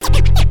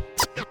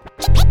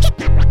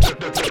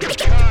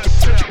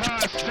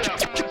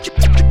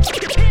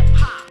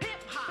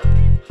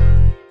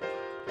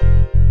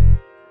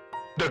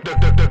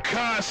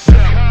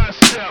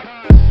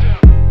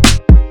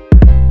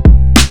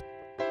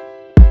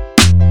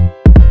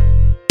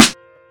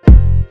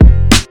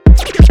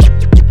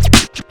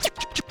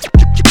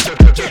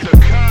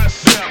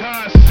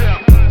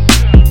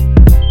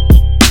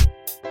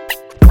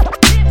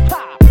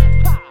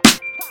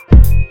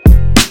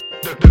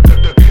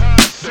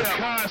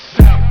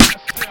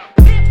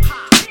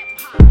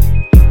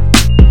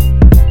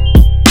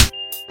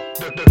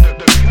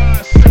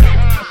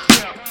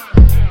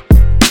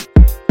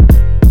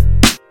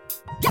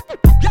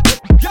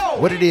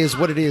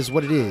what it is,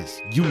 what it is.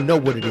 You know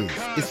what it is.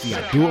 It's the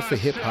I Do It for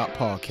Hip Hop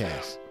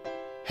podcast.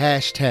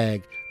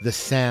 Hashtag the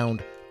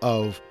sound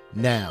of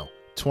now.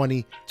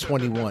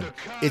 2021.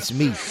 It's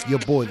me, your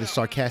boy, the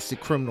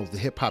sarcastic criminal, the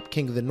hip-hop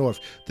king of the north,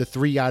 the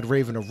three-eyed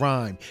raven of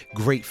rhyme,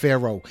 Great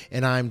Pharaoh,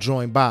 and I'm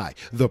joined by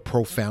the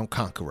profound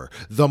conqueror,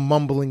 the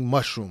mumbling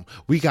mushroom.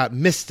 We got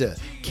Mr.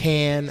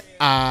 Can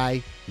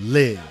I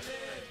Live,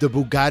 the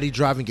Bugatti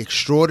driving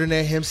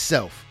extraordinaire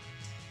himself.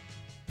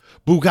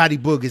 Bugatti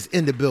Boog is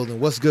in the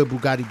building. What's good,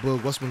 Bugatti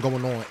Boog? What's been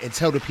going on? And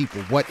tell the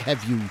people, what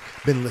have you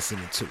been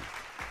listening to?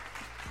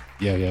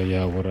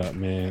 Yeah. What up,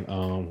 man?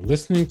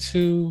 Listening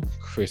to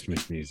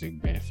Christmas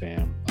music, man,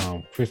 fam.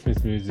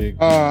 Christmas music.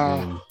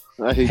 I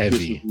hate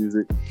heavy. Christmas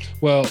music.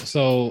 Well,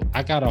 so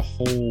I got a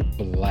whole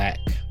black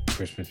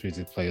Christmas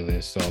music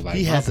playlist. So like,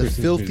 he has a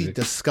filthy,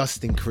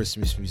 disgusting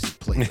Christmas music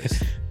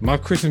playlist. My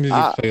Christmas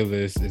music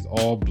playlist is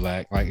all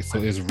black. Like,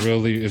 so it's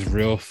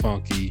real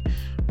funky,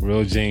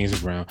 real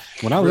James Brown.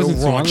 When I listen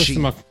to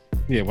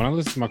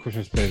my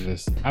Christmas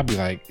playlist, I'd be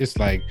like, it's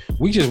like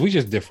we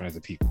just different as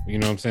a people. You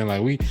know what I'm saying?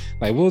 Like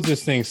we'll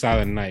just sing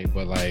Silent Night,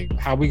 but like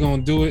how we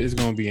gonna do it is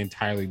gonna be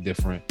entirely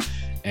different,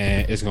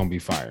 and it's gonna be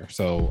fire.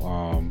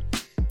 So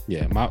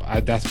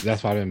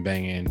that's why I've been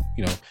banging.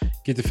 You know,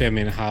 get the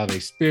family in the holiday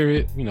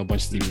spirit. You know, a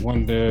bunch of Stevie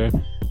Wonder,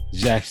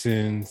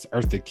 Jackson's,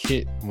 Eartha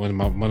Kitt,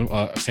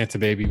 Santa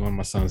Baby, one of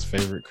my son's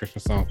favorite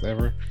Christmas songs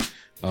ever.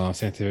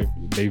 Santa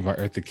Baby by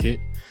Eartha Kitt.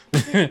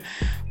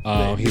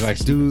 He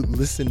likes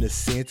listen to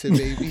Santa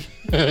Baby.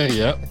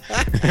 Yep.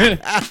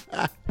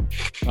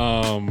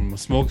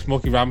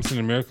 Smokey Robinson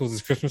and Miracles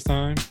is Christmas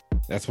Time.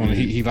 That's one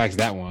he likes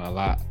that one a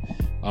lot.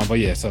 But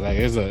yeah, so like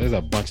there's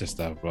a bunch of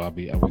stuff, bro. I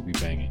will be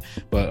banging.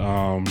 But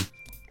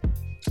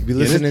you be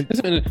listening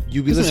to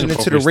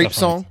the rape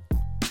song.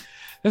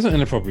 There's some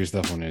inappropriate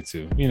stuff on there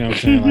too. You know what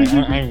I'm saying? Like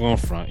I ain't going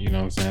front. You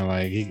know what I'm saying?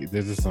 Like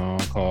there's a song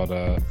called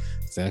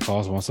Santa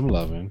Claus Wants Some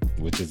Lovin',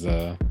 which is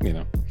you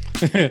know,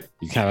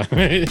 you kind of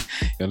you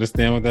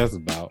understand what that's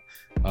about.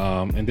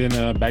 And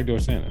then Backdoor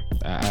Santa.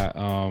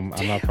 I'm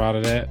not proud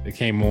of that. It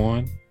came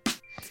on.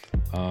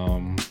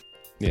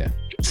 Yeah.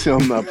 So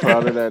I'm not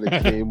proud of that.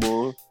 It came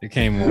on. It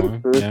came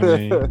on. You know what I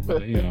mean?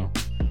 But you know,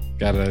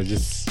 gotta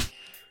just,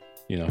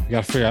 you know, you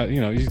gotta figure out.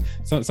 You know,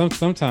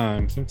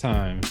 sometimes.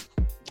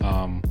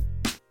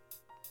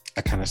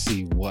 I kind of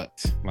see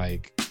what,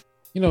 like,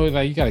 you know,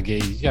 like you gotta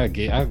gauge. I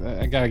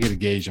gotta get a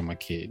gauge on my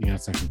kid. You know,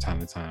 from time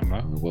to time.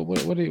 Like,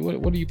 what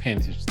are you paying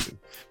attention to?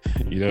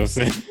 You know what I'm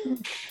saying?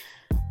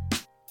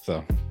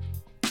 So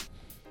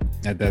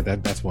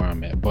that's where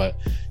I'm at. But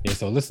yeah,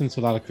 so listening to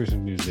a lot of Christmas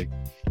music.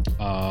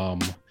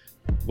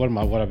 What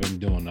I've been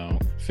doing now?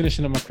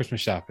 Finishing up my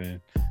Christmas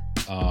shopping.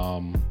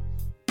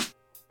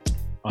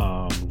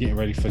 Getting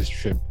ready for this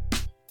trip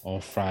on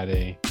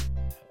Friday.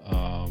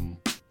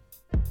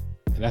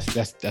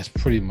 That's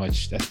pretty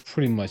much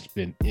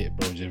been it,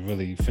 bro. Just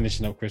really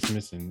finishing up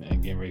Christmas and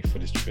getting ready for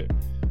this trip.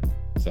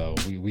 So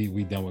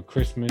we done with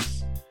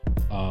Christmas.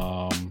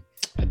 I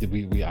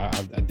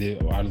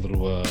did our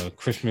little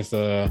Christmas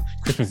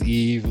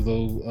Eve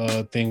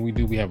little thing we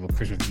do. We have a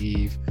Christmas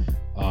Eve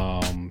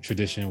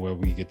tradition where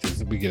we get a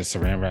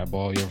saran wrap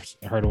ball. You ever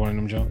heard of one of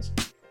them Jones?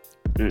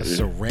 A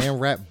saran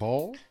wrap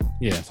ball?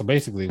 Yeah. So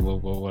basically,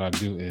 what I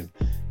do is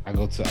I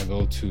go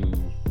to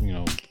you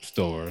know,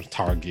 stores,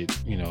 Target,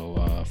 you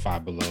know,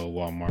 Five Below,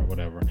 Walmart,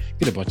 whatever.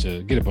 Get a bunch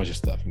of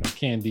stuff, you know,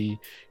 candy,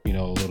 you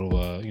know, a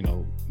little, you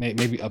know,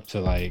 maybe up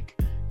to like,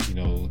 you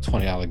know,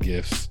 $20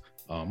 gifts,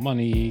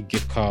 money,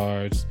 gift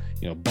cards,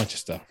 you know, a bunch of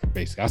stuff.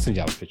 Basically, I'll send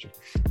y'all a picture.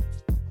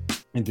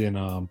 And then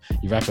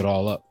you wrap it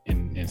all up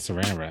in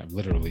saran wrap,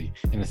 literally,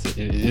 and it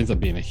ends up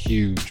being a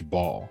huge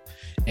ball.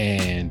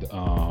 And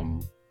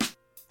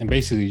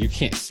basically you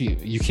can't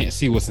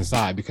see what's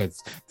inside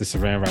because the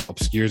saran wrap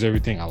obscures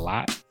everything a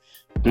lot.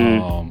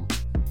 So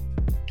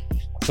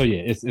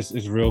yeah,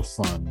 it's real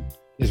fun.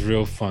 It's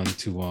real fun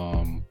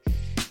to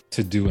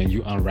do, and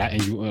you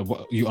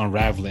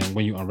unravel it. And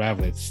when you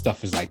unravel it,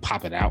 stuff is like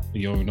popping out.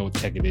 You don't even know what the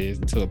heck it is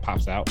until it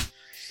pops out,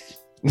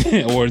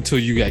 or until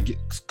you get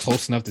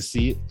close enough to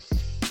see it,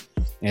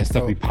 and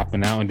stuff be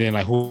popping out. And then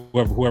like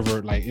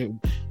whoever like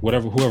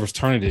whoever's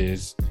turn it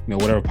is, you know,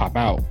 whatever pop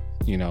out,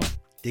 you know,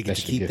 they get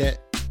to keep that.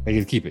 They get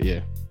to keep it,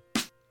 yeah.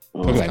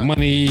 Like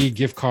money,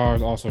 gift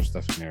cards, all sorts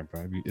of stuff in there,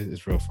 bro.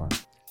 It's real fun.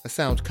 That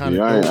sounds kind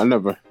of I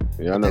never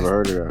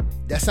heard of that.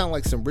 That sounds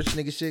like some rich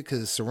nigga shit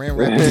because saran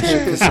wrap is cheap.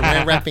 Because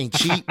saran wrap ain't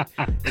cheap.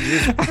 And you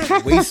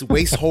just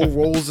waste whole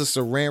rolls of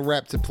saran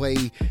wrap to play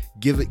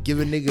give a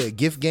nigga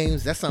gift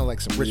games. That sounds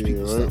like some rich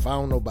people stuff. I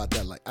don't know about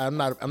that. Like I'm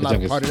not a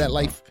part of that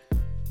life.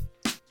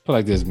 Put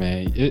like this,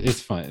 man. It's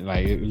fun.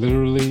 Like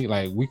literally,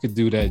 like we could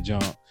do that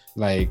jump.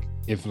 Like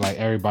if like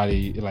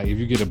everybody, like if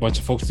you get a bunch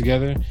of folks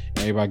together and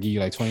everybody give you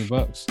like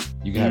 $20,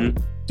 you can have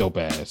a dope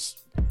ass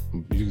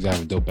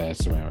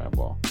saran wrap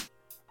ball.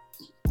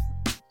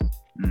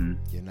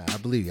 Yeah, nah, I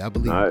believe you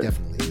definitely.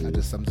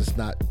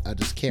 I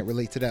just can't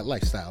relate to that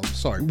lifestyle. I'm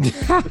sorry,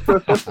 bro.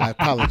 I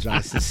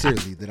apologize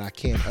sincerely that I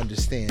can't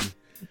understand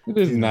It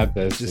is not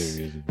that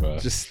serious, bro.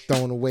 Just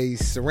throwing away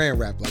saran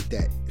wrap like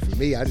that. For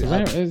me,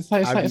 it's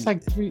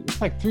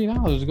like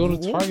 $3 to go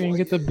to Target and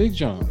get the big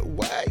jump.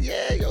 What?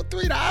 Yeah, yo,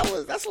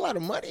 $3. That's a lot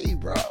of money,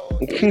 bro.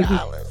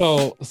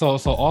 $3.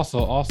 So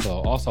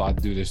also I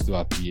do this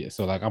throughout the year.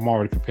 So like I'm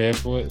already prepared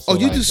for it. So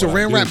you do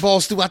saran wrap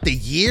balls throughout the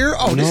year?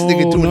 Oh, this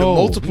nigga doing it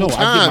multiple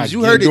times.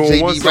 You heard it,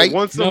 JB, right?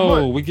 Once a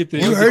month. We get the.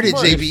 You heard it,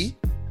 JB.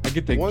 I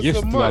get the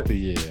gifts throughout the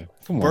year.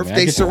 Come on,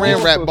 birthday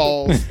saran wrap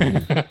balls.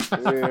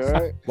 Yeah,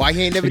 right. Why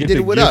he ain't never did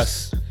it with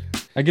us?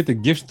 I get the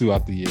gifts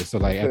throughout the year, so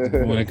like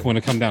when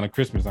it come down to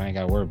Christmas, I ain't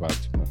got to worry about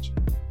it too much.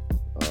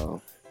 Oh,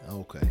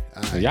 okay.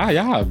 So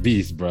y'all a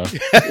beast, bro.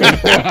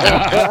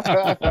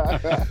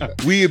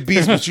 We a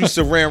beast, but you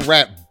saran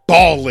wrap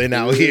balling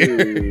out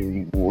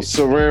here. Well,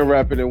 saran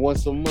wrapping it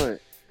once a month.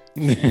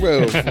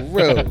 For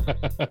real.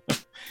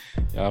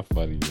 Y'all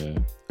funny,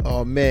 man.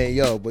 Oh man,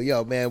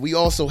 man, we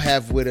also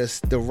have with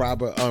us the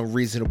Robert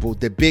Unreasonable,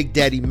 the Big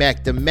Daddy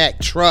Mac, the Mac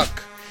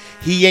truck.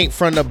 He ain't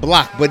from the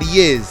block, but he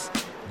is.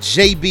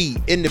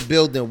 JB in the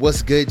building.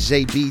 What's good,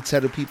 JB? Tell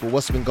the people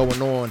what's been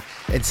going on,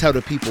 and tell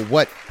the people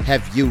what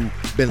have you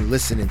been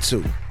listening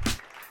to.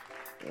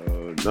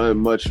 Nothing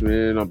much,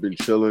 man. I've been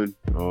chilling,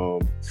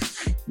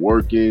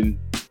 working,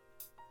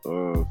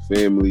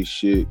 family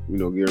shit.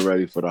 Getting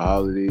ready for the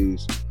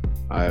holidays.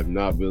 I have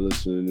not been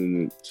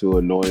listening to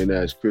annoying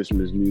ass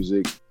Christmas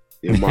music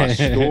in my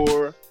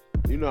store.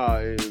 In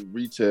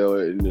retail,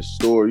 in the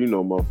store,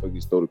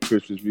 motherfuckers throw the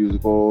Christmas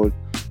music on.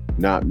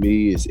 Not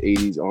me. It's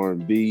 80s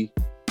R&B.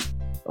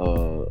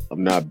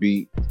 I'm not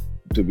beat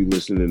to be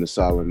listening to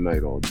Silent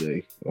Night all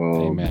day.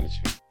 Amen.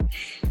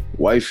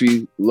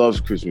 Wifey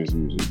loves Christmas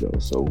music though,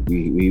 so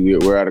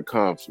we're at a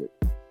conflict.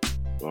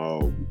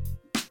 I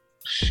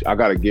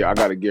gotta get her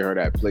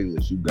that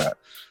playlist you got.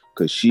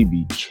 Cause she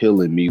be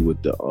killing me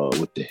with the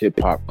hip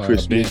hop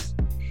Christmas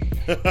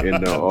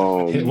and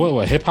the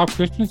what hip hop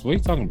Christmas? What are you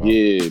talking about?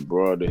 Yeah,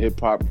 bro, the hip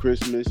hop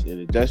Christmas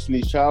and the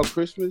Destiny's Child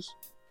Christmas.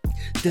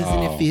 Doesn't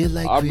it feel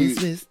like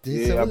Christmas?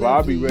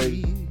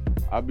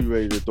 I'll be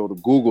ready to throw the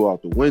Google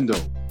out the window.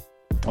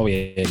 Oh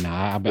yeah,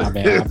 nah. I bang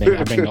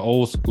the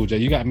old school.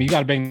 You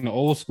gotta bang the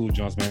old school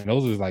joints, man.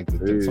 Those is like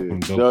some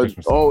dope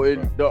Christmas.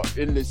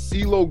 In the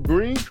CeeLo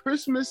Green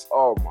Christmas.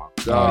 Oh my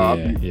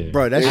god,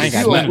 bro. That's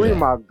CeeLo Green.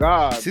 My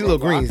god, CeeLo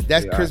Green's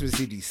Christmas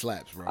CD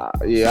slaps, bro.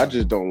 I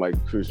just don't like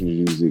Christmas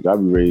music. I'll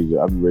be ready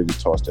to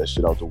toss that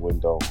shit out the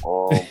window.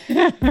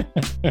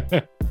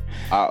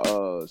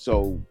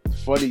 So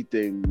funny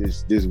thing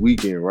this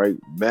weekend, right?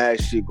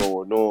 Mad shit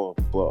going on,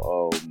 but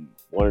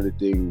one of the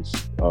things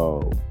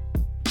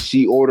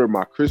she ordered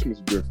my Christmas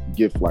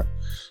gift like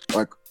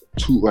a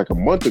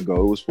month ago.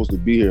 It was supposed to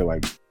be here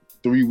like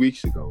 3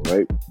 weeks ago,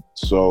 right?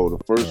 So the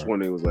first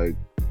one, it was like,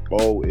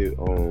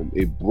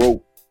 it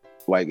broke,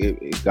 like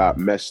it got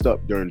messed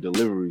up during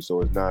delivery, so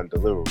it's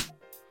non-deliverable.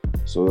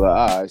 So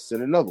like, I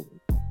sent another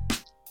one.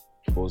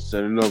 Supposed to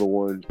send another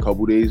one. A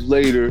couple days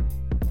later,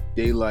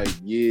 they like,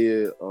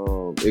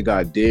 it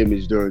got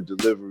damaged during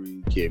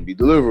delivery, can't be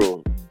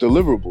deliverable.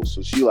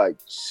 So she like,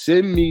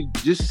 send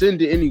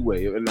it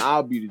anyway, and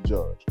I'll be the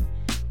judge.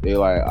 They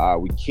like,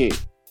 we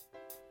can't.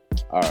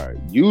 All right.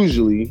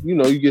 Usually,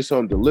 you get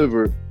something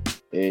delivered,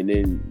 and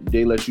then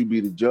they let you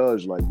be the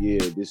judge. Like,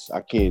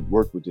 I can't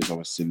work with this. I'm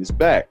gonna send this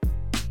back.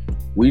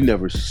 We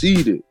never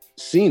seen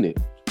it.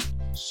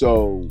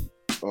 So,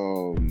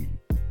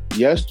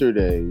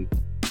 yesterday,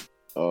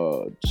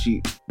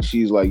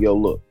 she's like, yo,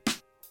 look.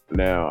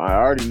 Now I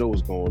already know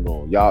what's going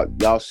on.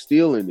 Y'all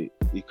stealing it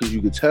because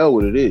you can tell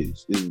what it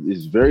is.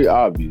 It's very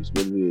obvious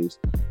what it is.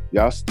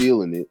 Y'all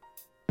stealing it,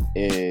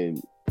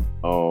 and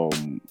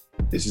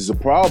this is a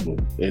problem.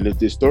 And if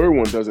this third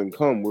one doesn't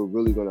come, we're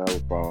really gonna have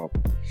a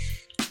problem.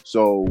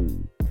 So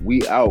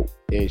we out,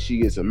 and she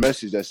gets a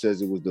message that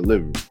says it was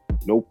delivered.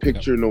 No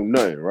picture, no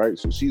nothing, right?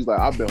 So she's like,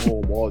 I've been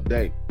home all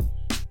day.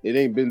 It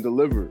ain't been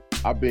delivered.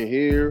 I've been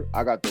here.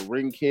 I got the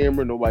Ring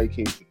camera. Nobody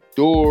came to the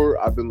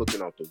door. I've been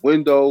looking out the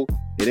window.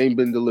 It ain't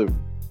been delivered.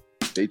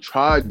 They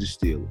tried to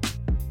steal it.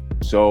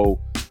 So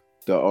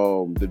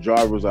the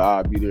driver was like,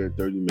 I'll be there in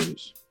 30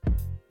 minutes.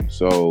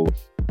 So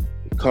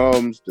it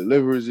comes,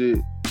 delivers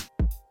it.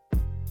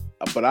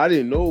 But I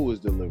didn't know it was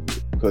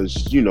delivered because,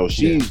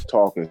 she's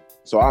talking.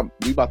 So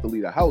we about to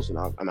leave the house, and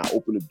I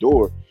open the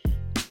door,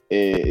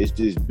 and it's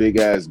this big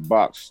ass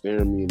box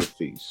staring me in the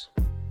face.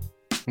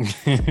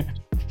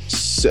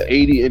 It's an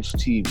 80-inch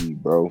TV,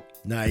 bro.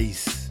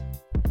 Nice.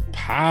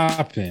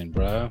 Popping,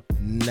 bro.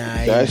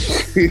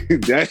 Nice.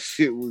 That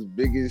shit was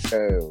big as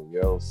hell,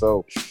 yo.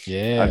 So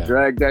I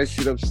dragged that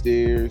shit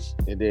upstairs,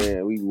 and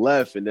then we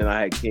left, and then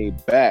I had came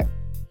back,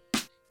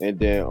 and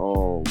then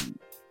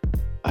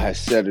I had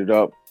set it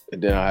up,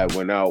 and then I had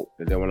went out,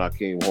 and then when I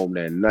came home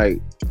that night,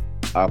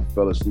 I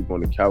fell asleep on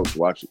the couch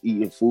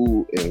eating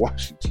food and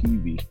watching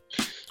TV.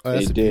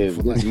 And then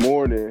this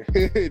morning,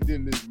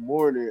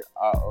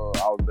 I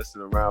was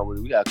messing around with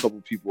it. We had a couple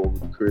people over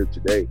the crib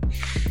today.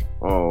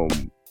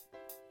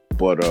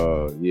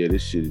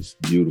 This shit is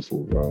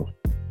beautiful, bro.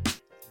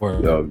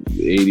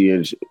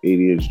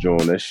 80-inch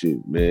joint, that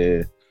shit,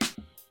 man.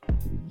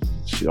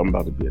 Shit, I'm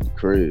about to be at the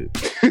crib.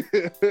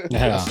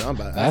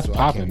 That's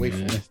popping,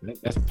 man.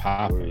 That's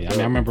popping. I mean,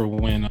 I remember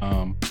when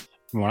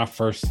I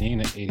first seen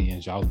the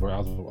 80-inch, I was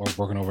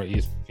working over at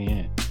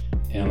ESPN,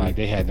 and like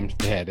they had in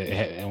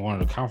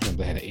one of the conferences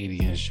they had an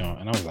 80-inch on,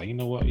 and I was like, you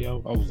know what,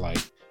 yo, I was like,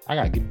 I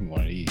gotta give me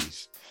one of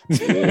these.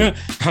 Yeah.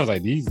 I was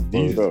like, these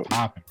is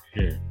popping right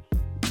here.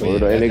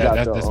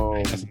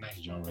 That's a nice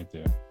joint right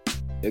there.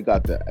 They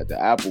got the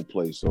Apple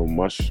Play, so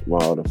much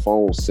the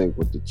phone sync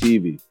with the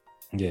TV.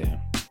 Yeah.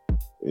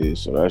 Yeah,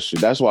 so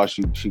that's why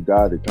she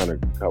got it, kind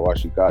of why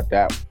she got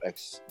that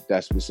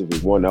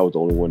specific one. That was the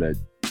only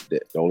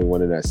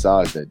one in that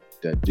size that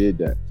did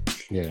that.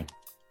 Yeah.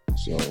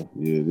 So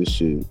yeah, this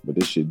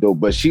shit dope.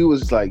 But she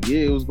was like,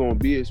 yeah, it's supposed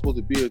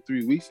to be here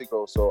 3 weeks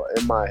ago. So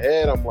in my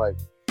head, I'm like,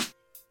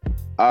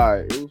 all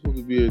right, it was supposed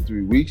to be here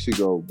 3 weeks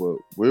ago, but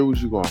where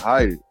was you gonna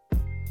hide it?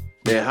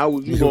 And how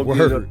was you gonna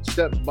get up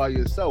steps by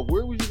yourself?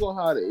 Where was you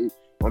gonna hide it?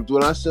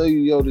 When I tell you,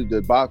 yo,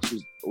 the box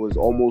was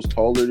almost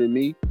taller than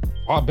me.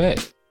 I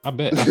bet. I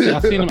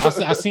seen him.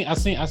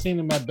 I seen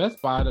him at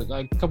Best Buy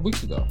like a couple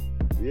weeks ago.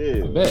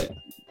 Yeah, I bet.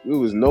 There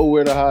was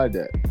nowhere to hide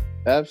that.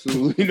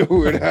 Absolutely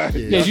nowhere to hide.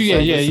 Yeah.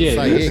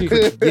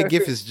 Your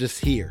gift is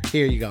just here.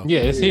 Here you go.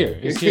 Yeah, it's here.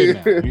 It's here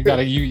now. You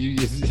gotta.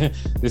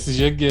 This is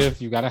your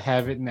gift. You gotta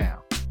have it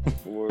now.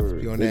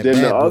 Word. You on that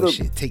bad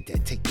bullshit. Take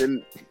that.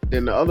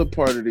 Then the other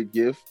part of the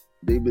gift,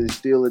 they've been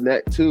stealing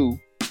that too.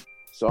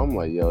 So I'm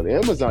like,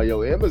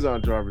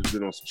 Amazon driver's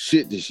been on some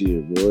shit this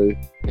year, boy.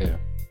 Yeah.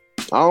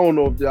 I don't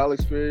know if y'all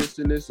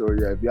experiencing this or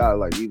if y'all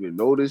like even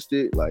noticed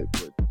it, like,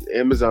 but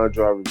Amazon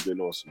drivers been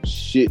on some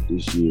shit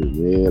this year,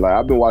 man. Like,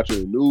 I've been watching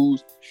the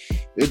news.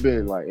 It's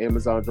been like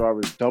Amazon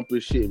drivers dumping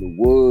shit in the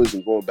woods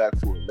and going back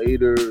for it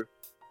later.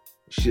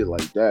 Shit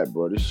like that,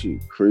 bro. This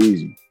shit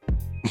crazy.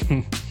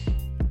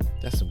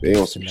 That's some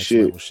next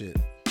level shit.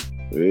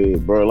 Yeah,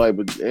 bro. Like,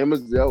 but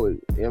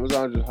Amazon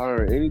just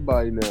hiring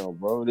anybody now,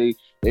 bro. They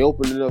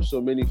opening up so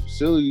many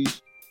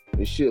facilities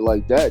and shit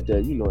like that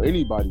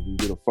anybody can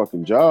get a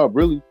fucking job,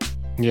 really.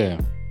 Yeah.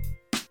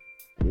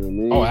 You know what I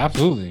mean? Oh,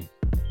 absolutely.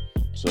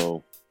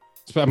 So,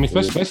 I mean,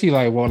 especially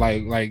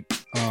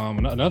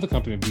another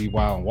company would be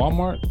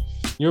Walmart.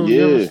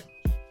 You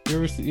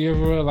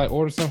ever like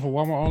order something from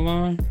Walmart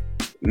online?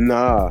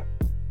 Nah.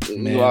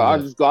 Man, I'll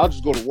just go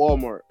to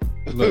Walmart.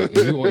 Look,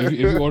 if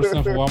you order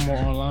something from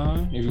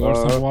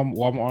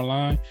Walmart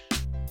online,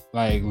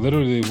 like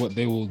literally what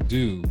they will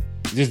do,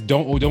 just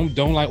don't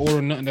like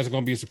order nothing that's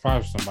gonna be a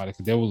surprise for somebody,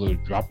 because they will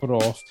drop it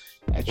off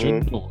at your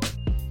door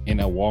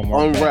in a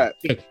Walmart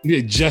unwrapped. Bag.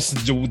 Yeah,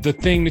 just the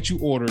thing that you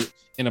ordered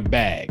in a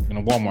bag, in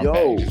a Walmart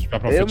bag. Just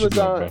drop it off Amazon, at your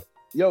door, bro.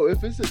 Yo,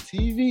 if it's a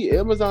TV,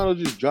 Amazon will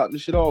just drop the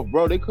shit off,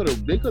 bro. They could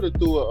have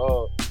threw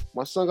a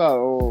my son got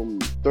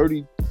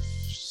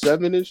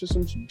 37-inch or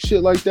some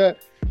shit like that.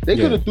 They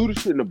could have threw the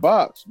shit in the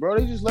box, bro.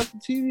 They just left the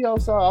TV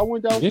outside. I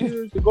went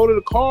downstairs to go to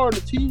the car, and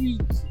the TV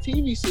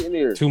sitting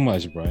there. Too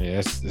much, bro. Yeah,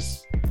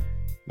 it's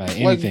like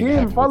anything.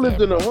 Like, if I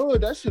lived in the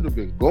hood, that should have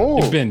been gone.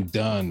 It'd been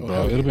done,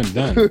 bro. It'd have been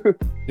done.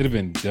 It'd have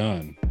been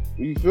done.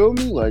 You feel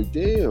me? Like,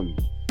 damn.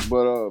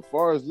 But as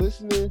far as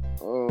listening,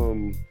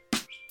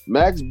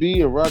 Max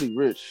B and Roddy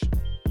Ricch.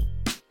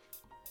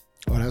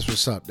 Oh, that's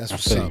what's up. That's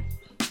what's up.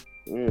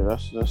 Yeah,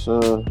 that's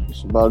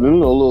about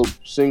little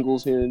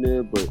singles here and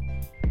there, but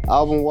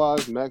album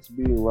wise, Max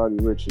B and Roddy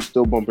Ricch are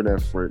still bumping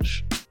that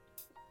French.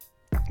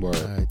 Word.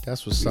 All right,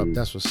 that's what's up.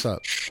 That's what's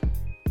up,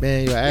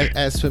 man. Yo,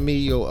 as for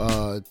me,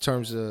 in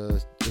terms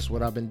of just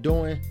what I've been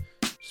doing,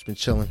 just been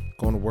chilling,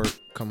 going to work,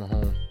 coming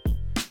home,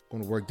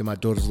 going to work. Did my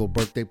daughter's little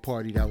birthday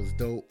party. That was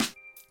dope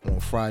on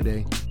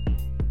Friday.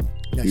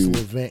 Nice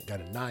little event.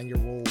 Got a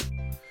 9-year-old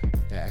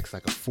that acts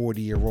like a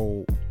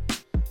 40-year-old.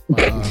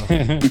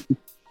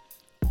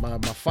 My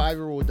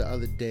 5-year-old the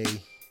other day,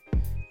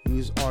 he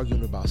was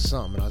arguing about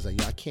something, and I was like,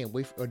 "Yo, I can't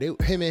wait for."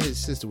 Him and his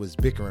sister was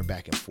bickering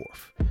back and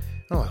forth. And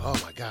I'm like, "Oh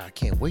my god, I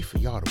can't wait for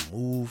y'all to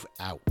move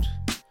out."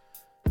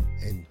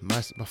 And my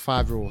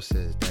 5-year-old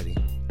says, "Daddy,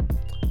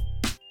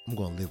 I'm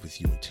gonna live with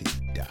you until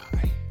you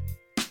die."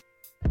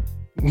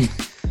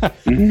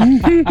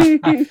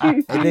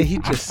 And then he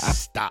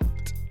just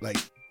stopped. Like,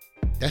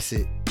 that's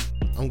it.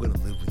 I'm gonna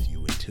live with you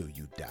until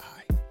you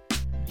die.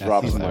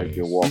 Drops the mic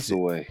and walks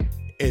away.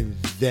 And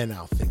then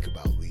I'll think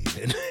about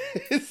leaving.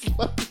 It's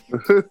like...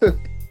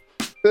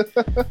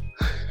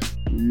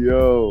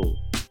 Yo,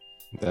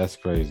 that's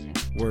crazy.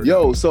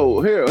 Yo, so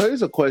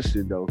here's a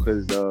question though,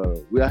 because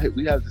we have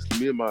this.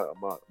 Me and my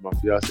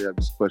fiance have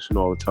this question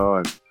all the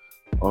time.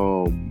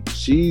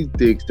 She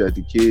thinks that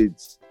the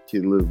kids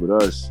can live with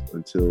us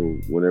until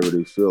whenever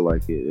they feel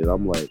like it, and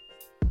I'm like,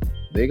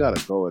 they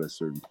gotta go at a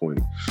certain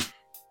point.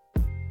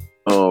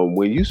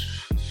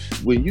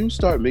 When you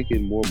start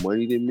making more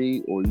money than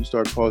me, or you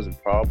start causing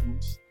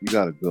problems, you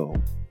gotta go.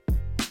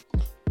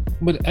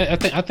 But I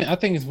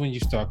think it's when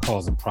you start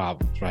causing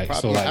problems, right?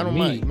 So like, I don't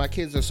mind. My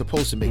kids are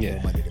supposed to make more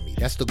money than me.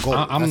 That's the goal.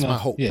 That's my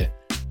hope. Yeah,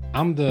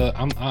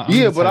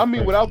 but I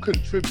mean, without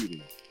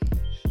contributing.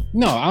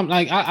 No, I'm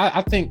like,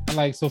 I think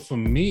like, so for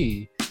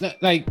me,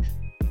 like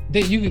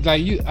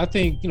that I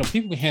think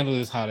people can handle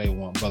this how they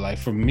want, but like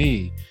for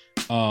me,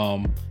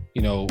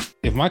 You know,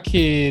 if my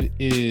kid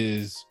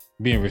is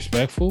being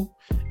respectful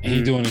and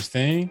he doing his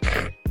thing,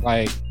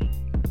 like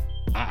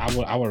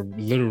I would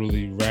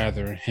literally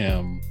rather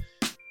him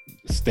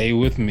stay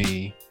with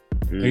me.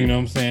 You know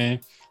what I'm saying?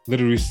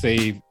 Literally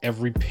save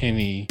every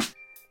penny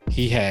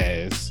he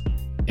has,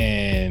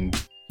 and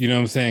you know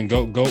what I'm saying,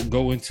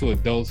 go into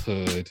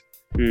adulthood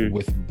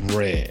with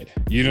bread.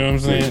 You know what I'm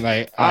saying?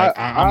 Like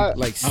I'm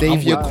like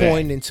save your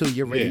coin until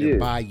you're ready to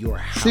buy your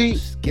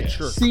house. Get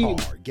your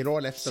car. Get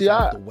all that stuff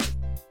out the way.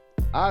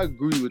 I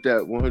agree with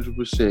that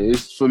 100%.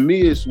 It's for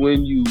me. It's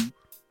when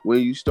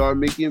you start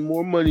making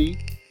more money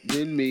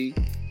than me.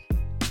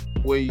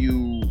 When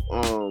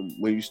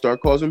you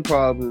start causing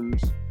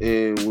problems,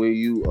 and when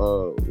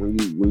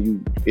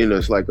you in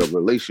us like a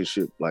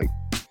relationship, like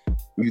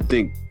you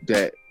think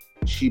that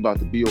she about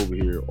to be over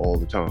here all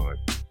the time.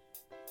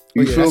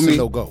 You feel me?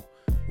 No go.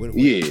 When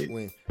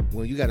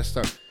you got to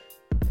start.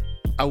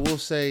 I will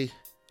say,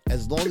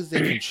 as long as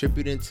they're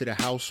contributing to the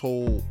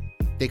household,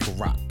 they can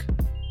rock.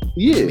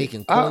 Yeah,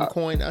 making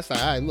coin. I say,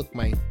 all right, look,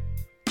 man,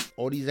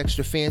 all these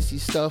extra fancy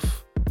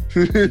stuff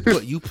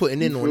you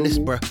putting in on this,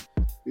 bro.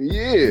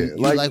 Yeah, you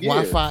like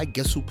Wi-Fi?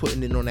 Guess who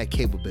putting in on that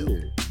cable bill?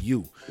 Yeah.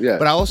 You. Yeah.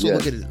 But I also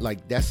look at it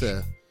like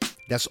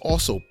that's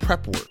also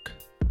prep work.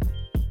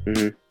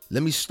 Mm-hmm.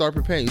 Let me start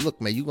preparing you.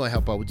 Look, man, you're going to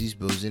help out with these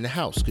bills in the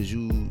house because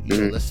you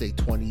know, let's say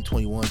 20,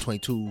 21,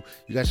 22,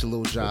 you got your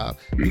little job.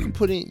 You can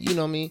put in, you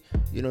know what I mean?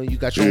 You know, you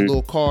got your own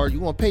little car.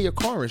 You're going to pay your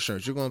car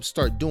insurance. You're going to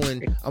start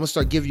doing, I'm going to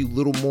start giving you a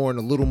little more and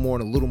a little more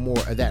and a little more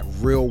of that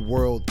real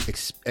world,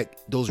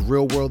 those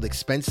real world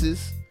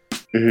expenses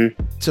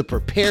to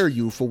prepare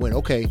you for when,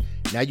 okay,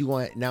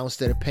 now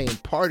instead of paying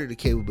part of the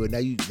cable bill, now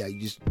you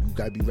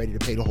got to be ready to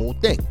pay the whole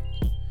thing.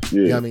 Yeah.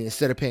 You know what I mean?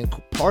 Instead of paying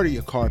part of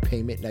your car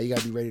payment, now you got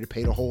to be ready to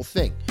pay the whole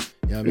thing.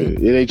 You know what I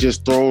mean? It ain't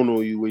just thrown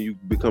on you when you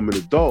become an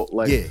adult.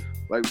 Like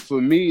for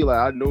me, like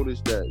I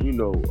noticed that, you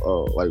know,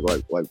 like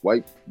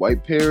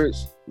white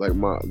parents, like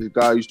the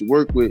guy I used to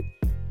work with,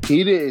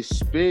 he didn't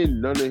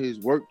spend none of his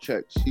work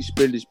checks. He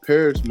spent his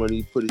parents' money,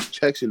 he put his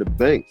checks in the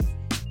bank.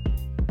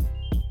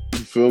 You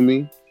feel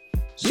me?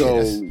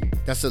 So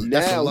that's a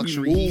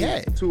luxury he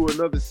had. To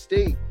another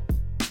state,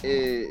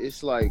 and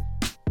it's like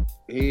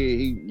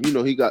he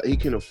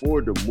can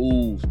afford to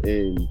move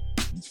and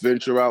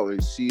venture out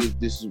and see if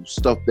this is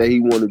stuff that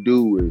he want to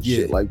do and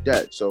shit like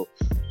that. So,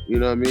 you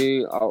know what I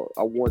mean?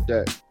 I want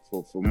that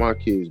for my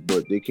kids,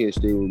 but they can't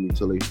stay with me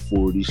till they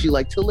 40. She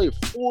like till they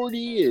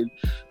 40 and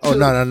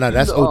no,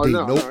 that's OD.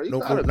 Nope. No.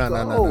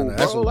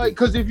 That's OD. Like,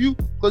 cause if you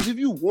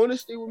want to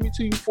stay with me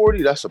till you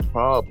 40, that's a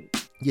problem.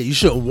 Yeah, you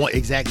shouldn't want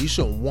You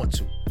shouldn't want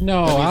to.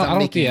 No, I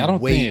don't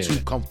think way too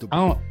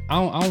comfortable.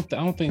 I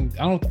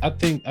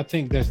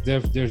think there's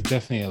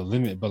definitely a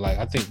limit, but like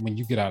I think when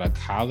you get out of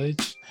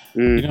college,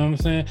 you know what I'm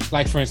saying?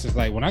 Like for instance,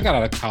 like when I got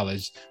out of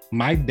college,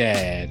 my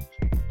dad,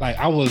 like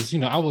I was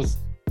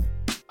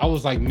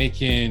like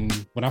making,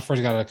 when I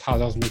first got out of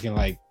college, I was making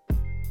like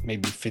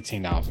maybe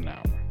 $15 an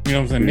hour. You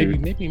know what I'm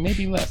saying?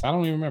 Maybe less. I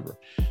don't even remember.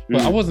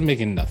 But I wasn't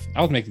making nothing.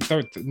 I was making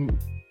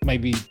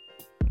maybe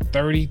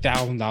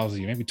 $30,000 a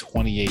year, maybe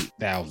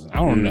 $28,000. I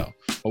don't know,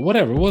 but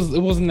whatever. It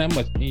wasn't that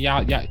much.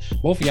 Y'all,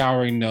 both of y'all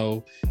already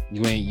know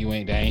that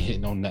ain't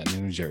hitting on nothing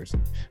in New Jersey,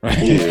 right?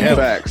 Yeah,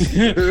 facts.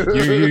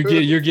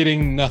 you're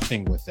getting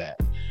nothing with that,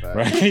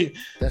 right?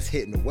 That's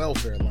hitting the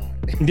welfare line.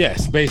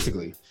 Yes,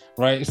 basically.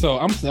 Right, so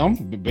I'm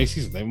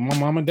basically living with my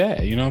mom and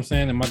dad, you know what I'm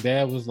saying? And my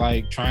dad was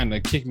like trying to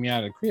kick me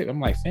out of the crib.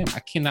 I'm like, fam, I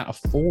cannot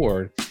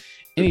afford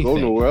anything. Go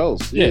nowhere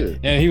else. Yeah.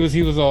 And he was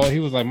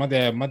like, my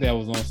dad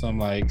was on some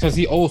like, cause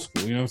he old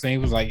school, you know what I'm saying?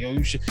 He was like, yo,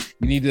 you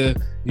need to,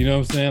 you know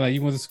what I'm saying? Like,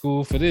 you went to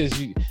school for this.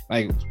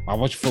 I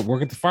want you to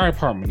work at the fire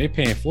department. They're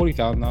paying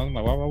 $40,000. I'm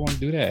like, why would I want to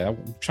do that?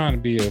 I'm trying to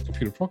be a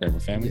computer programmer,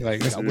 family.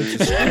 Like, I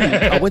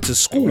went to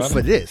school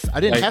for this.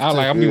 I didn't have to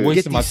I'm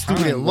wasting my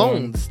student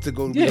loans to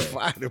go to be a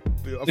fire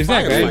department.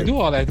 Exactly. I didn't do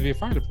all that to be a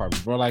fire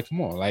department, bro. Like,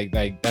 come on. Like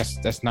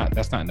that's not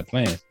in the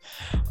plan.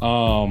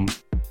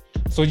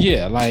 So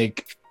yeah,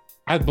 like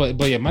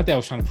but yeah, my dad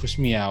was trying to push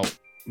me out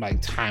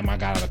like time I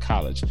got out of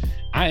college.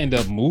 I ended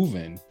up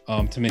moving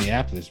to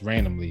Minneapolis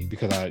randomly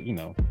because I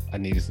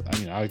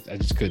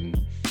just couldn't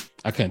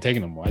take it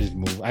no more. I just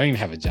moved. I didn't even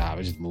have a job.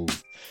 I just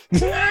moved.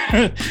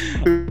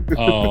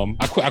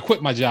 I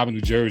quit my job in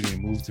New Jersey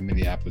and moved to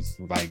Minneapolis,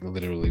 like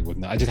literally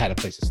I just had a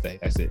place to stay.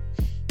 That's it.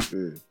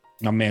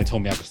 My man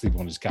told me I could sleep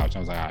on his couch. I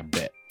was like, I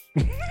bet.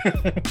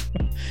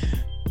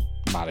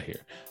 I'm out of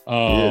here.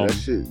 That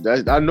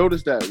shit. I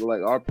noticed that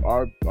like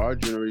our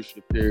generation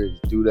of parents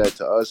do that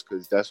to us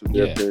because that's what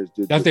their parents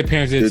did. That's their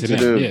parents did to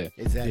them. Yeah,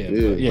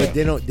 exactly.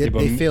 But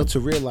they failed to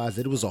realize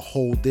that it was a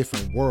whole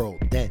different world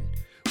then,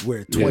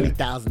 where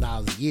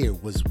 $20,000 a year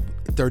was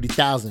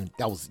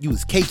 $30,000. You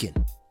was caking.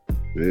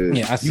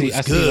 Yeah, I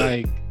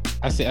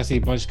see a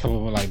bunch of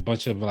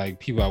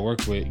people I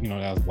work with, you know,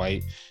 that was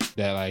white,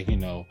 that like, you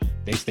know,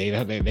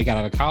 they got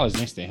out of college,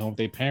 they stayed home with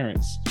their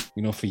parents,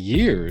 for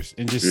years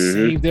and just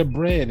save their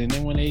bread. And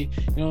then when they,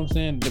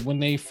 when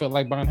they felt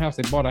like buying a house,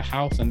 they bought a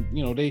house, and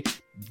they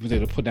was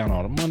able to put down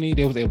all the money.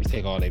 They was able to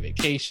take all their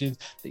vacations.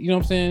 They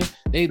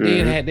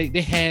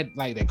had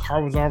like their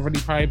car was already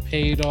probably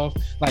paid off.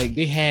 Like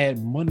they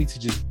had money to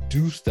just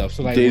do stuff.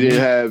 So like they didn't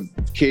have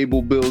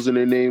cable bills in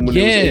their name. When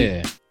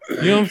you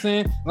know what I'm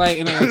saying? Like,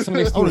 and like some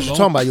of what you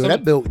talking about, yo?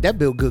 That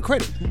bill good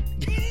credit.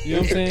 You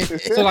know what I'm saying?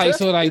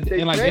 So like, they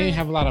didn't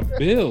have a lot of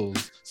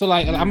bills. So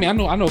like, I mean, I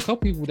know a couple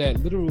people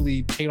that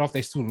literally paid off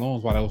their student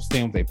loans while they were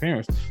staying with their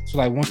parents. So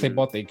like, once they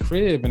bought their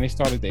crib and they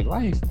started their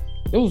life,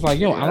 it was like,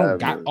 yo, I don't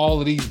got all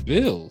of these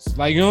bills.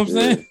 Like, you know what I'm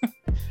saying?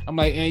 I'm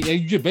like, and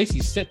you just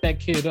basically set that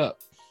kid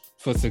up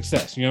for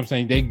success. You know what I'm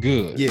saying? They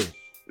good. Yeah.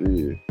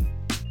 You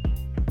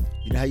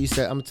know how you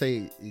said? I'm gonna tell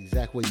you the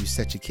exact way you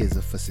set your kids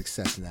up for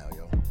success now,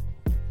 yo.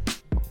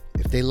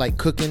 If they like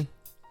cooking,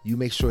 you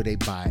make sure they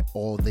buy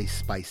all their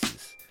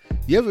spices.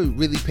 You ever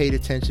really paid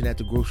attention at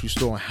the grocery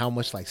store on how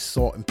much like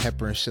salt and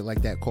pepper and shit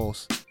like that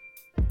costs?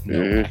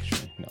 No,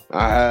 actually, no.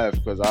 I have,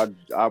 because I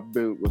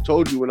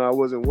told you when I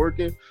wasn't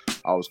working,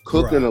 I was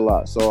cooking a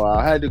lot, so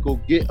I had to go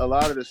get a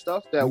lot of the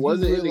stuff that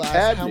wasn't in the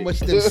cabinet. How much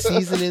them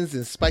seasonings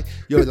and spice?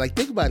 Yo, like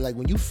think about it. Like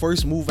when you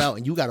first move out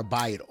and you got to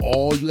buy it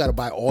all. You got to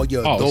buy all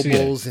your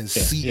adobos and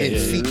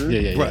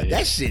seasoning. Bro,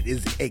 that shit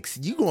is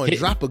you gonna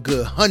drop a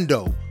good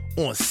hundo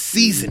on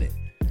seasoning.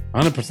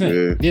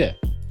 100%. Yeah.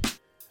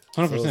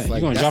 100%.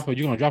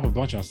 You're gonna drop a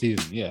bunch on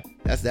seasoning. Yeah.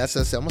 That's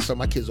I'm gonna start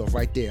my kids off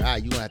right there. All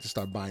right, you gonna have to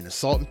start buying the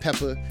salt and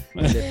pepper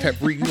and the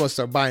paprika. You gonna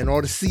start buying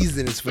all the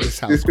seasonings for this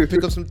house. Go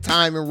pick up some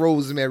thyme and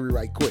rosemary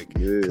right quick,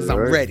 because I'm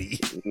ready.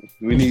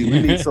 We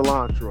need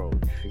cilantro.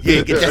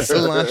 Yeah, get that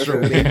cilantro,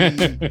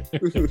 baby.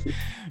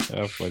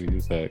 That's funny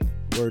as heck.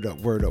 Word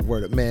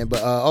up, man.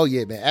 But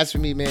man. As for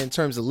me, man, in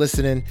terms of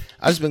listening,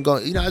 I've just been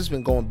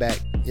going back.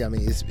 Yeah, I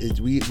mean,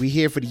 we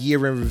here for the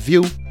year in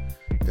review.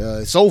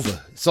 It's over.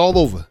 It's all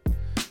over.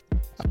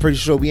 I'm pretty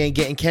sure we ain't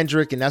getting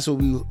Kendrick, and that's what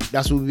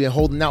we've been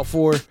holding out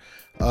for.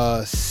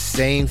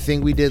 Same thing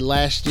we did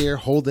last year,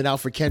 holding out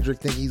for Kendrick,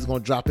 thinking he's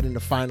gonna drop it in the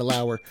final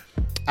hour.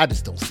 I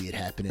just don't see it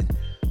happening.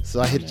 So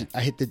I hit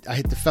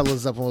the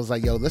fellas up and was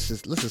like, yo, let's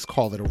just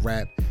call it a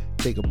wrap,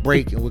 take a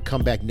break, and we'll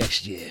come back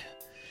next year.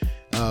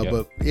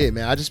 But yeah,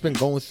 man, I just been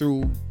going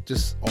through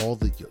just all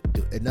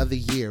another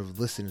year of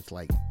listening to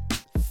like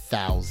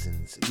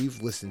thousands.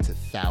 We've listened to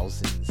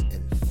thousands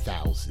and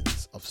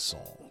thousands of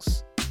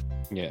songs.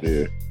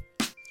 Yeah.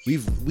 We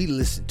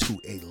listen to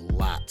a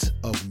lot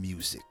of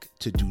music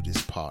to do this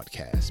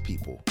podcast,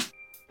 people.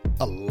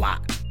 A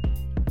lot.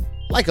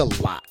 Like a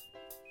lot.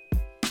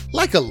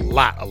 Like a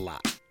lot.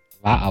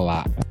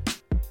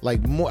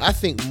 Like more, I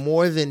think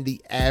more than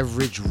the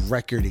average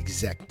record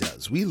exec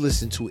does. We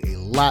listen to a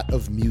lot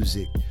of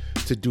music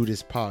to do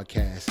this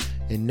podcast.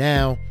 And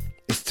now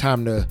it's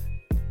time to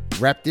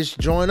wrap this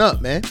joint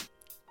up, man.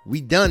 We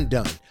done.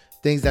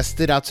 Things that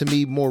stood out to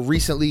me more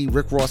recently: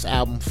 Rick Ross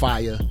album,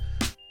 fire.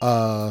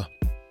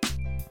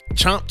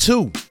 Chomp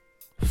 2,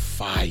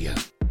 fire.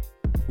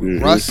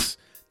 Russ,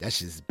 that's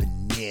just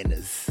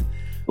bananas.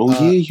 Oh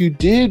yeah, you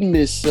did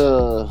miss.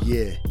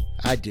 Yeah,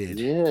 I did.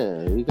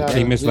 Yeah,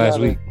 he missed last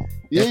week.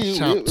 Yeah,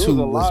 Chomp 2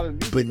 was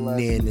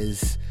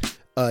bananas.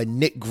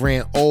 Nick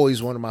Grant,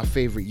 always one of my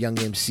favorite young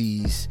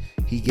MCs.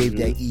 He gave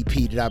that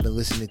EP that I've been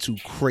listening to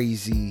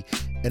crazy.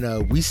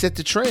 And We Set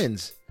the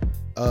Trends.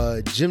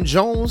 Jim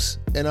Jones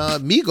and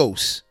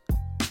Migos.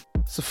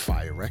 It's a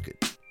fire record.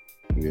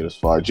 Yeah, that's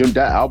fire. Jim,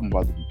 that album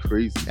about to be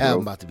crazy. That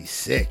album about to be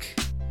sick.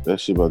 That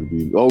shit about to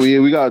be. Oh yeah,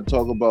 we gotta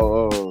talk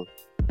about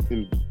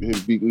him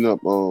beating up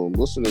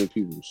what's the name,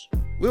 Peoples.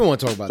 We don't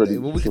want to talk about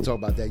that. Well, we can talk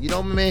about that. You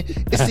know, man.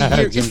 It's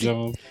the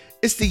year.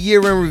 It's the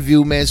year in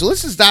review, man. So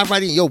let's just dive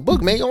right in. Yo,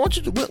 Boog, man. Why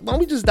don't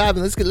we just dive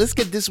in? Let's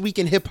get this week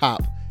in hip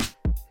hop.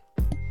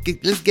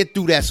 Let's get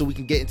through that so we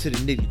can get into the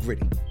nitty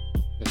gritty.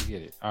 Let's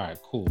get it. All right,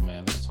 cool,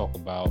 man. Let's start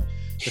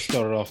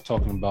off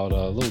talking about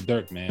Lil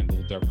Durk, man.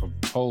 Lil Durk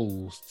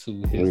proposed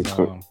to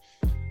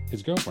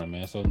his girlfriend,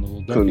 man. So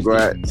Lil Durk is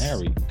getting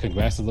married.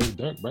 Congrats to Lil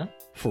Durk, bro.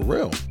 For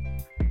real.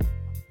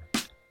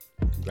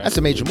 That's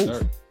a major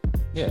move.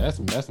 Yeah, that's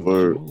a major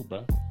move,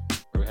 bro.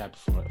 Very happy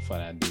for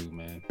that dude,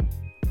 man.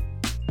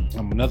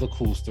 Another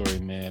cool story,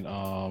 man.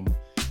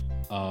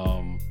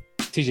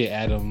 TJ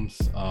Adams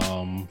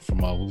from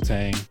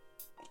Wu-Tang,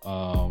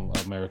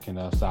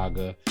 American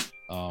Saga.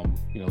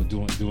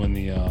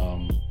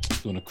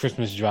 Doing the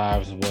Christmas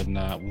drives and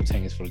whatnot.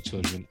 Wu-Tang is for the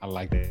children. I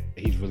like that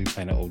he's really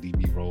playing an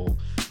ODB role.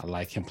 I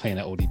like him playing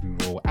an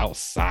ODB role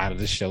outside of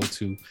the show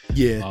too.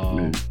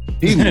 Yeah,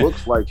 he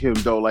looks like him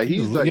though. Like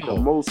he's like the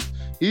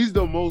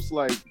most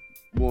like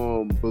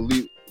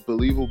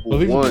believable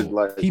one.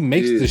 Like he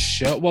makes the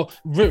show. Well,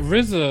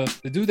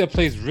 RZA, the dude that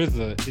plays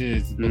RZA,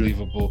 is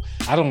believable.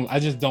 I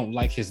just don't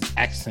like his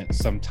accent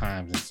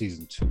sometimes in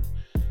season 2.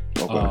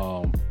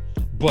 Okay.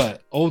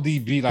 But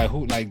ODB,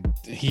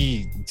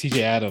 TJ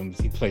Adams,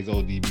 he plays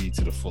ODB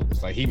to the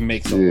fullest. Like he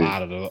makes a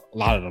lot of the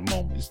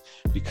moments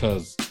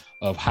because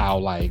of how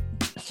like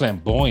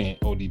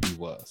flamboyant ODB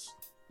was.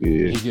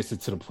 Yeah, he gets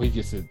it to the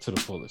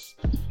fullest.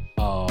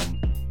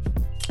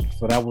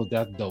 So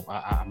that's dope.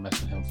 I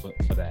mess with him for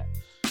that.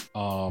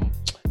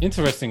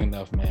 Interesting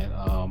enough, man.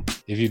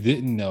 If you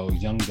didn't know,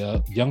 Young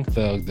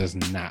Thug does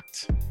not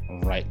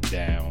write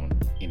down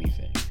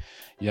anything.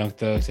 Young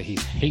Thug said he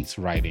hates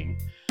writing.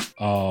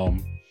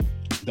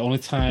 The only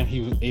time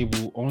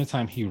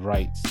he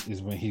writes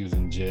is when he was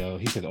in jail.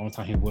 He said the only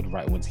time he would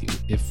write was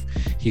if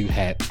he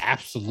had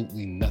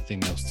absolutely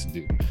nothing else to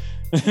do.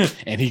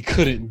 And he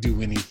couldn't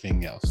do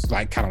anything else,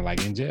 kind of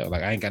like in jail.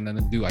 Like, I ain't got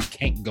nothing to do. I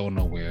can't go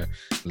nowhere.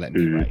 Let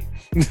me write.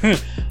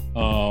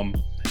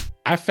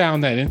 I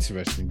found that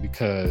interesting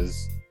because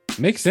it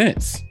makes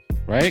sense,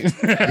 right?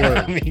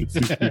 I mean,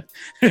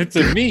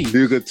 to me,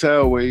 you could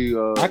tell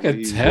where I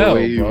could tell,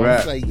 bro.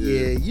 It's like,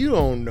 yeah, you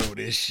don't know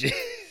this shit.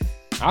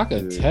 I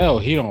could tell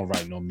he don't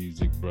write no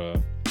music,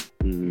 bro.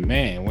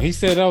 Man, when he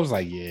said that, I was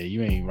like, yeah,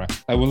 you ain't right.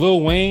 Like when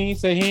Lil Wayne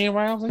said he ain't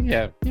right, I was like,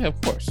 yeah,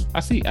 of course. I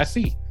see. I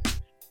see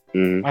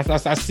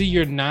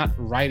you're not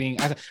writing.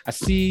 I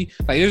see,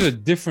 like, there's a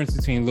difference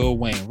between Lil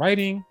Wayne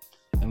writing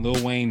and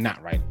Lil Wayne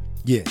not writing.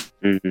 Yeah.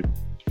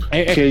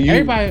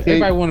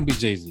 Everybody want to be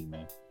Jay-Z,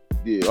 man.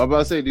 Yeah, I'm about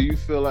to say, do you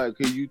feel like,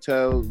 can you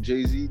tell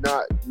Jay-Z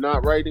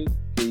not writing?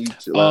 Can you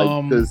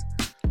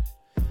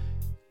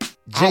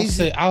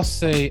because I'll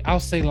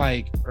say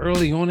like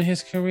early on in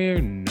his career,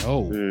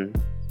 no,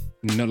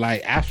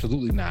 like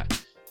absolutely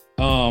not.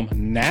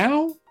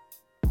 Now,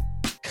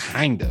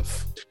 kind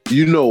of.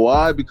 You know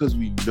why? Because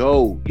we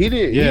know he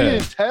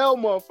didn't tell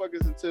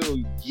motherfuckers until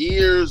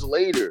years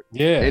later.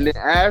 Yeah. And then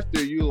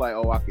after, you like,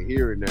 oh, I can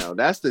hear it now.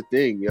 That's the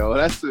thing, yo.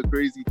 That's the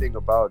crazy thing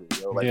about it,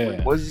 yo.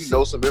 Like once you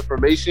know some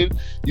information,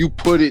 you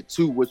put it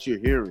to what you're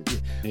hearing.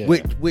 Yeah.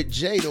 With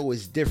Jay though,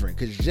 it's different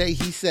because Jay,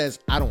 he says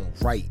I don't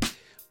write,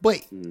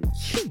 but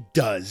he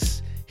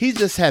does. He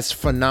just has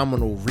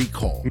phenomenal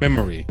recall,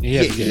 memory.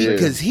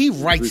 Because he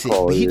writes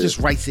recall, it, but he just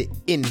writes it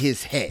in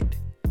his head.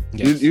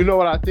 Yes. You know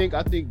what I think?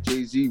 I think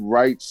Jay-Z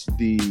writes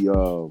the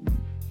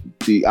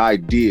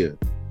idea.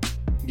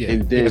 Yeah.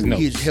 And then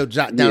he'll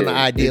jot down the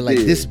idea like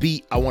this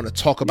beat, I want to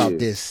talk about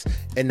this,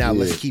 and now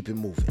let's keep it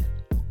moving.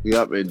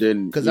 Yep, and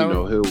then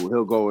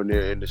he'll go in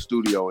there in the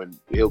studio and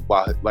he'll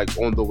like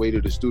on the way to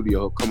the studio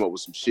he'll come up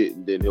with some shit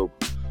and then he'll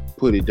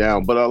put it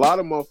down. But a lot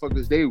of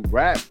motherfuckers, they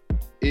rap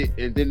it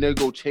and then they'll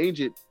go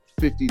change it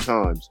 50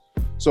 times.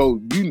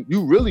 So you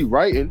really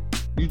writing.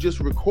 You just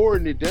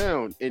recording it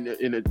down and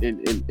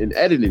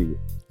editing it.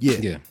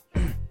 Yeah.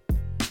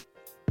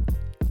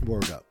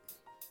 Word up.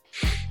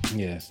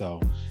 Yeah.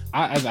 So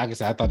I like I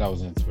said, I thought that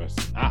was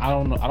interesting. I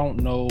don't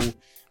know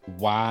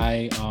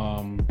why.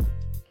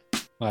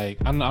 Like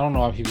I don't know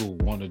why people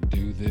want to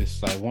do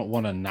this. Like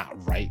want to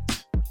not write.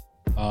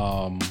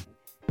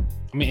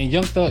 I mean, and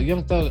Young Thug,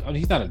 I mean,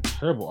 he's not a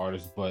terrible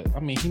artist, but I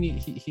mean, he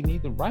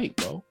need to write,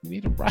 bro. He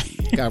need to write.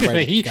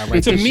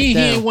 To me, he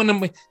ain't one of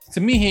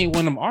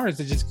them artists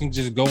that just can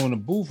just go in the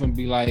booth and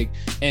be like,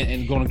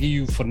 and going to give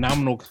you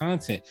phenomenal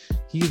content.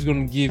 He's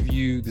going to give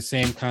you the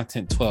same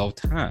content 12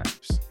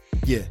 times.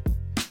 Yeah,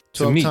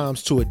 12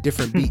 times to a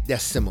different beat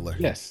that's similar.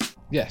 Yes.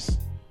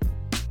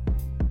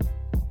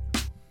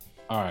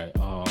 All right.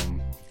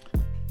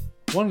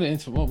 One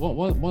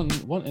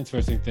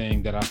interesting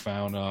thing that I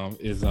found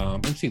is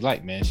MC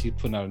Lyte, man. She's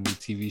putting out a new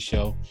TV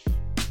show.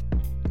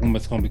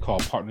 It's going to be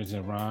called Partners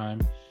in Rhyme.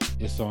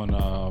 It's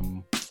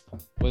on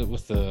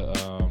what's the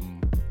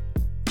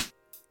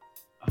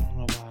I don't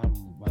know why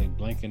I'm like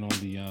blanking on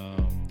the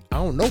I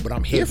don't know, but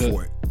I'm here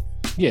for it.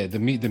 Yeah, the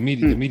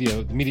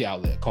media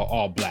outlet called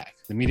All Black.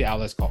 The media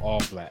outlet's called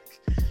All Black.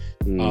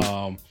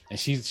 And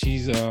she's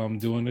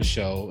doing the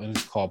show and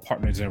it's called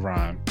Partners in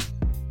Rhyme.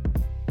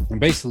 And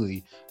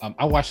basically,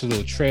 I watched a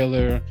little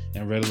trailer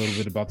and read a little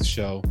bit about the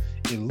show.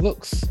 It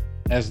looks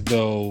as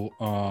though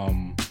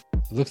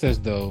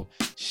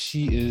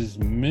she is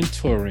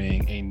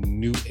mentoring a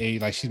new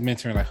age, like she's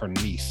mentoring like her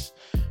niece,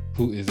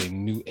 who is a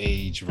new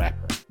age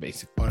rapper,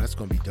 basically. Oh, that's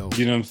gonna be dope.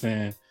 You know what I'm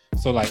saying?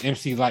 So like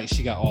MC Lyte,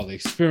 she got all the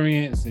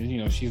experience,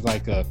 and she's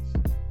like a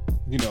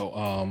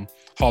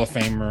Hall of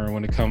Famer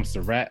when it comes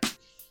to rap.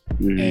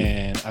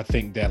 And I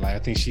think that I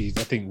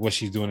think what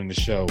she's doing in the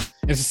show,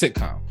 it's a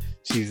sitcom.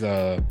 She's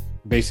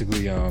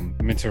basically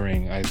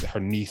mentoring her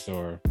niece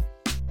or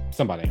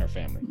somebody in her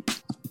family.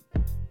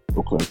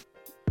 Okay.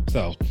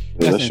 So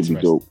that should be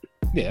dope.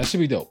 Yeah, that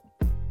should be dope.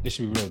 It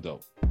should be real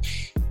dope.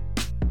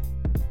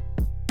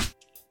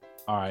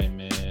 All right,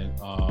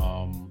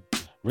 man.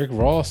 Rick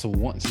Ross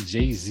wants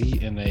Jay-Z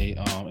in a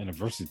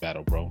versus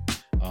battle, bro.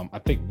 I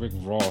think Rick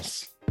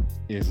Ross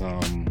is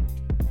going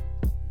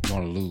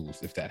to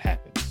lose if that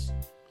happens.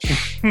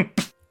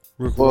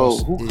 Rick Ross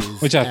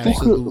is which I think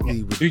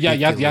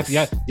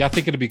y'all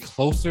think it'll be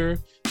closer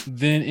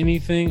than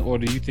anything, or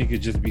do you think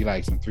it'd just be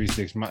like some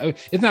 3-6 Mafia?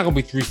 It's not gonna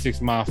be 3-6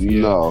 Mafia.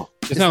 No,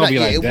 it's not gonna be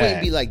like that. It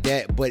wouldn't be like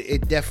that, but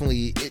it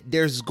definitely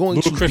there's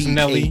going Ludacris to be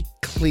Nelly.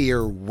 a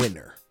clear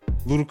winner.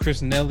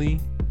 Ludacris Nelly,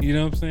 you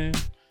know what I'm saying?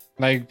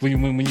 Like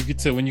when you get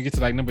to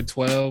like number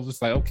 12, it's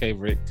like, okay,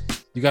 Rick,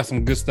 you got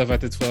some good stuff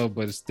at the 12,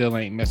 but it still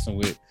ain't messing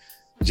with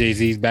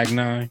Jay-Z's back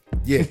 9.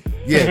 Yeah.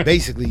 Yeah,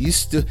 basically,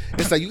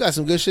 it's like you got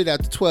some good shit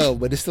after 12,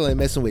 but it still ain't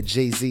messing with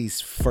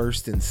Jay-Z's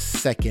first and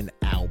second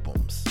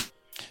albums.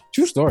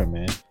 True story,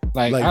 man.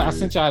 Like I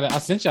sent y'all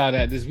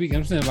that this week.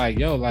 I'm saying like,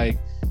 yo, like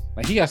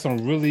he got some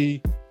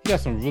really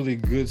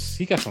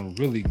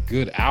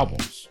good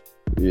albums.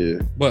 Yeah.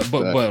 But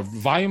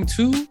volume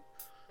two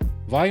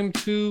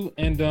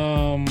and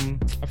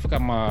I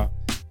forgot my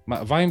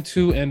volume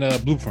 2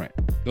 and Blueprint.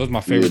 Those are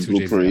my favorite two.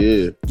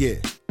 Blueprint, yeah.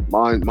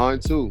 Mine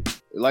too.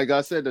 Like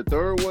I said, the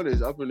third one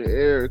is up in the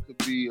air. It could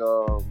be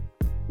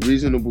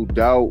Reasonable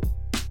Doubt.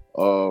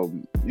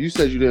 You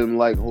said you didn't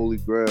like Holy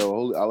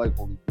Grail. I like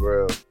Holy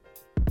Grail.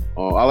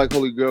 I like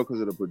Holy Grail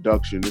because of the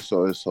production. It's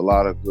a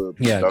lot of good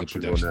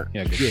production on that.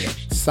 Yeah, good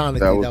production.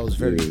 Sonically, that was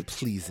very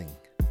pleasing.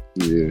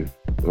 Yeah.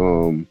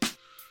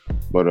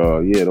 But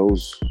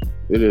those.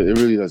 It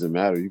really doesn't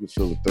matter. You can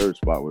fill the third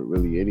spot with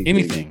really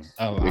anything.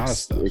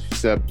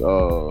 Except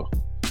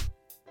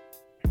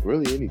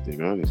really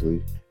anything,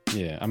 honestly.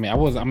 Yeah,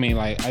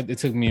 it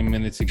took me a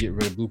minute to get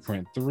rid of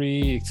Blueprint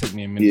 3. It took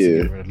me a minute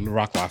to get rid of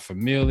Rock La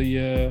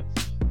Familia.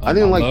 I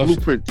didn't like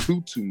Blueprint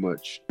 2 too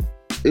much.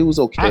 It was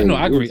okay.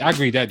 I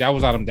agree that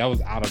was out of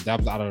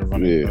the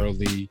running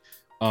early.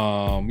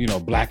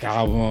 Black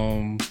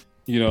Album.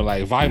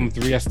 Like Volume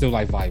 3, I still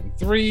like Volume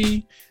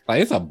 3.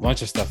 Like it's a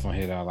bunch of stuff on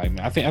here that I like,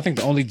 man. I think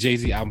the only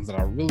Jay-Z albums that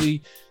I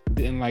really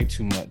didn't like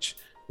too much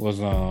was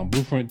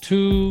Blueprint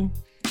 2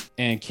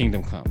 and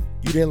Kingdom Come.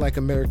 You didn't like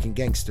American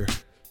Gangster.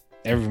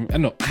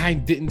 I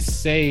didn't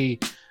say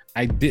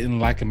I didn't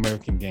like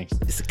American Gangster.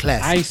 It's a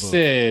classic. I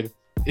said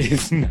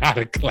it's not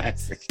a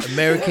classic.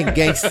 American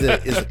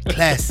Gangster is a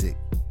classic.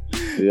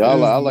 Yeah,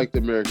 I like the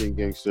American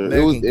Gangster.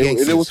 It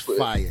was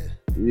fire.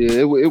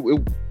 Yeah,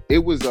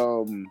 it was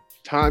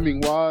timing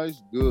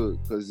wise good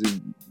because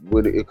it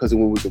went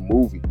with the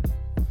movie.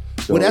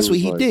 So well, that's what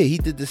he did. He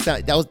did the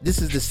sound.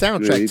 This is the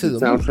soundtrack to the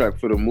soundtrack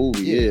for the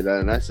movie. Yeah,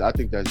 I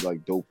think that's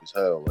like dope as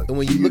hell. Like, and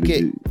when you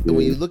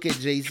look at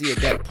Jay-Z at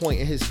that point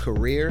in his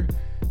career,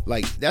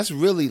 like that's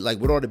really like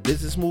with all the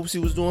business moves he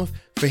was doing,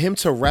 for him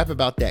to rap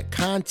about that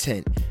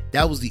content,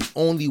 that was the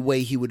only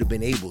way he would have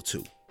been able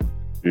to.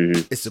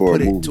 Mm-hmm. Is to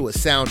put it to a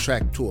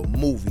soundtrack to a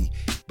movie,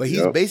 but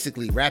he's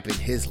basically rapping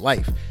his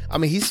life. I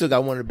mean, he's still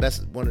got one of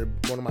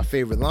my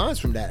favorite lines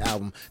from that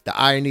album. The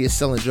irony of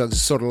selling drugs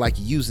is sort of like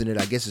using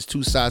it. I guess it's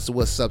two sides to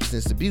what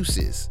substance abuse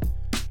is.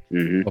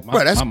 Mm-hmm.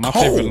 But that's my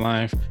favorite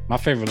line. My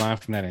favorite line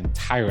from that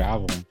entire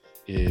album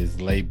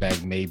is "Lay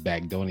back, made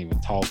back, don't even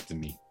talk to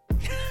me."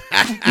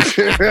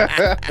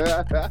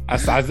 I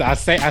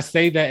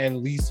say that at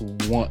least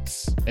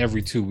once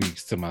every 2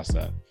 weeks to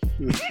myself.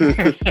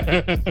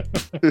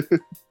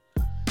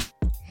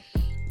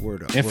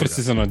 Word up.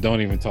 Emphasis on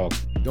don't even talk.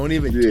 Don't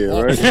even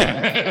talk.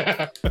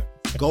 Right?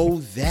 Go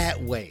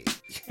that way.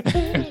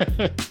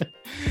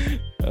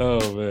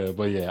 Oh man,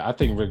 but yeah, I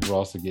think Rick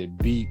Ross will get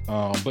beat.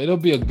 But it'll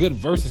be a good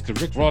versus because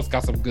Rick Ross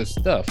got some good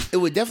stuff. It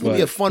would definitely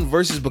be a fun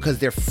versus because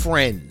they're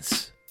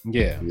friends.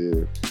 Yeah.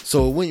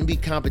 So it wouldn't be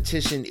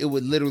competition. It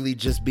would literally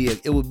just be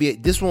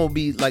this one will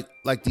be like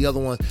the other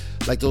one,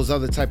 like those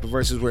other type of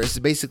verses where it's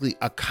basically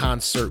a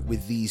concert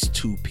with these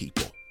two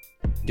people.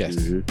 Yes.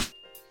 Mm-hmm.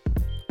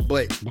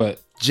 But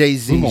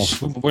Jay-Z,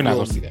 we're not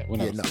gonna see that. We're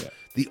not gonna see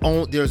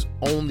that. There's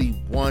only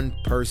one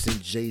person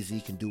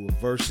Jay-Z can do a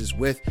versus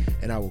with,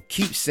 and I will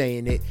keep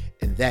saying it,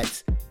 and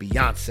that's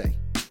Beyonce.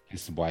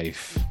 His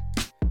wife.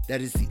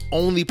 That is the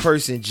only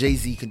person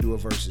Jay-Z can do a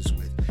versus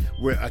with,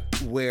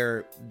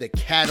 where the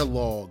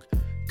catalog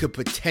could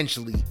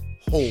potentially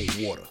hold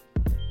water.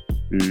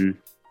 Mm-hmm.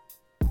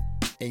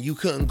 And you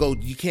can't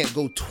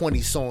go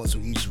 20 songs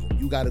with each of them.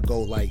 You got to go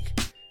like,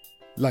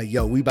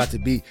 yo, we about to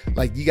be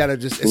like, you got to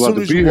just, as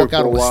soon as you walk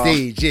out on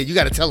stage, you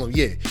got to tell them,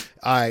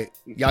 all right,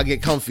 y'all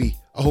get comfy.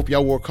 I hope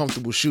y'all wore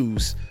comfortable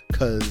shoes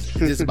because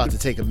this is about to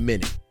take a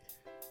minute.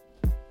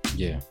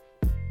 Yeah.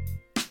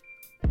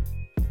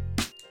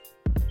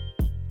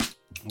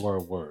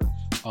 Word.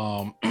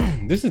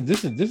 This is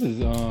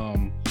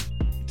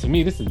to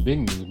me, this is big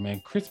news,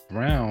 man. Chris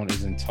Brown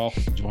is in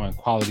talks to join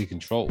Quality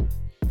Control.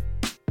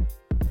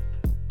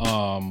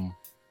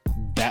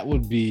 That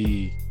would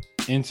be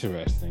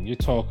interesting. You're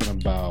talking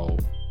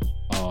about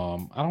I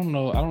don't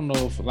know all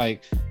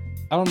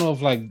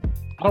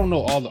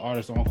the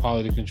artists on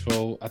Quality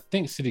Control. I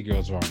think City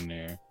Girls are on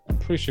there. I'm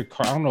pretty sure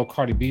I don't know if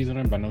Cardi B's on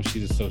there, but I know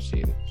she's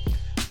associated.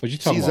 But you're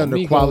talking she's about under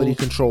Migos, Quality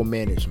Control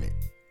Management.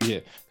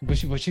 Yeah,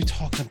 but you're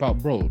talking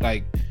about, bro,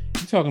 like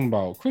you're talking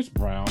about Chris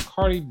Brown,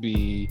 Cardi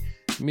B,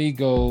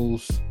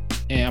 Migos,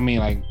 and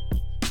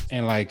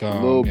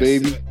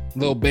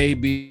Lil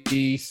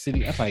Baby,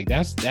 City. That's like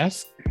that's a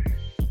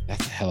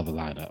hell of a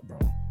lineup, bro.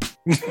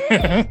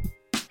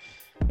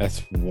 That's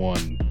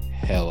one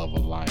hell of a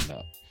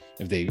lineup.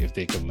 If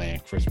they could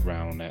land Chris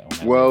Brown on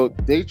that. Well,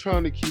 level. They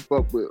trying to keep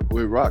up with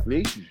Rock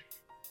Nation.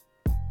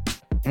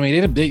 I mean,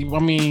 they're the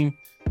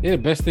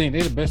best thing.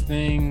 They're the best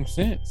thing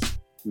since.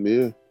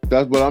 Yeah,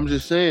 that's what I'm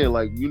just saying.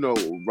 Like,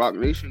 Rock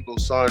Nation go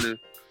signing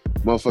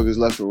motherfuckers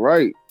left and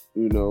right.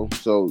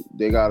 So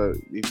they gotta.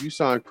 If you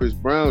sign Chris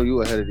Brown,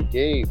 you ahead of the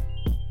game,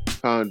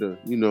 kinda.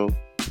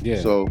 Yeah.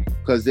 So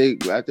because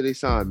after they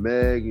signed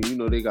Meg,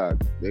 and they got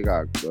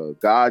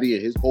Gotti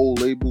and his whole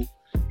label.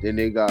 Then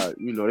they got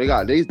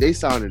they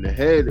signing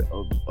ahead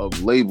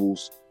of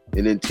labels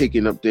and then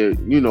taking up their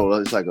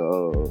it's like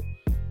a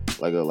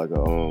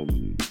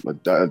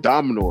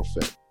domino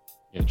effect.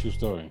 Yeah, true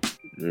story.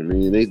 You know what I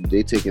mean?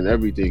 They taking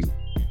everything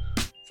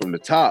from the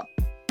top.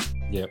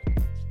 Yep.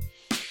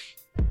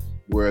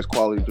 Whereas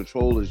Quality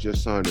Control is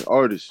just signing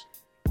artists.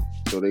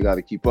 So they got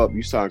to keep up.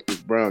 You sign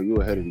Chris Brown,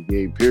 you ahead of the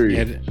game.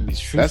 Period. Yeah,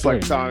 that's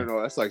like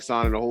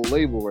signing a whole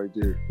label right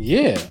there.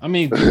 Yeah, I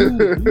mean,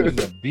 dude is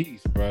a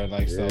beast, bro.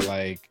 Like, yeah. So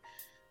like,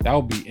 that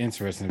would be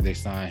interesting if they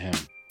sign him.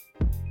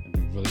 It'd be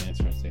really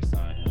interesting if they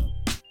sign him.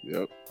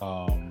 Yep.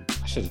 I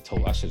should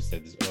have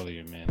said this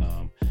earlier, man.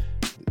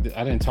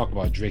 I didn't talk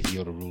about Drake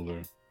Yo the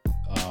Ruler.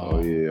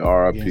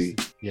 R.I.P.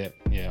 Yeah,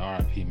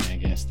 R.I.P. Man,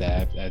 getting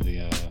stabbed at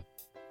the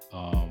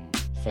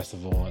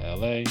festival in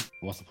LA.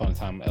 Once Upon a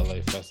Time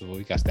LA festival.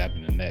 He got stabbed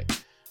in the neck.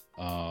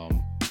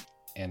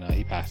 And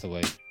he passed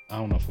away. I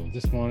don't know if it was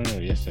this morning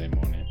or yesterday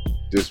morning.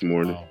 This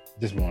morning,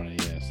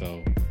 yeah.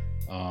 So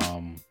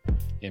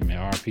yeah,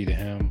 man, RP to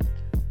him.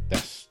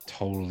 That's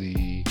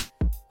totally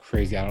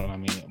crazy. I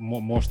mean,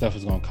 more stuff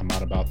is gonna come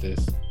out about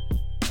this.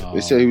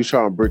 They said he was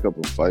trying to break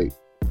up a fight.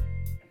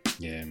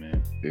 Yeah,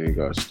 man. Then he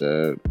got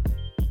stabbed.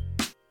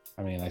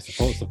 I mean, like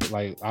supposed to,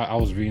 like I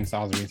was reading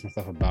some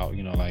stuff about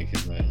like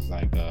his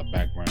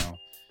background.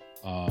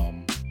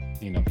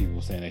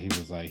 People saying that he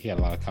was like he had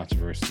a lot of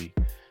controversy.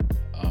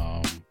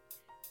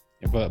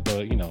 But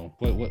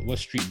what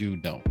street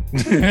dude don't?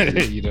 Yeah.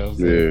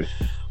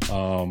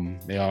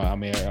 They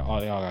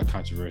all got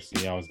controversy.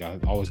 They always got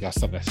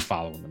something that's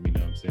following them. You know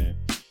what I'm saying?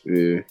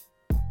 Yeah.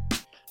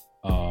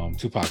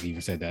 Tupac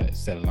even said a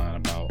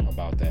line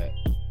about that.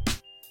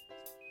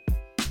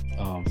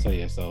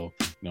 So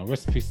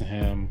rest in peace to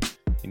him.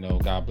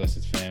 God bless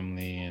his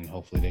family, and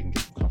hopefully they can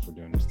get some comfort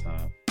during this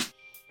time.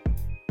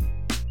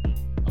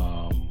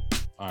 All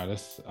right,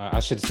 I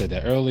should have said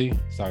that early.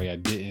 Sorry, I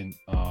didn't.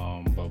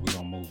 But we're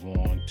gonna move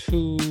on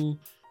to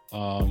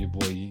your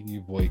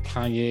boy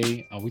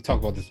Kanye. We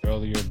talked about this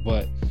earlier,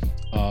 but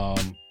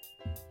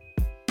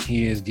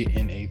he is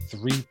getting a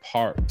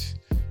 3-part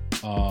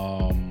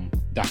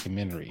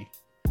documentary.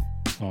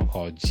 It's gonna be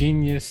called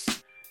Genius.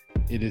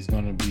 It is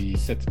gonna be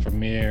set to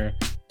premiere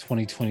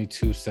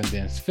 2022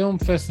 Sundance Film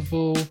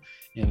Festival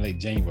in late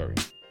January.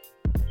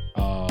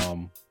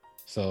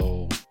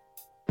 So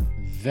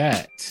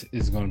that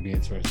is going to be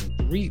interesting.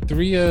 Three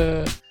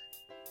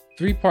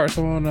parts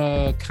on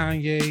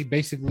Kanye,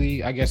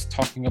 basically, I guess,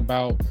 talking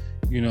about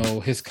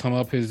his come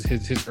up, his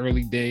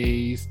early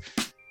days,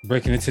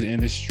 breaking into the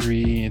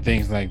industry and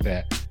things like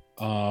that.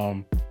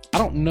 I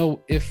don't know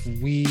if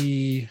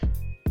I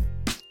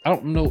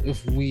don't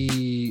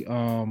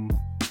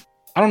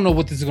know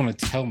what this is going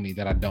to tell me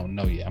that I don't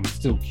know yet. I'm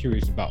still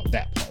curious about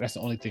that part. That's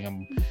the only thing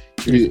I'm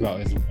curious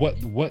about is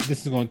what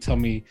this is going to tell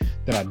me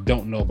that I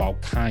don't know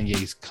about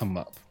Kanye's come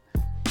up.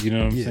 You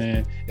know what I'm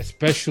saying?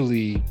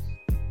 Especially,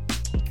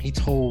 he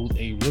told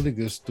a really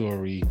good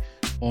story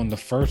on the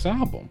first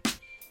album.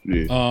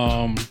 Yeah.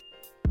 I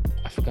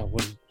forgot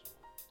what's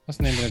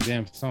the name of that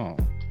damn song.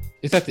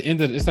 It's at the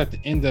end of the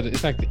end of the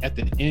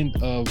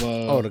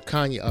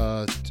Kanye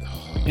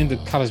end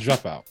of College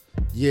Dropout.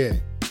 Yeah.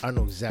 I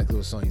know exactly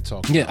what song you're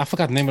talking about. I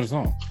forgot the name of the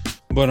song.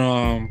 But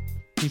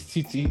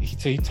he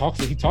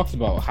talks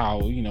about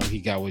how,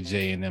 he got with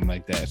Jay and them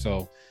like that.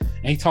 So,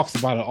 and he talked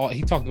about it all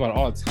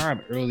the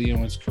time early in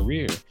his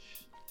career.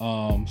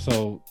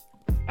 So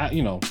I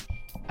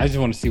just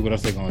want to see what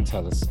else they're going to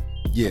tell us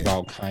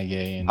about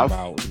Kanye and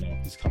about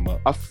his come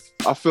up.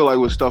 I feel like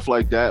with stuff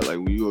like that, like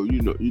when if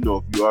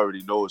you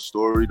already know a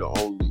story, the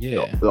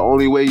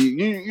only way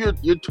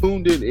you're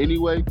tuned in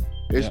anyway.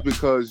 It's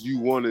because you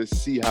want to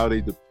see how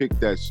they depict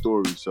that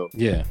story. So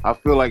I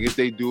feel like if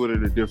they do it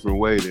in a different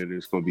way, then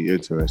it's going to be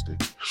interesting.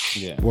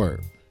 Yeah.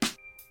 Word.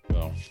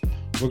 Well,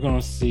 we're going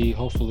to see.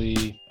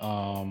 Hopefully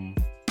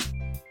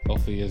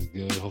it's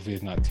good. Hopefully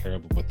it's not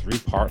terrible. But 3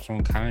 parts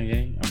on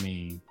Kanye, I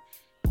mean,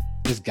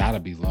 it's got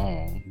to be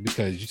long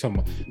because you're talking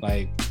about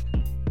like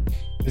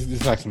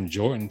it's like some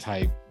Jordan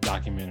type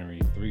documentary.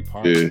 3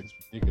 parts. Yeah. It's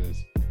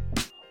ridiculous.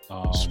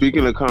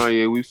 Speaking of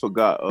Kanye, we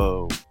forgot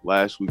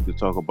last week to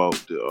talk about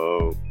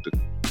the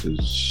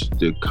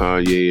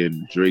Kanye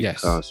and Drake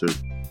concert.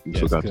 We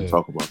forgot to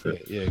talk about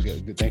that. Yeah,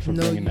 good. Thanks for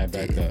bringing that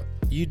back up.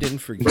 You didn't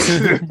forget.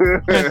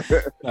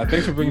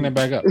 Thanks for bringing that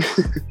back up.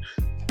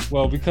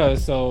 Well,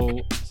 because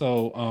so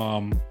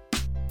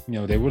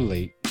they were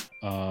late.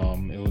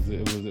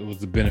 It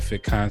was a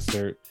benefit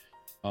concert.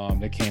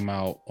 That came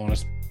out on a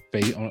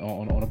space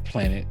on a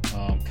planet.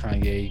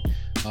 Kanye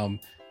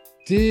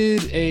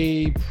did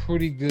a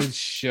pretty good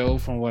show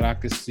from what I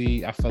could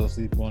see. I fell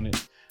asleep on it.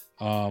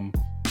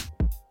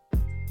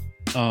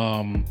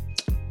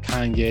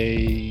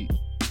 Kanye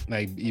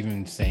like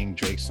even sang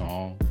Drake's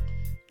song,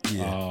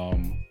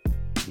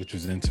 which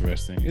was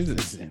interesting.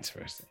 It's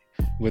interesting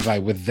with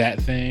that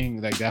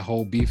thing, like that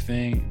whole beef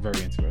thing,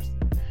 very interesting.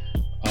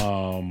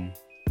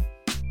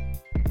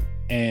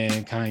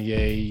 And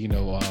Kanye,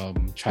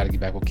 tried to get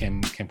back with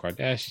Kim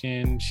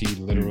Kardashian. She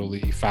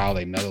literally filed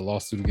another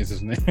lawsuit against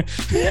his name,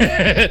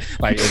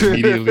 like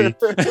immediately.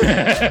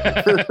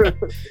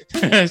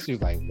 She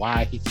was like,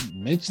 "Why he keep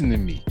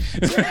mentioning me?"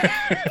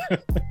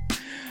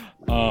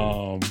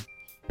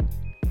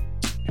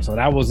 So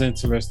that was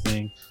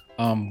interesting.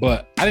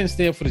 But I didn't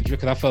stay up for the Drake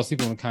because I fell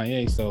asleep on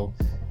Kanye. So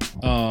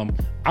I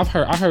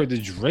heard the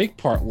Drake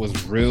part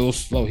was real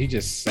slow. He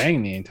just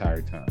sang the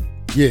entire time.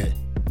 Yeah.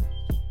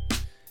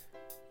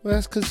 Well,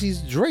 that's because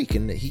he's Drake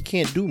and he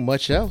can't do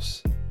much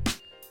else.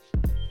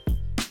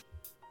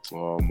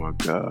 Oh my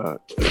God!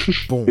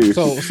 Boom.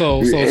 So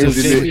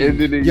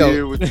ending the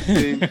year with the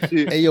same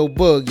shit. Hey, yo,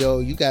 Bug, yo,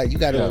 you got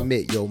to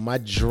admit, yo, my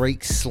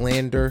Drake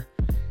slander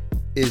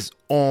is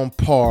on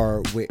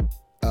par with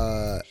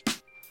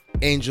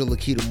Angel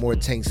Lakita Moore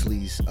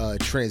Tanksley's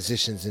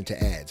transitions into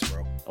ads,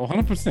 bro. Oh,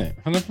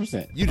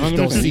 100%. You just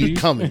don't see it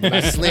coming. When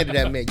I slander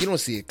that man, you don't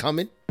see it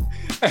coming.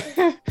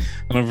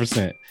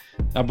 100%.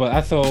 But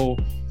I thought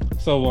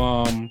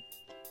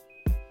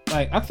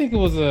I think it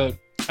was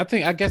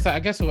I guess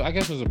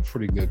it was a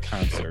pretty good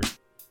concert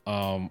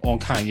on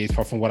Kanye's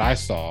part. From what I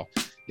saw,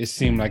 it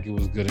seemed like it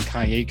was good. And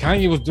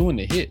Kanye was doing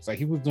the hits, like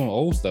he was doing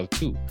old stuff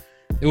too.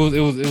 It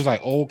was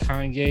like old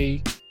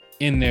Kanye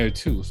in there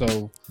too.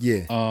 So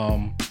yeah.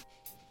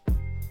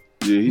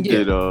 He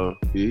did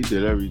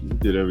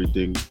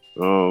everything.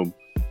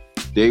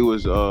 They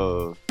was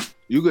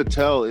you could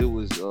tell it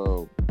was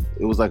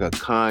like a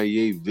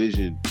Kanye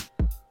vision.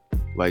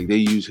 Like they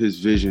use his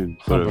vision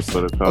for the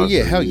concert. Oh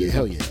yeah, hell yeah.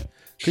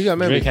 Cause you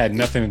remember, Drake had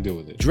nothing to do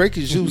with it. Drake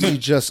is usually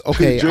just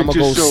okay. I'm gonna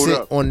go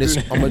sit on this.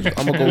 I'm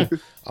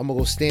gonna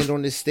go stand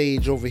on this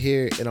stage over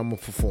here and I'm gonna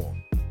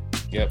perform.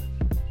 Yep.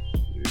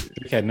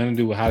 Drake had nothing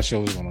to do with how the show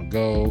was gonna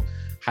go,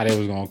 how they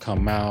was gonna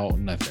come out,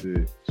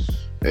 nothing.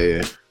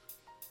 Yeah.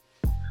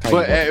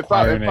 But if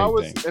I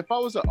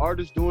was an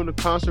artist doing a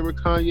concert with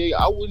Kanye,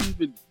 I wouldn't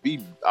even be.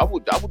 I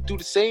would do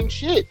the same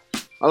shit.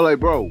 I'm like,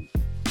 bro,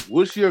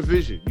 what's your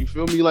vision? You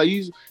feel me? Like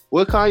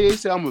what Kanye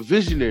said, I'm a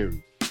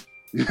visionary.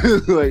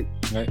 Like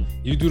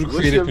you do the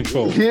creative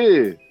control.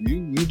 Yeah,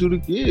 you do the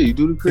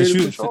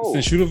creative control.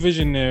 Since you're the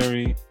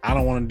visionary, I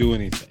don't want to do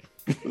anything.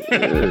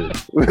 Yeah.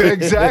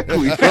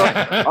 Exactly.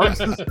 I'm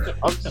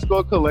just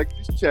gonna collect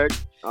this check.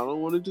 I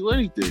don't want to do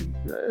anything.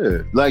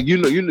 Yeah. Like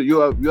you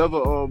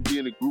ever be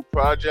in a group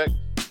project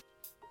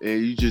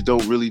and you just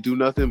don't really do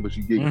nothing, but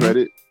you get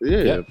credit.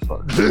 Yeah.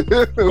 Fuck.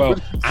 Well,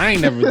 I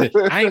ain't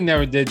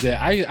never did that.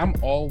 I'm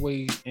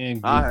always in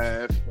groups. I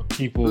have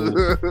people.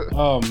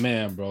 Oh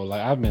man, bro.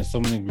 Like I've been in so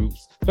many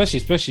groups,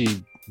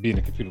 especially being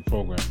a computer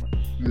programmer.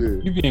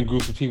 Yeah. You be in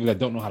groups of people that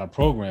don't know how to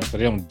program, so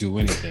they don't do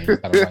anything.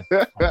 That'd be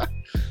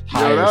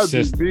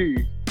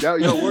me.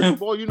 Worst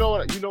of all, you know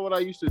what I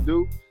used to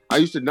do? I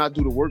used to not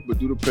do the work, but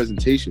do the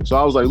presentation. So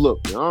I was like, look,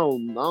 I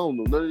don't know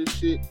none of this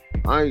shit.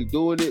 I ain't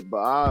doing it, but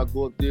I'll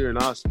go up there and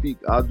I'll speak.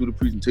 I'll do the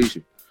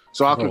presentation.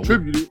 So I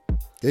contributed.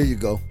 There you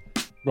go.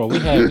 Bro, we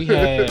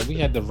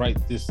had to write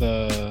this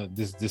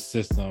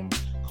system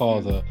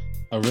called the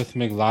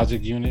Arithmetic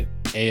Logic Unit,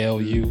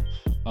 ALU.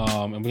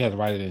 And we had to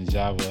write it in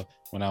Java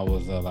when I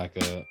was a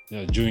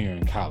junior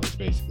in college,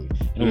 basically.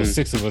 And it was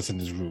 6 of us in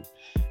this group.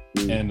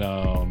 And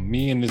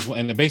me and this,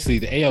 and basically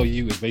the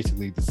ALU is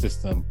basically the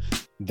system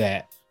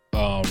that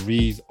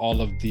reads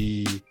all of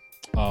the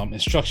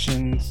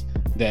instructions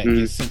that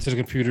get sent to the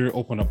computer,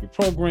 open up your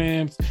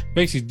programs,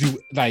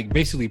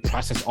 basically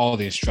process all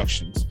the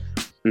instructions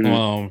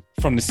from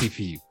the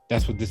CPU.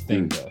 That's what this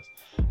thing does.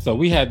 So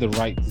we had to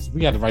write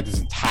this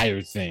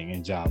entire thing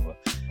in Java.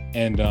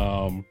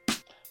 And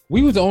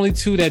we were the only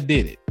 2 that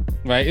did it,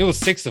 right? It was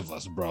 6 of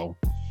us, bro.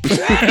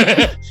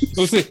 It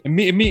was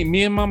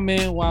me and my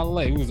man Wale.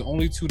 It was the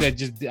only 2 that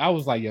just did. I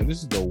was like, yo,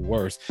 this is the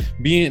worst.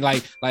 Being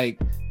like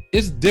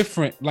it's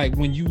different. Like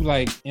when you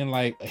like in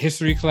like a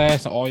history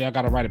class and all y'all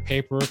gotta write a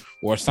paper,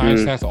 or a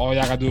science class, all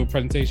y'all gotta do a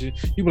presentation.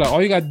 You be like,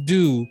 all you gotta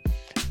do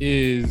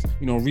is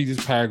read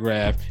this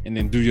paragraph and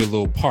then do your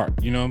little part.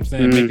 You know what I'm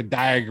saying? Make a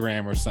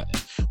diagram or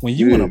something. When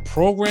you in a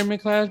programming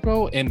class,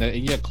 bro, and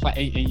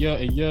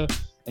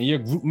your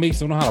group mates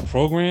don't know how to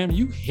program,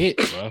 you hit,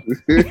 bro.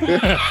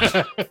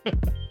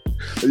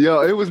 Yo,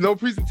 it was no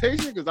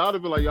presentation because I would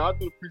have been like, yo, I'll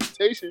do the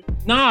presentation.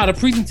 Nah, the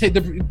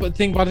presentation. But the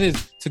thing about it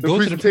is the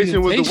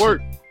presentation was the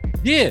work.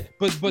 Yeah,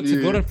 but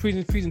to go to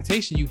the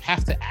presentation, you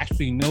have to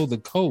actually know the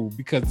code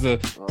because the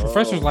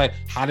professor's like,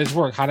 how does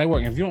work? How that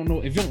work? And if you don't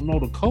know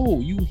the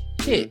code, you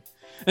hit.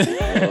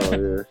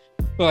 So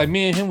like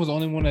me and him was the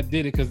only one that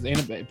did it because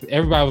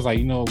everybody was like,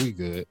 we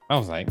good. I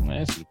was like,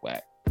 man, this is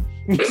whack.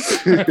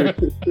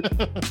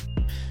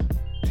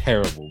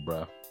 Terrible,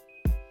 bro.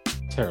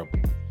 Terrible.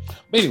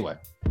 But anyway,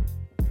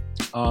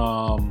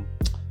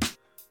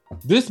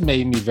 this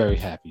made me very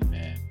happy,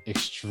 man.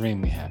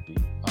 Extremely happy.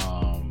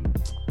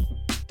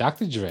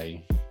 Dr.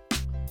 Dre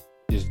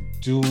has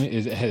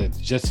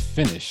just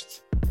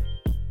finished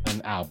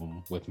an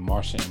album with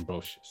Marsha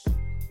Ambrosius.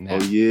 Now,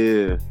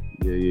 yeah.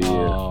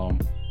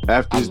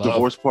 After his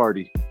divorce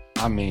party.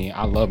 I mean,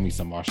 I love me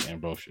some Marsha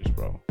Ambrosius,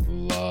 bro.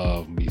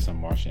 Love me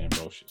some Marsha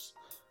Ambrosius.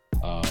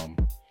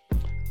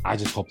 I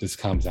just hope this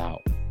comes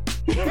out.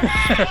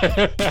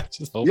 It's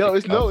supposed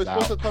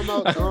to come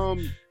out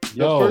the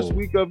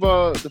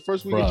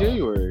first week of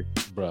January.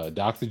 Bruh,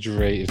 Dr.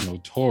 Dre is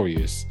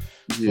notorious.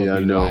 Yeah, I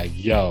know. Like,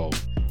 yo,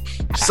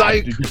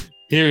 psych.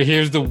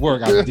 Here's the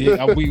work. I did.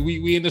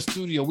 We in the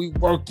studio. We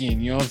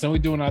working. You know what I'm saying? We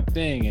doing our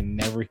thing and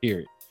never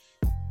hear it.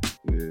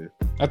 Yeah.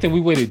 I think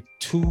we waited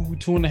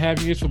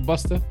 2.5 years for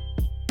Busta.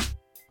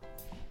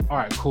 All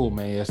right, cool,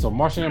 man. Yeah. So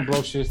Marsha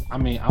Ambrosius. I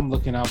mean, I'm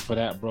looking out for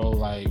that, bro.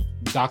 Like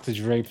Dr.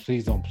 Dre,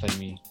 please don't play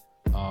me.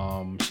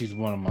 She's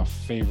one of my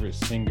favorite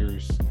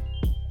singers.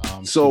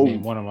 So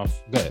one of my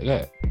go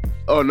ahead.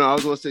 Oh no, I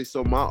was gonna say.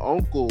 So my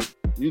uncle,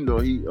 he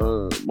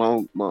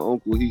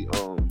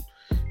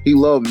he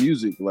loved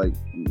music. Like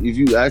if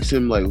you ask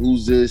him like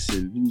who's this,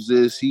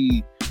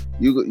 you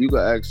can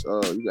ask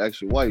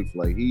your wife.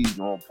 Like he's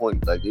on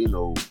point. Like they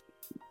know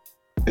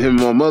him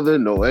and my mother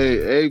know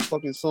every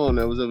fucking song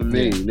that was ever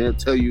made. And they'll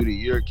tell you the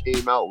year it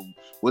came out,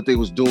 what they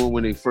was doing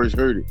when they first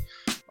heard it.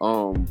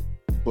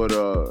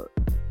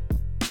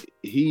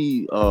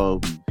 He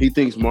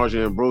thinks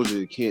Marsha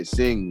Ambrosius can't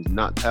sing, is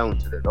not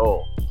talented at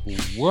all.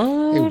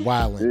 What? They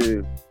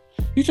wildin'. Yeah.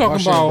 You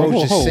talking about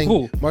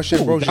Marsha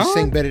Ambrosius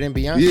sing better than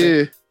Beyonce?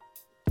 Yeah.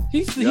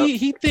 He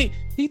think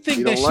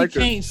that she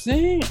can't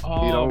sing.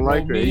 Oh, he don't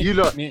like her. And you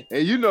know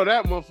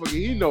that motherfucker.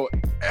 He know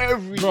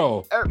every.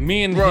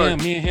 Me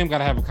and him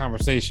gotta have a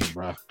conversation,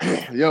 bro.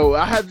 Yo,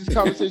 I have this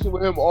conversation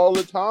with him all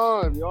the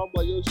time. Yo, I'm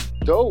like, yo, she's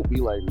dope. He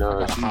like,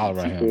 nah, she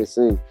can't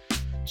sing.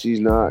 She's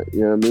not.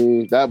 You know what I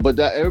mean? But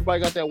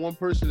everybody got that one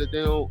person that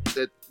they don't.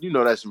 That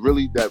that's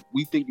really that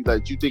we think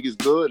that you think is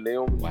good, and they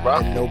don't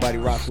rock. Nobody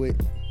rock with.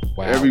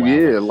 Every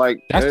year,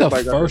 like that's the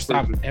first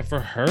I've ever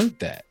heard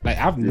that. Like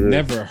I've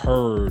never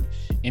heard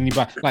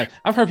anybody. Like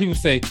I've heard people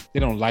say they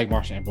don't like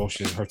Marsha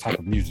Ambrosius, her type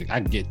of music. I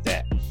get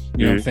that.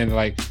 You know what I'm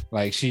saying?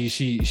 Like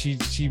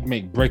she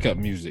make breakup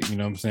music. You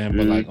know what I'm saying?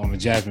 But like on the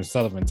Jasmine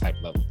Sullivan type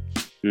level.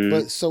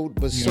 But so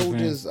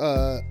does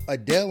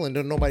Adele, and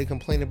don't nobody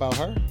complain about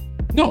her?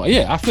 No,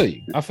 yeah, I feel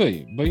you. But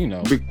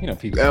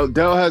people.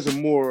 Adele has a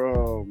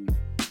more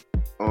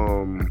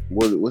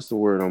what's the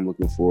word I'm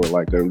looking for?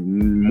 Like a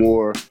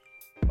more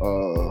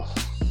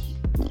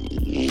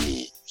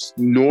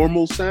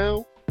normal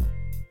sound.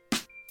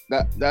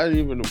 That ain't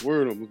even the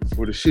word I'm looking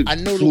for. The shit. I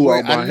know the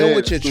word. I know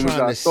what you're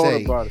trying to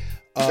say. Not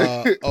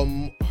I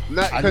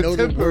know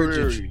the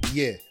word.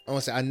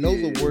 I know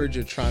the word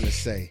you're trying to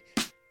say.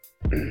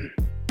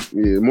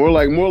 Yeah, more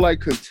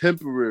like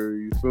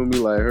contemporary. You feel me?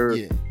 Like her,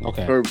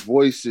 her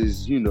voice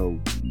is,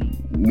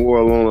 more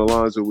along the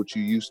lines of what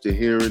you used to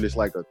hearing. It's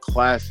like a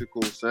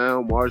classical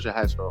sound. Marsha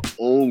has her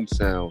own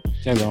sound.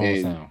 She has her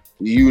own sound.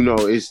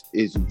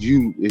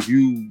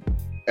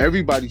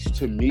 Everybody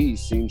to me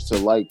seems to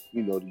like,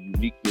 the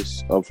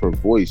uniqueness of her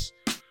voice.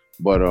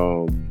 But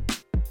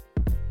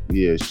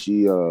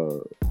she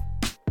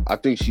I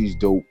think she's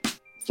dope.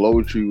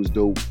 Flowetry was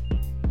dope.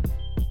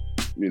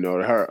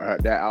 Her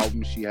that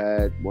album she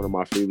had, one of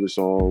my favorite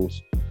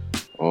songs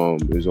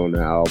is on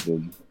that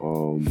album.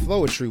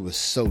 Flowetry was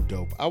so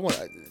dope.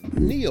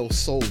 Neo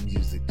soul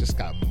music just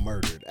got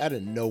murdered out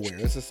of nowhere.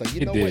 It's just like,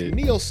 what?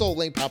 Neo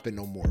soul ain't popping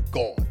no more.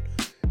 Gone.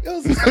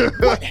 Like,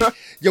 what?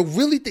 Yo,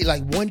 really think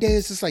like one day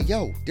it's just like,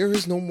 yo, there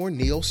is no more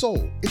neo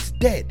soul. It's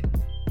dead.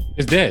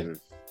 It's dead.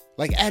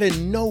 Like out of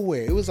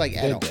nowhere. It was like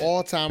at an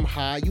all-time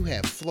high. You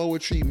had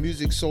Flowetry,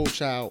 Music Soul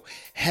Child,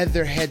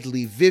 Heather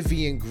Headley,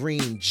 Vivian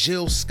Green,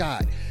 Jill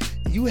Scott.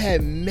 You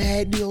had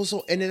mad neo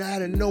soul, and then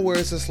out of nowhere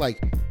it's just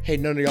like, hey,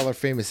 none of y'all are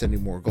famous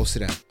anymore. Go sit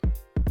down.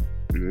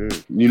 Yeah.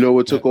 You know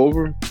what took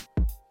over?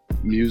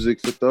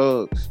 Music for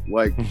Thugs,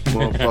 like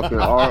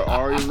motherfucking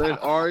Ari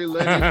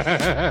Lennox,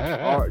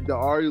 the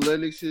Ari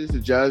Lennoxes, the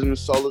Jasmine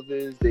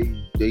Sullivans.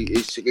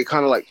 It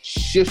kind of like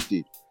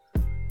shifted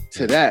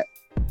to that.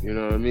 You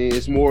know what I mean?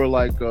 It's more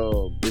like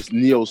it's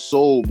neo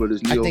soul, but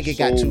it's neo soul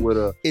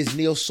it's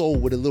neo soul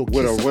with a little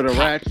kiss with a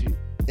ratchet.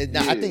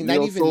 I think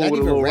not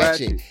even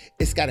ratchet.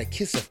 It's got a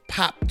kiss of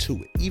pop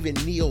to it. Even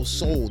neo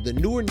soul, the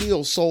newer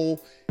neo soul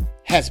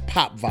has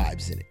pop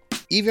vibes in it.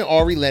 Even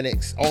Ari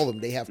Lennox, all of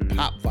them, they have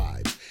pop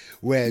vibes.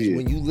 Whereas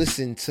when you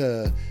listen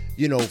to,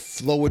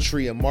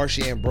 Flowetry and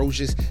Marsha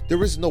Ambrosius,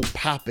 there is no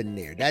pop in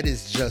there. That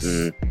is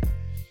just,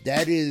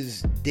 that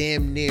is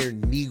damn near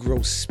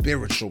Negro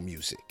spiritual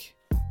music.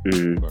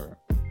 Yeah,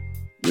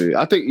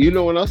 I think,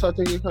 what else I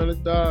think it kind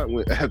of died?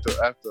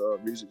 After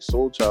Music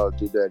Soul Child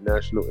did that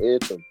national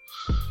anthem.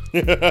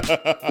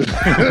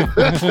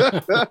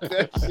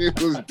 That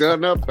shit was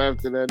done up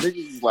after that.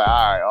 Niggas was like, all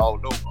right, I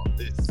don't know about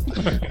this.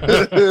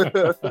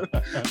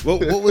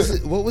 What was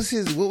it? What was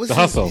his? The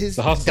Hustle.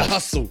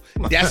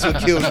 That's what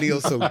killed Neo.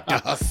 So the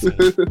Hustle.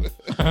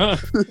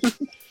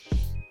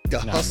 The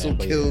hustle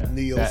killed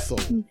Neo Soul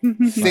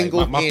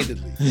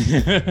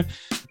single-handedly.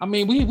 I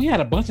mean, we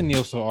had a bunch of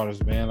Neo Soul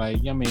artists, man. Like,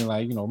 I mean,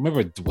 like, you know,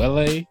 remember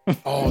Dwele?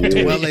 Oh,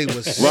 Dwele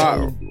was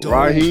so dope.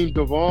 Raheem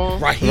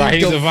Devon. Raheem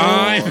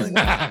Devon.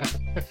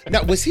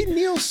 Now, was he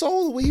Neo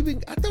Soul? I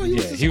thought he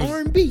was just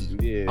R&B.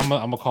 Yeah, I'm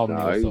gonna call him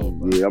Neo Soul.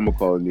 Bro. Yeah, I'm gonna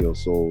call it Neo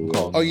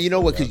Soul. You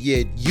know what? Because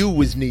you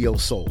was Neo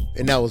Soul,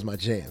 and that was my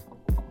jam.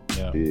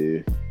 Yeah,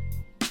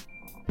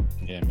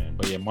 man.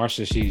 But yeah,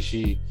 Marsha,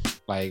 she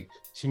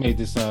made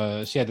this.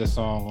 She had this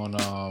song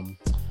on.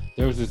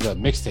 There was this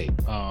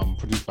mixtape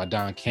produced by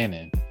Don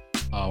Cannon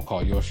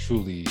called Yours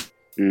Truly,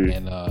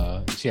 and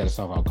she had a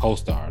song called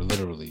Co-Star.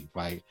 Literally,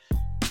 like,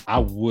 I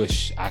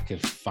wish I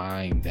could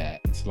find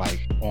that like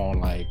on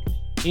like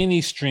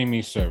any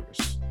streaming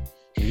service.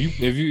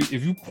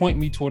 If you point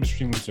me toward a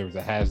streaming service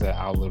that has that,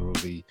 I'll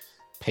literally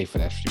pay for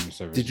that streaming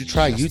service. Did you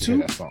try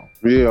YouTube? That song.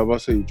 Yeah, I was about to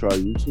say you try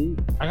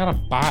YouTube. I gotta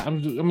buy. I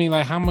mean,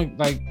 like, how much?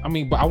 Like, I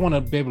mean, but I want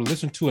to be able to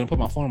listen to it and put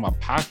my phone in my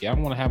pocket. I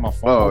don't want to have my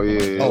phone. Oh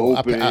yeah.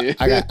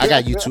 I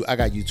got YouTube. I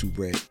got YouTube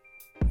Red.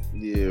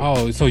 Yeah.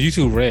 Oh, so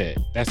YouTube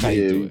Red. That's how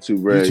you do it.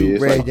 YouTube Red.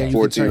 YouTube Red. Like then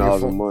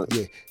 $14 a month.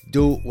 Yeah,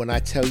 dude. When I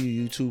tell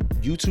you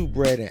YouTube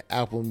Red and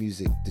Apple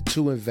Music, the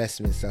two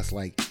investments that's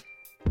like,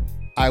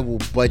 I will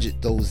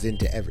budget those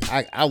into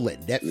I'll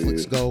let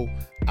Netflix go.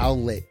 I'll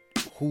let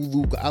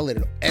Hulu go. I'll let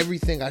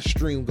everything I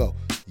stream go.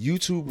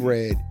 YouTube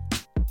Red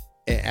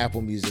and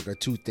Apple Music are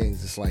two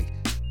things. It's like,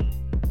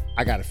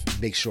 I gotta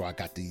make sure I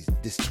got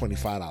this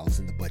 $25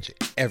 in the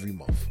budget every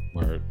month.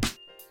 Word.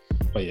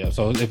 But yeah,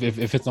 so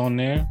if it's on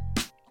there,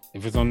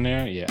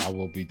 yeah, I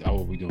will be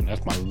doing.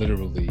 That's my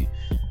literally.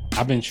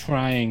 I've been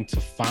trying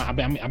to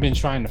find. I've been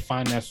trying to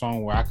find that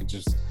song where I could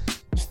just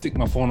stick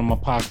my phone in my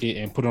pocket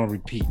and put it on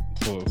repeat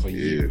for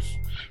years.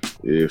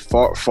 Yeah,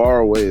 Far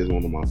Away is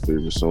one of my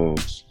favorite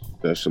songs.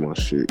 That's my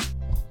shit.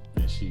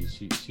 Yeah, she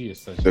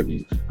is such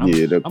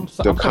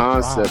the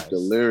concept, the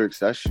lyrics,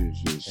 that shit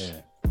just.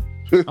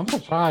 Yeah. I'm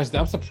surprised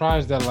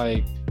that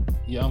like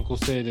your uncle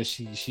said that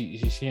he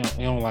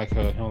don't like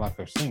her. He don't like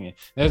her singing.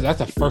 That's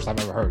the first I've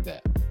ever heard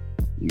that.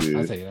 Yeah.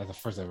 I'll tell you, that's the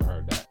first I've ever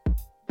heard that.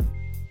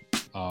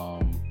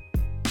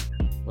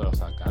 What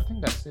else I got? I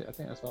think that's it. I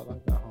think that's all I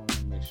got.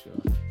 Let me make sure.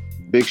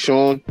 Big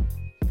Sean.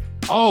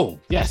 Oh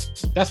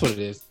yes, that's what it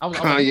is.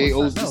 Kanye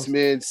owes this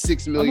man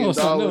 $6 million.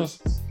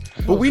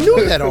 But we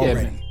knew that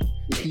already.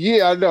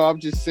 Yeah, I know. I'm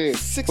just saying.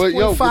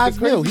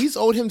 6.5 mil. He's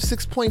owed him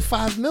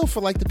 6.5 mil for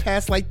like the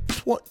past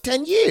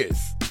 10 years.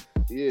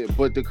 Yeah,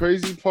 but the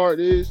crazy part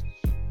is,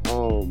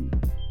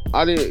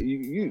 I didn't.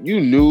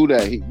 You knew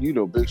that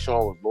Big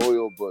Sean was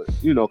loyal, but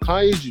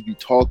Kanye just be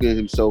talking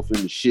himself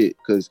into shit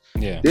because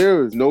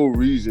there is no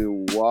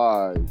reason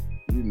why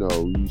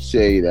you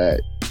say that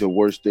the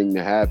worst thing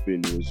to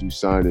happen was you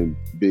signing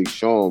Big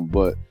Sean,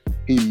 but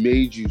he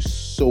made you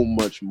so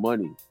much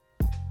money.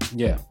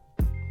 Yeah.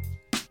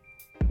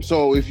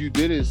 So if you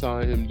didn't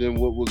sign him, then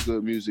what would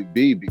good music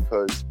be?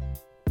 Because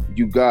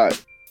you got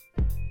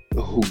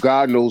who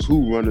God knows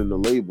who running the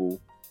label.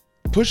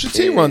 Pusha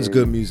T runs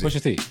good music.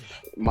 Pusha T.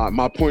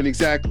 My point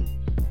exactly.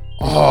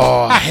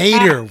 Oh,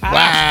 hater!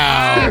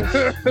 Wow,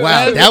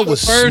 wow, that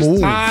was first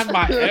smooth. Time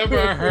I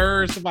ever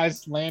heard somebody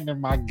slander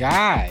my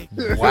guy.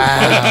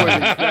 Wow,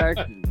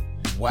 exactly.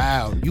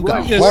 Wow, you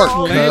got heart, cuz.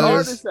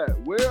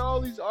 Where are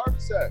all these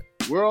artists at?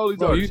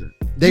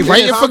 They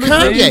writing for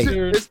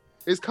Kanye.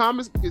 Is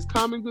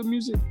Common good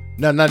music?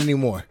 No, not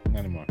anymore. Not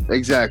anymore.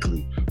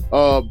 Exactly.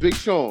 Big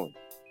Sean,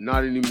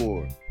 not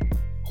anymore.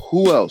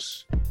 Who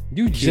else?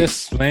 You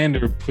just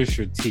slandered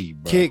Pusha T,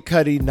 bro. Kid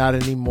Cudi, not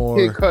anymore.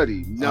 Kid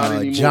Cudi, not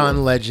anymore.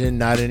 John Legend,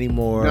 not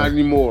anymore. Not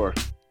anymore.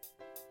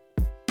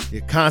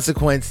 Your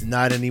Consequence,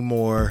 not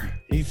anymore.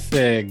 He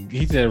said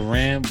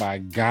ran by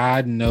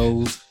God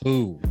knows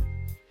who.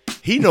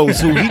 He knows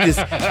who. He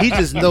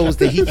just knows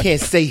that he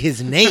can't say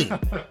his name.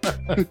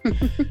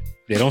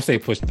 Yeah, don't say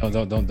Push.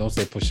 Don't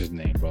say Push's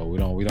name, bro. We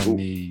don't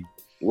need.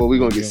 Well, we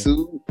gonna get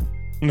sued.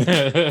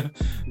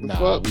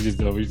 Nah, we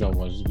don't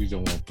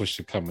want Push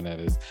coming at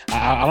us.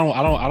 I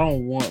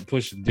don't want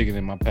Push digging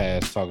in my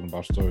past talking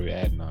about story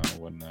Adnan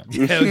or whatnot.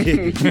 Hell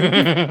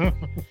yeah.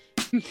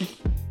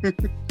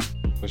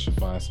 Push to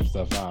find some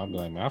stuff out. I'm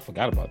like, man, I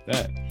forgot about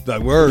that.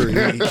 Like, word.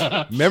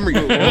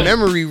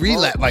 memory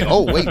relapse. Like,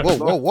 oh wait,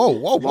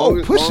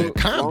 whoa, Push it,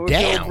 calm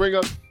down.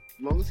 As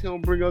long as he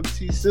don't bring up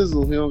T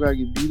Sizzle, he don't gotta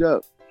get beat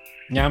up.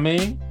 You know what I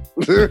mean?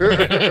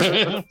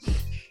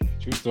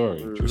 True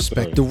story.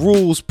 Respect the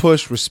rules,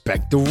 Push.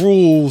 Respect the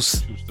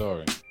rules. True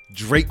story.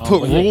 Drake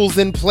put rules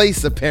in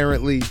place,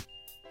 apparently.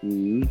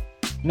 Mm-hmm.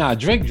 Nah,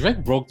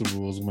 Drake broke the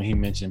rules when he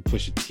mentioned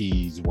Pusha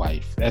T's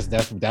wife.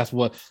 That's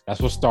what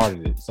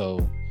started it.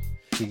 So.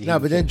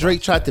 But then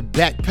Drake tried to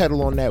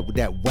backpedal on that with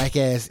that whack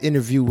ass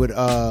interview with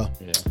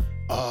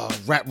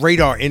Rap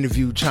Radar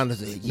interview, trying to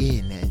say,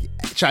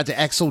 tried to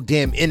act so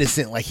damn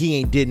innocent, like he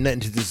ain't did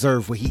nothing to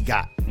deserve what he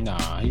got.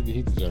 Nah, he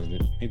deserved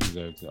it. He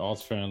deserved it.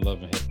 All's fair in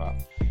love and hip hop.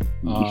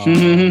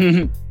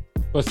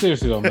 But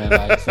seriously though, man,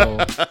 like so.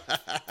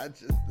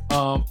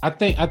 I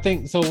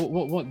think so.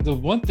 The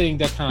one thing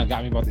that kind of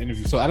got me about the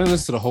interview. So I didn't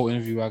listen to the whole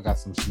interview. I got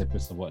some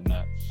snippets and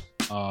whatnot.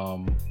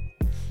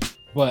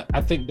 But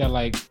I think that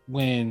like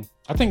when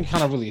I think it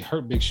kind of really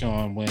hurt Big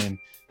Sean when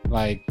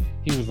like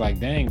he was like,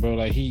 dang, bro,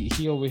 like he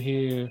over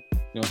here,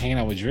 hanging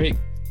out with Drake,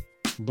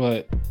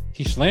 but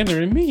he's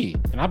slandering me,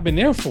 and I've been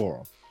there for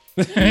him.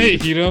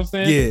 You know what I'm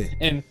saying?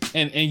 Yeah.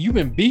 And you've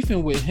been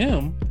beefing with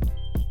him.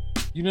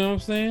 You know what I'm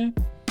saying?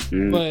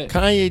 But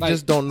Kanye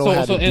just don't know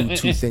how to do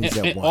two things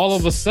at once. All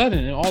of a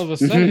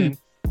sudden,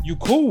 you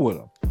cool with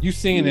him. You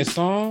singing his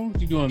songs.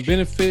 You doing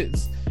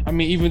benefits. I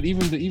mean,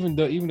 even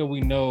though we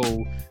know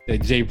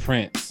that Jay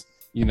Prince,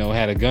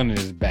 had a gun in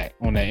his back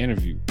on that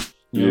interview.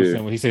 You know what I'm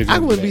saying? When he says I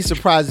wouldn't be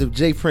surprised if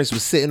Jay Prince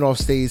was sitting off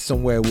stage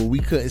somewhere where we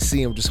couldn't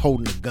see him just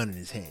holding a gun in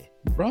his hand.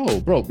 Bro,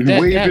 waving it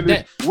shit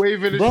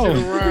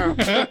around.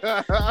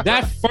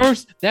 that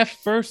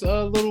first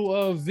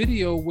little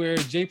video where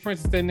Jay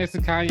Prince is standing next to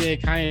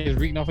Kanye, Kanye is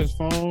reading off his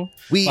phone.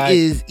 We like,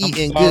 is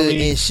eating good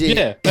and shit.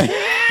 Yeah.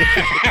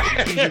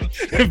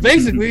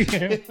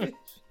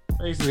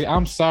 Basically,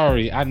 I'm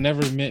sorry. I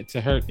never meant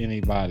to hurt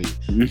anybody.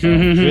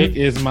 Drake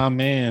is my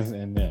man's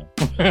and them.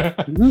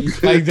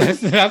 Like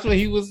that's what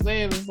he was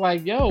saying. It's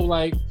like, yo,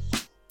 like,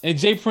 and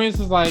Jay Prince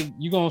is like,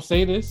 you gonna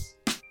say this?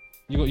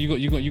 You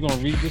gonna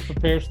read this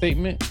prepared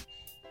statement,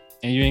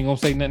 and you ain't gonna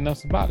say nothing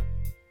else about it.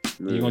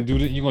 Yeah. You're gonna do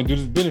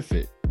this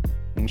benefit. I'm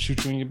gonna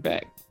shoot you in your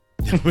back.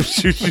 But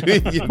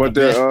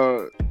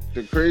the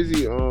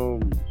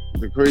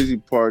crazy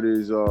part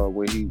is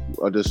when he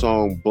the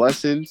song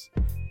Blessings.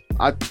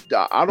 I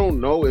don't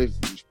know if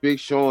Big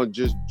Sean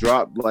just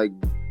dropped like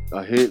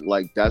a hint,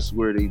 like that's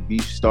where they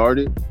beef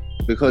started,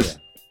 because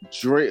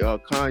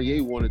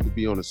Kanye wanted to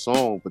be on the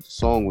song, but the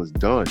song was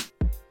done.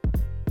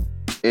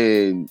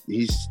 And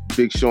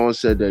Big Sean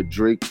said that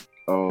Drake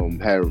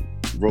had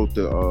wrote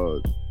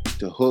the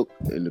hook,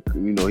 and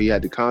he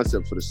had the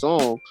concept for the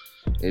song,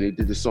 and they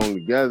did the song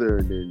together.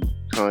 And then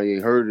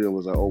Kanye heard it and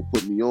was like, "Oh,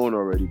 put me on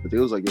already." But it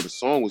was like, the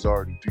song was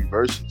already 3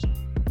 verses.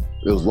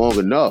 It was long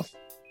enough.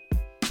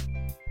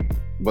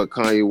 But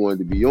Kanye wanted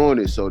to be on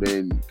it, so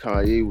then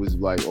Kanye was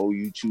like, "Oh,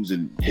 you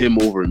choosing him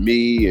over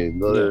me?" And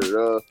blah, blah,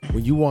 blah.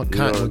 When you want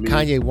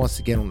Kanye wants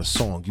to get on a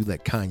song, you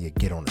let Kanye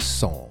get on a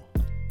song.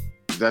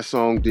 That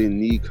song didn't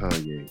need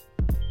Kanye.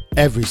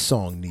 Every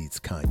song needs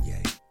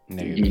Kanye.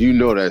 You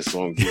know that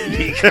song didn't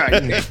need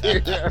Kanye.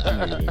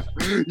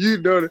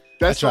 You know that.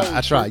 I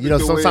try.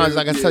 Sometimes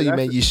like I tell you,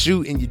 man, you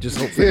shoot and you just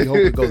hope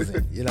it goes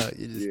in.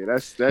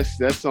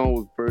 That song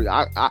was pretty.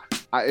 I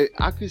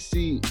could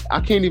see. I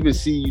can't even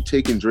see you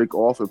taking Drake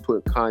off and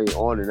put Kanye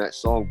on, and that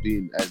song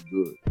being as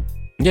good.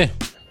 Yeah,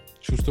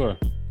 true story.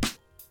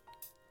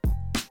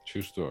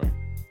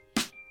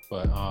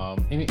 But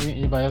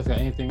anybody else got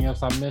anything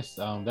else I missed?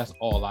 That's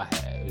all I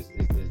have is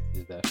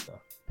that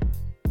stuff.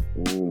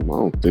 I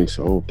don't think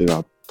so.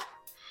 I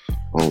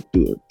don't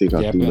think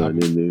I threw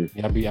nothing in there.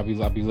 Yeah,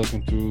 I'll be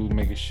looking through,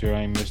 making sure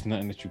I ain't missed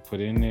nothing that you put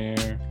in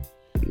there.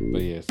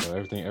 But yeah, so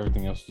everything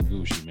else is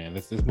Gucci, man.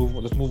 Let's move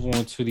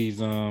on to these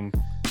end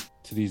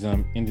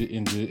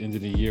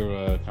of the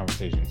year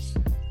conversations.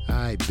 All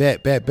right,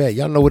 bet.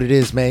 Y'all know what it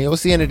is, man.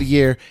 It's the end of the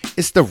year.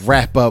 It's the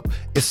wrap up.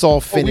 It's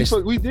all finished.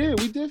 We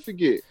did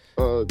forget.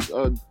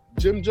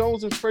 Jim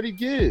Jones and Freddie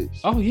Gibbs.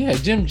 Oh yeah,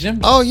 Jim.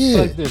 Oh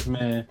yeah, like this,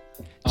 man.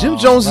 Jim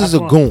Jones is a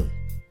goon.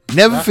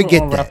 Never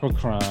forget that.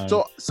 Crime.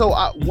 So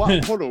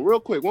hold on, real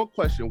quick. One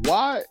question: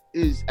 why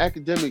is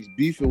Academics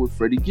beefing with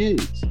Freddie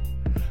Gibbs?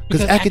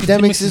 Because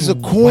Academics is a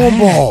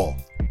cornball.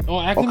 Oh,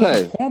 Academics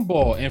is a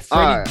cornball, and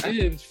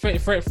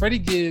Freddie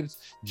Gibbs,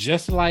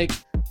 just like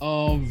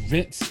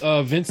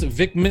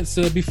Vic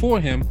Mensa before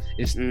him,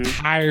 is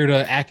tired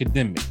of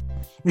Academic.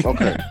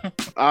 Okay,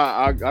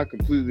 I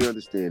completely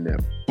understand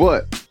that,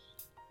 but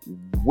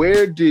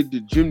where did the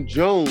Jim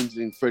Jones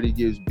and Freddie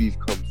Gibbs beef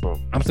come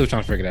from? I'm still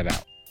trying to figure that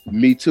out.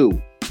 Me too,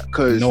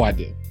 cause no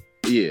idea.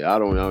 Yeah, I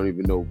don't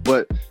even know,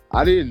 but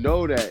I didn't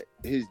know that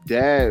his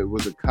dad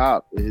was a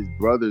cop and his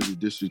brother's a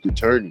district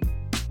attorney.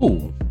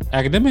 Ooh,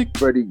 Academic?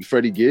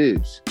 Freddie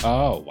Gibbs.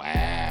 Oh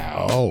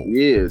wow. Oh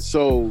yeah,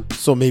 so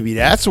maybe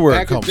that's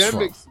where it comes from.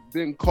 Academics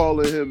been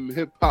calling him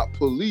hip hop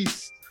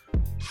police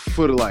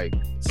for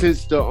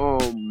since the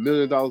 $1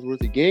 million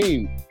worth of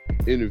game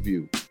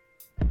interview.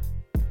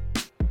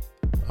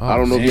 I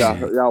don't know if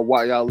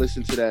y'all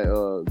listen to that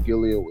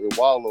Gillian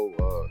Wallow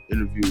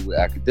interview with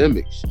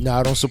Academics. No,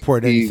 I don't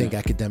support anything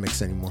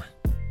Academics anymore.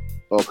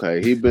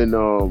 Okay, he been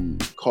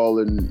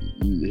calling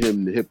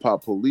him the hip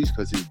hop police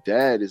because his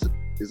dad is a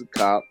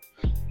cop,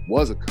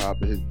 was a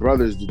cop, and his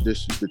brother is the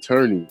district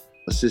attorney,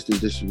 assistant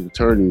district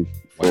attorney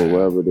for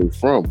wherever they're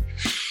from.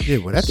 Yeah,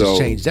 well, that just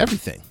changed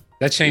everything.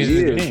 That changed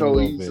the game. So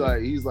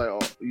he's like, oh,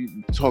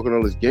 you talking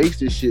all this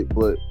gangster shit,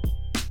 but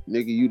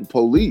nigga, you the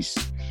police.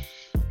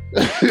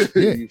 Yeah,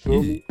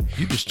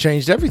 you just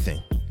changed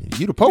everything.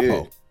 You the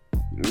popo.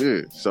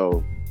 Yeah.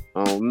 So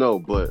I don't know,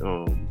 but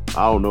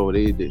I don't know what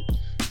they did.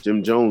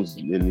 Jim Jones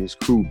and his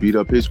crew beat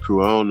up his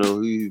crew. I don't know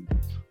who he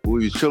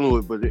was chilling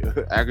with, but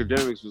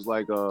Academics was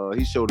like,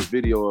 he showed a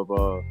video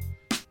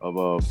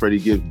of Freddie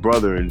Gibbs'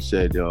 brother and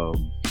said,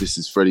 this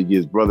is Freddie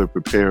Gibbs' brother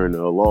preparing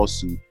a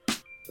lawsuit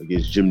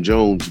against Jim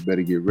Jones. You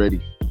better get ready.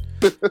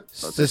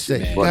 Sister,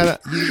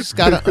 you just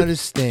gotta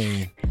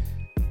understand.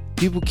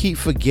 People keep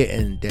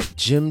forgetting that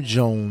Jim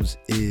Jones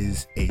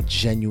is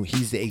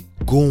he's a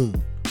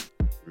goon.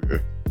 Yeah.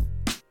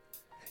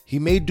 He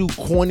may do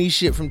corny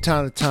shit from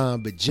time to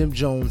time, but Jim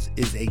Jones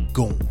is a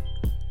goon.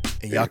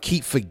 And y'all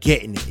keep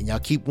forgetting it. And y'all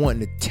keep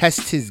wanting to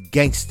test his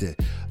gangster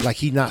like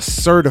he not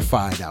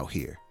certified out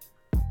here.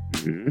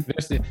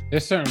 Mm-hmm.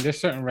 There's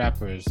certain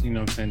rappers, you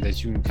know what I'm saying,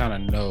 that you can kind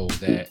of know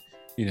that,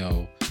 you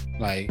know,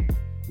 like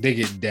they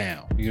get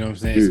down. You know what I'm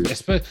saying?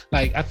 Especially,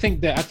 like I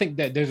think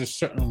that there's a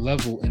certain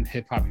level in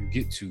hip hop you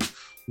get to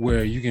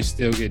where you can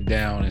still get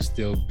down and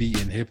still be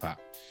in hip hop.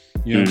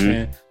 You know what I'm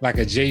saying? Like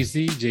a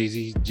Jay-Z,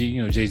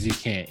 you know, Jay-Z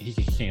can't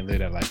live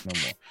that life no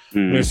more.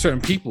 There's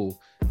certain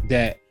people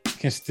that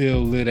can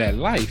still live that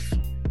life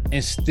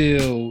and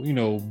still, you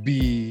know,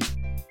 be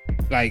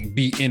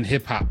in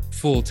hip hop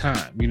full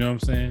time. You know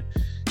what I'm saying?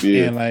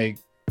 Yeah. And like,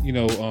 you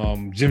know,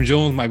 Jim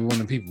Jones might be one of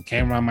them people.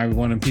 Cameron might be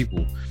one of them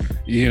people.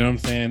 You know what I'm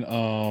saying?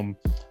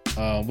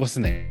 What's the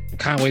name?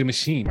 Conway the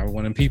Machine might be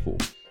one of them people.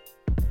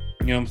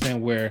 You know what I'm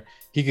saying? Where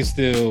he can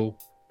still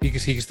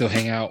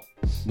hang out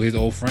with his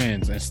old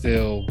friends and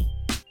still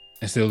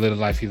live the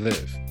life he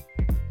lived,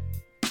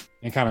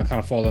 and kind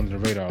of fall under the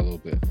radar a little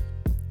bit.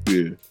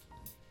 Yeah.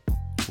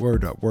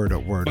 Word up. But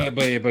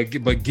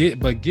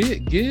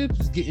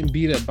Gibbs getting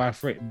beat up by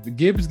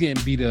Gibbs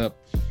getting beat up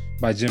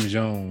by Jim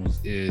Jones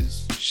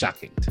is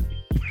shocking to me.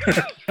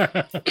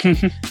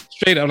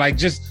 Straight up, like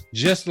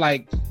just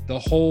like the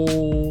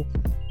whole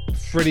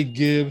Freddie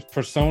Gibbs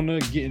persona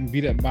getting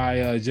beat up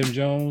by Jim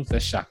Jones,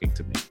 that's shocking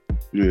to me.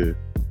 Yeah.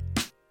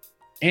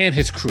 And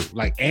his crew,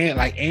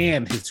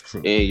 and his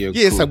crew. And your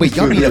crew. It's like, wait,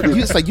 y'all beat up.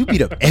 It's like you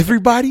beat up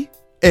everybody.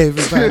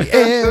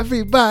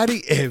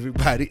 Everybody.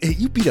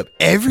 You beat up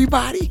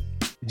everybody.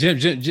 Jim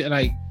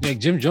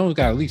Jones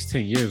got at least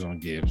 10 years on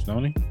Gibbs,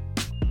 don't he?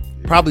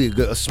 Probably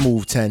a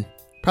smooth 10.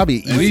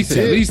 Probably at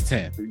least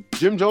 10.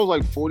 Jim Jones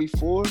like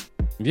 44.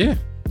 Yeah.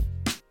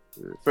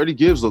 Freddie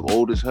Gibbs look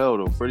old as hell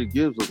though. Freddie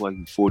Gibbs look like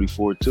he's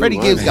 44 too. Freddie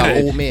Gibbs got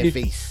an old man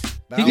face.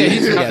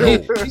 He's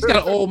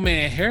got an old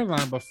man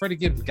hairline, but Freddie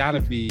Gibbs gotta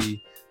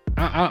be.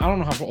 I don't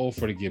know how old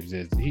Freddie Gibbs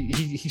is.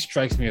 He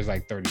strikes me as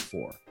like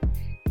 34.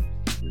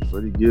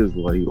 Freddie Gibbs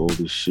look like he old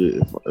as shit.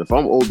 If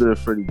I'm older than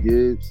Freddie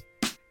Gibbs,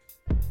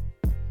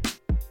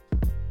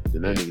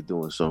 then that nigga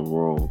doing something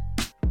wrong.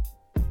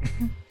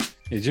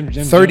 Yeah, Jim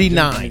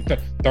 39.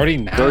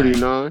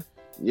 39.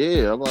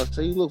 Yeah, I'm about to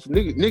say he look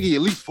nigga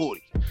at least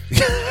 40.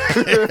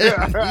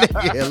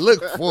 Nigga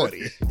look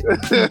 40.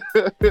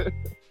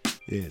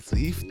 Yeah, so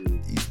he's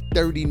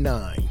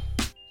 39.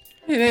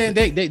 Yeah,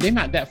 they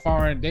not that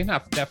far. They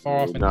not that far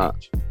off in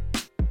age.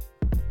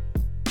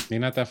 They're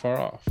not that far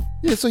off.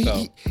 Yeah, so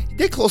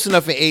they're close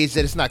enough in age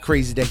that it's not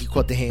crazy that he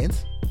caught the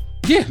hands.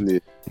 Yeah.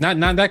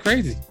 Not that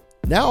crazy.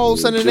 Now all of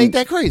a sudden it ain't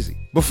that crazy.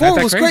 Before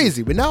it was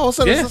crazy, but now all of a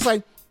sudden it's just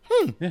like,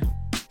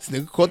 this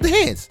nigga caught the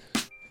hands.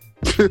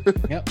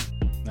 Yep,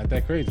 not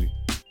that crazy.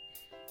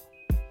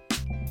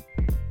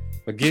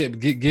 But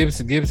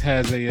Gibbs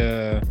has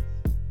a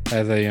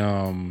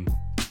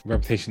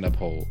reputation to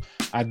uphold.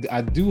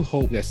 I do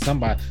hope that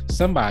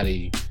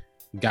somebody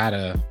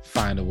gotta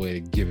find a way to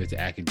give it to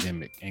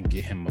Academic and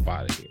get him up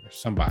out of here.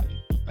 Somebody,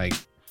 like,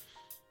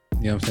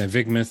 you know what I'm saying?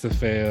 Vic Mensa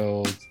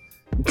failed.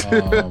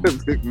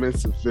 Vic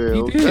Mensa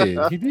failed. He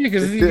did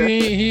because he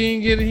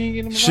didn't get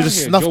him. Should have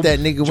snuffed that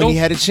nigga when he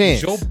had a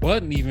chance. Joe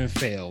Budden even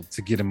failed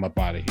to get him up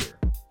out of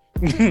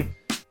here.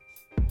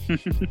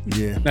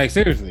 Yeah, like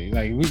seriously,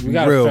 like we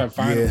gotta try to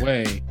find a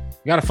way.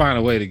 We gotta find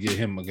a way to get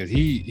him because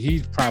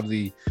he's on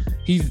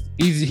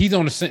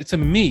the, to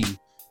me,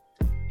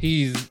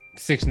 he's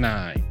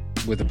 6'9"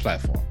 with a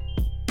platform,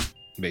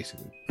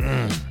 basically.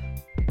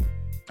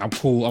 I'm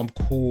cool on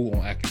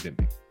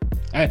Academic.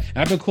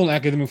 I've been cool on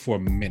Academic for a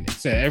minute.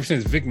 So ever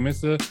since Vic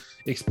Mensa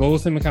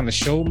exposed him and kind of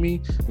showed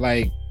me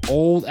like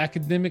old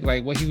Academic,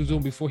 like what he was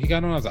doing before he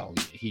got on, I was like, oh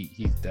yeah,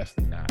 he's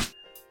definitely not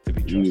to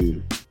be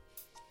trusted.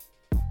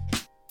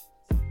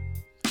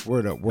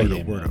 Word up.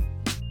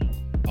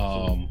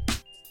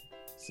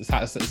 It's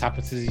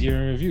happened to the year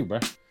in review, bro.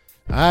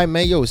 All right,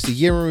 man. Yo, it's the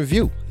year in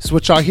review. It's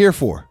what y'all here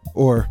for,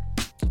 or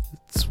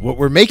it's what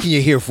we're making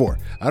you here for.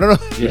 I don't know.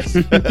 Yes.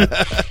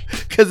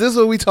 Because this is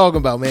what we talking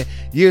about, man.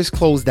 Year's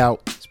closed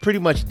out. It's pretty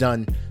much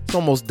done. It's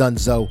almost done,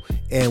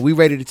 and we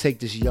ready to take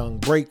this young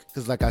break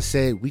because, like I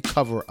said, we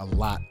cover a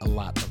lot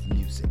of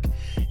music,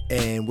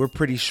 and we're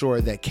pretty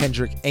sure that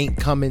Kendrick ain't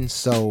coming,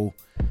 so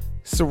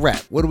it's a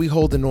wrap. What are we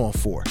holding on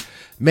for,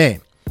 man?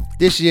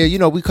 This year, you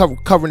know, we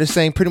covering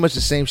pretty much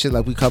the same shit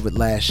like we covered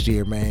last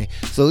year, man.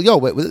 So, yo,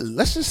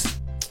 let's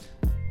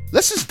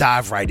just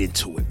dive right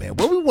into it, man.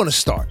 Where do we want to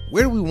start?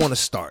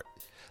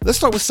 Let's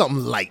start with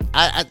something light.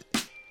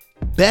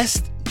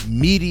 Best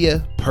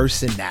media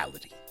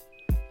personality.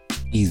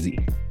 Easy.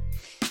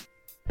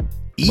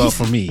 Well,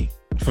 for me,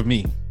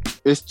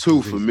 it's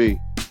two for me.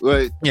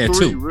 Like, yeah,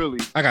 three, two. Really,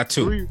 I got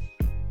two.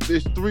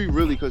 There's three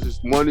really because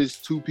one is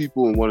two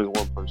people and one is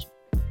one person.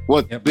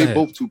 Well, they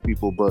both two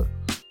people, but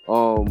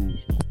 $1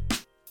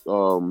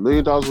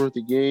 million worth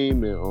of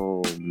game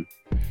and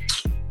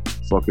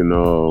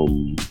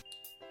fucking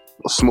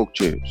smoke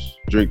champs,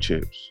 drink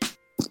champs.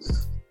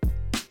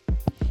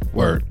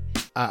 Word.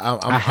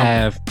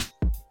 I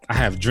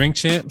have drink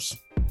champs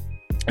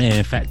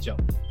and Fat Joe.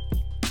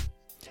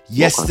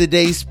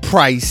 Yesterday's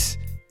price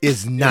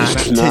is not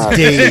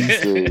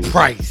today's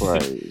price.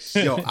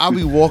 Yo, I'll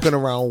be walking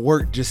around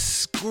work just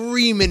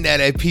screaming that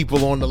at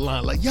people on the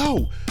line. Like,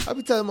 yo, I'll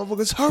be telling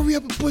motherfuckers, hurry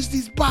up and push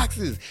these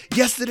boxes.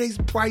 Yesterday's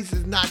price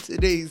is not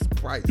today's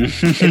price.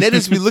 And they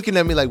just be looking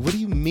at me like, what do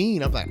you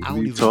mean? I'm like, I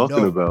don't even know. What are you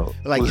talking about?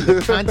 Like, in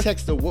the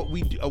context of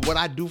what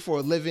I do for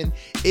a living,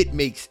 it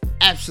makes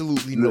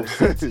absolutely no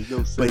sense.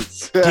 No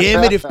sense. But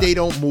damn it if they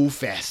don't move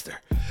faster.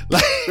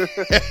 Like,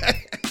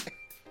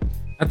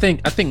 I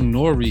think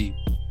Nori,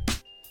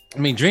 I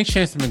mean, drink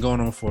champs have been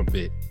going on for a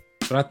bit,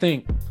 but I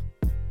think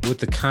with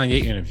the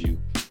Kanye interview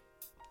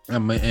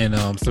and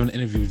some of the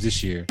interviews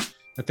this year,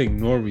 I think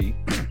Nori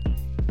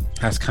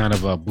has kind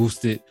of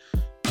boosted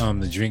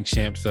the drink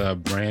champs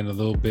brand a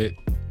little bit.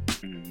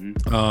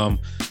 Mm-hmm.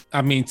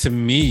 I mean, to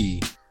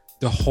me,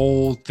 the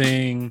whole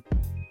thing,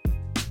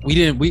 we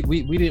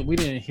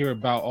didn't hear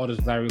about all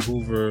this Larry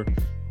Hoover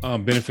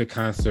benefit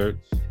concert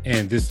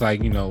and this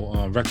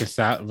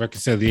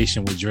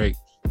reconciliation with Drake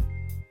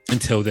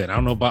until then. I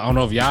don't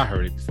know if y'all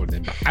heard it before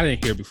then, but I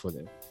didn't hear it before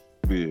then.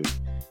 Yeah.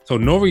 So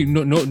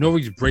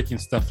Nori's breaking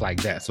stuff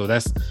like that. So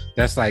that's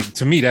like,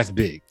 to me, that's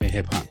big in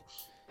hip hop.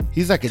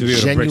 He's like a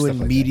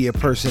genuine media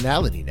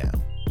personality now.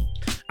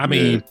 I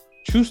mean,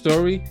 true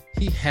story,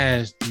 he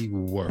has the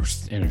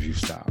worst interview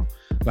style.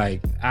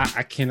 Like,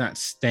 I cannot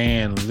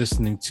stand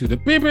listening to the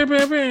he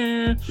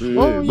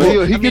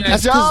gets the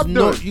job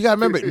done. You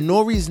gotta remember,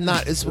 Nori's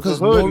not. It's because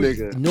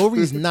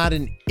Nori's not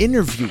an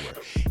interviewer.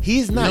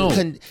 He's not.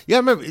 You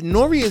gotta remember,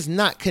 Nori is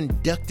not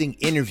conducting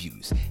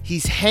interviews.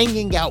 He's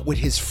hanging out with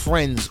his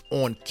friends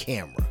on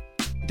camera.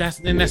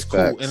 That's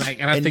cool. And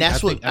I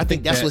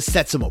think that's what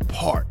sets him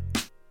apart.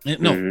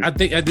 I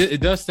think it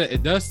does set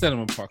him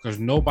apart because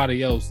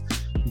nobody else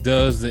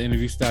does the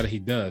interview style that he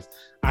does.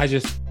 I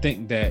just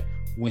think that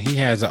when he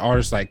has an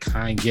artist like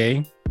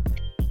Kanye,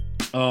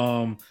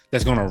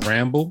 that's gonna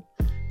ramble,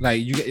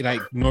 like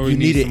Nori, you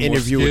need an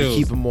interviewer to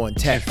keep him on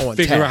task.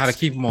 Figure out how to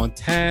keep him on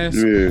task,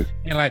 and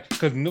like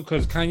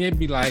because Kanye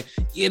be like,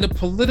 yeah, the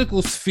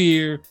political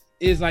sphere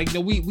is like,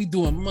 we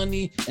doing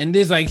money, and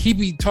there's like he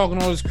be talking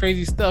all this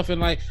crazy stuff,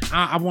 and like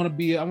I want to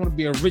be a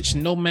rich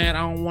nomad. I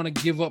don't want to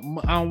give up.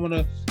 I want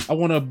to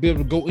be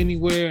able to go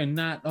anywhere and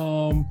not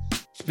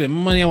spend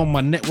money. I want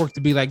my network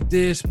to be like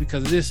this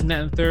because this and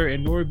that and third.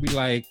 And Nori be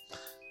like,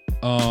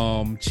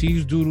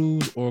 cheese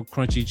doodles or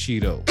crunchy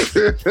Cheetos.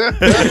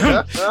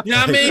 You know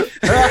what I mean?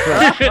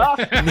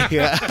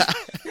 Yeah.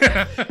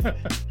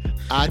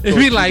 I thought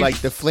you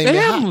like the flaming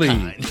family.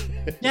 Hot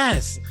kind.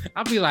 Yes,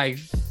 I'll be like,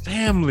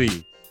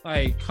 family.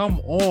 Like, come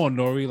on,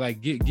 Nori.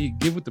 Like, get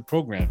with the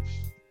program.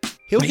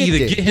 He'll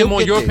either get him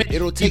on your page.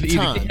 It'll take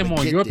time. Get him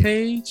on your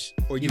page,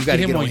 or you got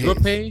to get on your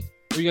page,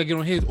 or you got to get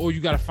on his, or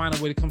you got to find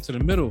a way to come to the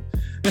middle.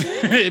 But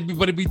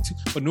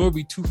Nori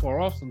be too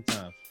far off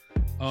sometimes.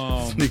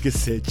 Nigga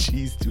said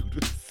cheese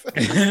doodles.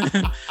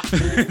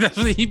 That's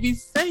what he be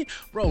saying,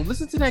 bro.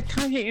 Listen to that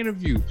Kanye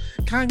interview.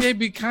 Kanye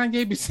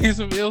be saying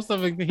some ill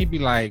stuff, and he be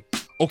like,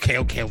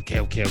 okay.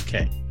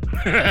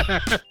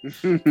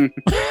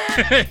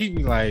 He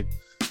be like,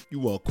 you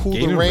want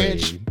Cooler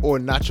Ranch or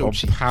nacho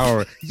cheese?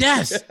 Power.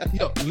 Yes.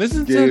 Yo,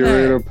 listen to Gatorade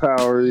that. Or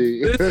Power.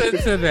 Listen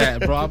to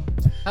that, bro. I'm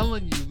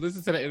telling you,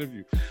 listen to that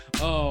interview.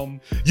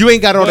 You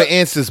ain't got all the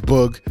answers,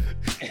 Boog.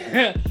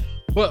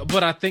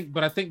 But I think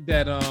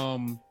that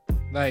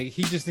like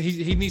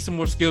he needs some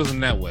more skills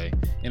in that way,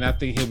 and I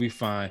think he'll be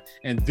fine.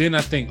 And then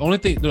I think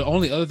the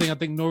only other thing I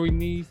think Nori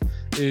needs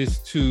is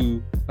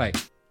to, like,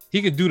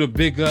 he could do the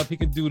big up, he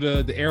could do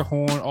the air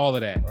horn, all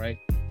of that, right?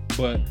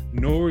 But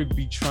Nori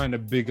be trying to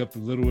big up the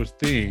littlest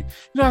thing.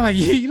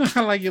 You know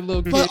how like your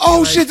little kid. But,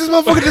 oh shit! This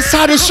motherfucker just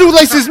tied his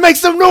shoelaces. Make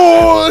some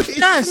noise.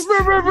 Yes.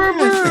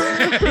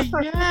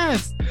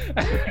 Yes.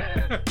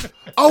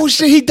 Oh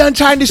shit! He done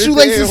tying the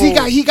shoelaces.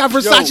 He got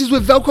Versace's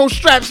with Velcro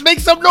straps. Make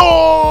some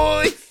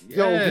noise.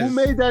 Yo, who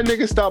made that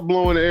nigga stop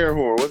blowing the air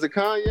horn? Was it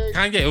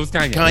Kanye? It was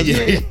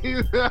Kanye.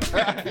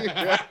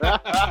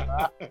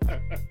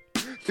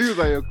 He was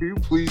like, yo, can you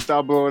please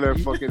stop blowing that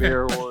fucking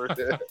air horn?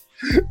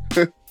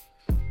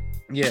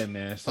 Yeah,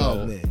 man. So,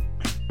 oh man,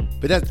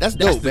 but that's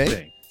dope, man.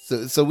 Thing.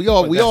 So we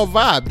all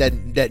vibe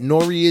that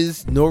Nori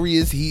is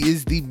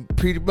the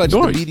pretty much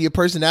the media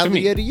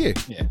personality of the year.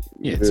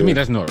 Yeah. To me,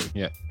 that's Nori.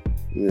 Yeah.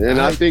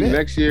 And I think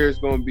next year it's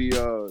gonna be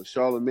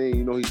Charlemagne.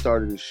 You know, he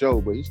started the show,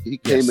 but he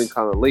came in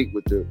kind of late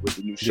with the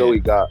new show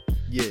he got.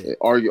 Yeah.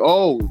 I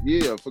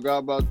forgot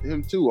about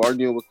him too,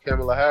 arguing with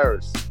Kamala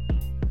Harris.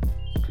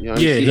 You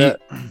know,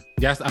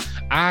 yes,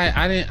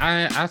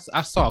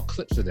 I saw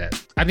clips of that.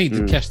 I need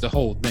to catch the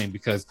whole thing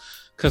because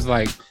because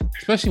like,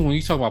 especially when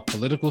you talk about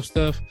political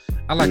stuff,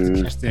 I like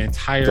to catch the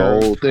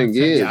entire whole thing.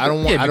 Yeah, I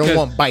don't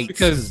want bites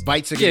because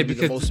bites are gonna be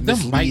the most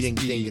misleading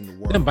thing in the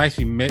world. Them bites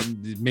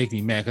make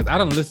me mad because I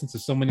don't listen to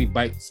so many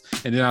bites,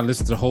 and then I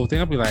listen to the whole thing.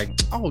 I'll be like,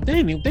 oh,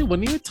 they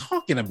wasn't even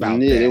talking about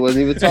that. Yeah, they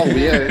wasn't even talking.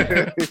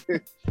 Yeah.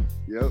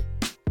 Yep.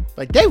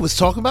 Like they was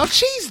talking about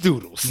cheese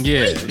doodles.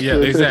 Yeah,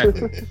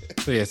 exactly.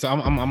 So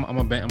I'm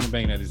a bang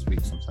that this week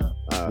sometime.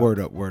 Word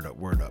up. All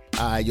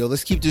right, yo,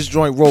 let's keep this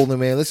joint rolling,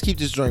 man. Let's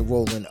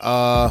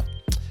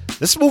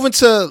move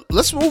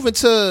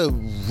into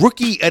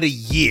rookie of the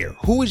year.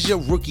 Who is your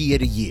rookie of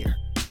the year?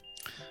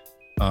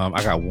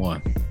 I got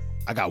one.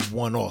 I got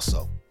one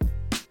also,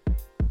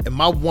 and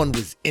my one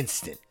was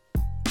instant.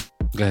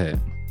 Go ahead.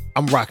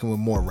 I'm rocking with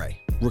Morray,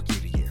 rookie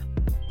of the year.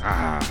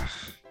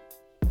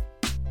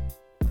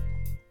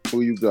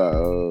 Who you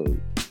got?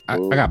 I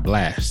got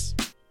Blast.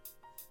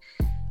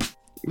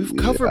 We've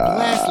covered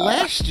Blast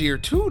last year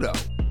too, though.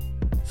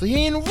 So he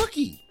ain't a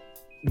rookie.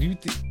 His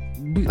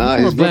rookie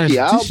album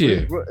this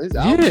year.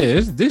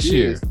 It's this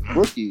year. It's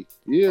rookie.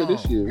 Yeah,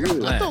 this year.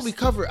 Yeah. I thought we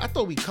covered a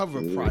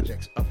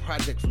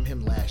project from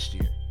him last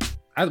year.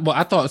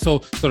 I thought so.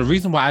 So the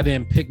reason why I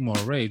didn't pick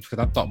Morray because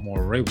I thought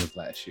Morray was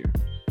last year.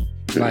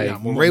 Like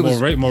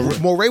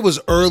Morray was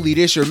early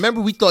this year. Remember,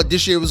 we thought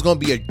this year was gonna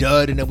be a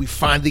dud, and then we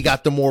finally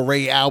got the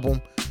Morray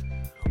album.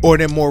 Or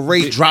then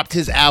Morray dropped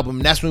his album,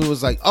 and that's when it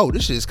was like, "Oh,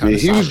 this shit is kind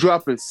of." He was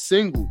dropping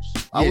singles.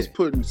 I was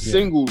putting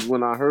singles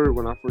when I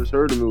first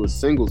heard him. It was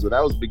singles, so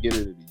that was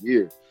beginning of the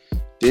year.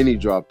 Then he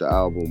dropped the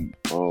album.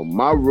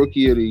 My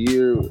rookie of the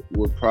year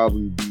would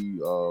probably be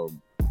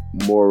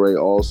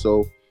Morray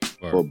also,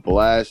 but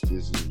Blast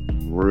is a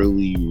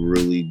really,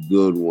 really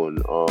good one.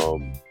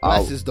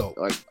 Blast is dope.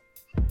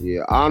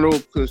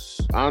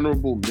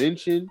 Honorable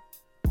mention,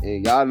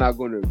 and y'all not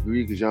going to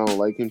agree because y'all don't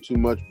like him too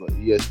much, but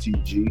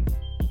ESTG.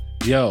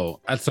 Yo,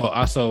 I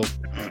saw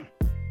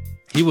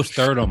he was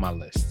third on my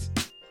list.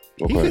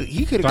 Okay.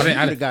 He could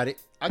have got it.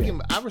 I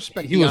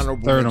respect he the was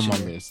honorable third mention on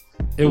my list.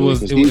 It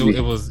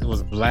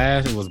was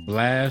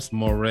Blast,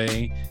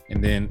 Morray,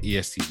 and then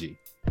ESTG.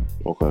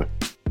 Okay.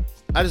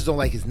 I just don't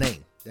like his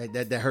name.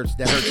 That hurts.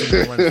 That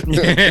hurts.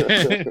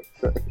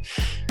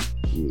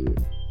 Yeah.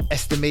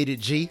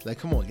 Estimated G. Like,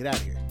 come on, get out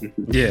of here.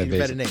 Yeah,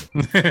 better name.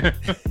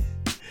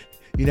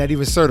 You're not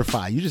even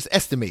certified. You just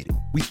estimated.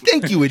 We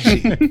think you a G.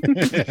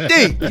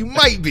 Think you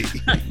might be.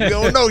 You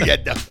don't know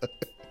yet, though.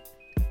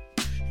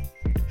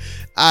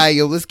 All right,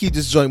 yo, let's keep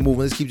this joint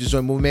moving.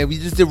 Man. We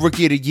just did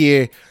rookie of the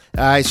year.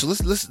 All right, so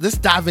let's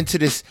dive into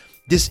this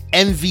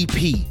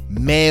MVP,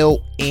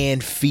 male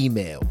and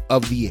female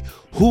of the year.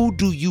 Who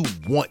do you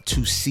want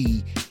to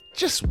see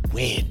just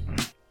win?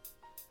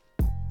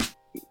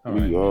 All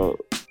right.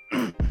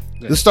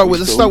 Let's start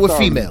with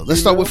female. Let's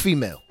start with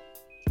female.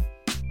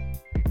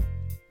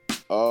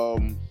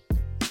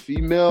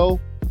 Female.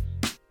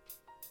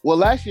 Well,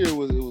 last year it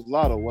was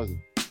Lotto, wasn't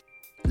it?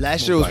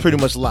 Last year was pretty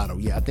much Lotto.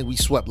 Yeah, I think we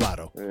swept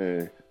Lotto.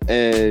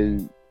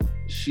 And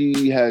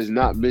she has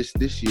not missed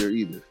this year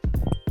either.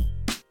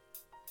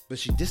 But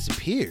she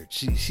disappeared.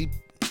 She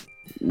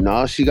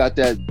got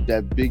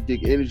that Big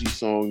Dick Energy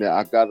song that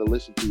I gotta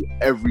listen to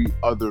every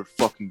other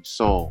fucking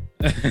song.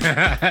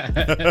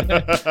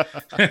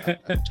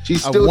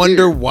 She's still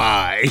here.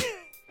 Why.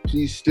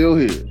 She's still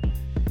here.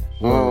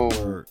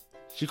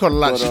 She caught a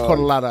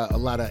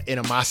lot of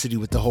animosity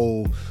with the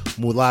whole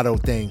mulatto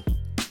thing.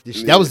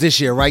 That was this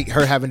year, right?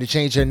 Her having to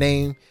change her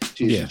name.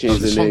 She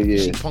changed her name.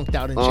 She punked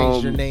out and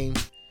changed her name.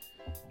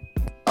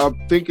 I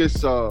think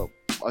it's a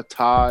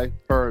tie,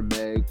 her and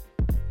Meg.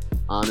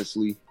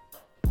 Honestly,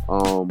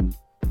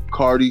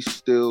 Cardi's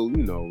still,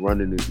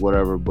 running it,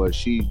 whatever. But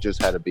she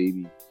just had a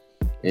baby,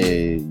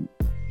 and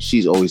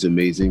she's always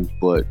amazing.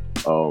 But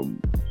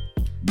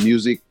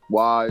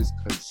music-wise,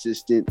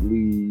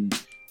 consistently.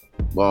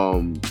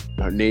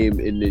 Her name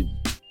in the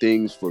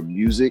things for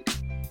music,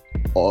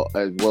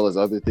 as well as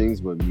other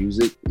things, but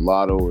music,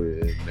 Lotto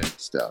and Meg Thee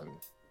Stallion.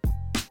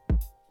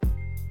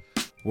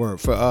 Word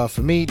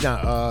for me,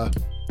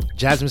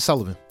 Jasmine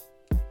Sullivan.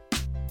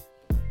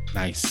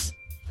 Nice.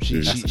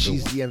 She's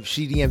the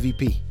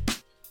MVP.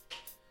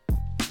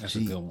 That's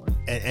a good one.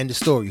 And the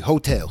story,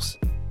 hotels.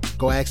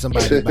 Go ask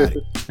somebody about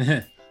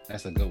it.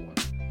 That's a good one.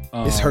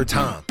 It's her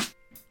time.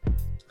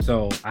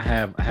 So I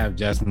have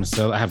Jasmine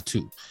Sullivan. I have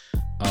two.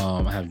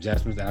 I have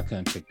Jasmine. I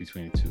couldn't pick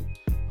between the two.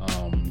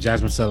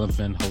 Jasmine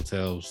Sullivan,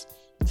 Hotels,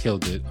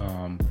 killed it.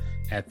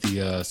 At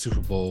the Super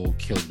Bowl,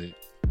 killed it.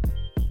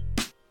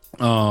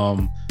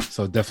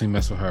 So definitely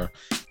mess with her.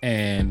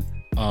 And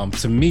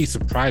to me,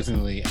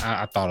 surprisingly,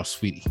 I thought of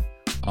Sweetie.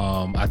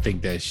 I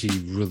think that she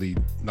really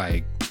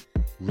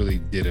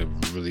did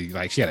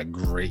she had a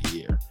great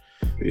year.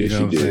 You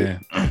know what I'm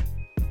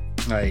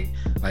saying?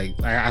 Like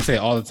I say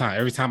all the time.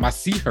 Every time I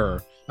see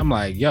her, I'm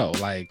like, yo,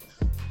 like.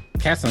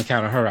 Cats done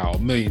counted her out a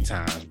million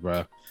times,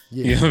 bro.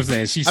 Yeah. You know what I'm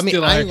saying? She's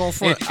still. I ain't gonna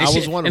front. I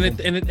was one of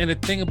them. And the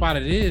thing about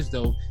it is,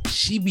 though,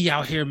 she be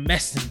out here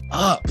messing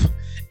up,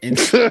 and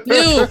still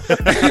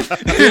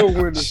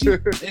winning.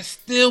 And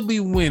still be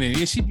winning.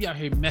 And she be out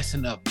here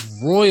messing up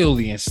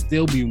royally and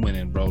still be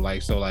winning, bro.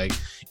 Like, so like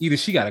either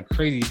she got a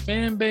crazy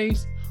fan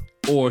base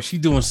or she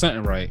doing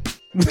something right.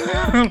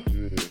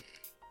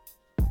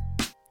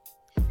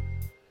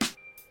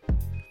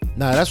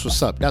 Nah, that's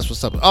what's up. That's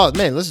what's up. Oh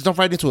man, let's jump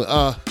right into it.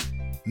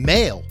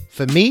 Male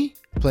for me,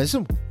 playing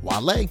some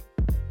Wale.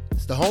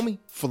 It's the homie.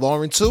 For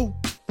Lauren too.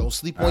 Don't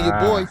sleep on your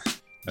boy.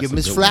 Give him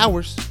his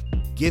flowers.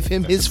 Give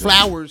him his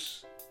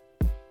flowers.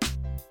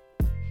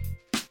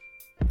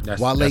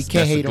 Wale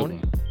can't hate on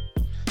it.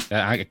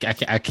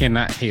 I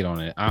cannot hate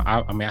on it.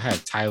 I mean, I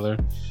had Tyler.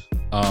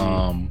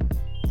 I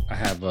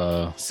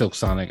have Silk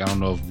Sonic. I don't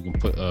know if we can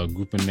put a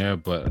group in there,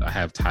 but I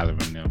have Tyler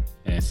in there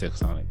and Silk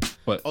Sonic.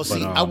 But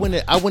I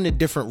went a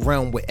different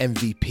realm with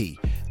MVP.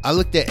 I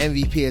looked at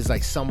MVP as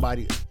like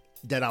somebody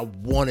that I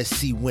want to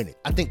see win it.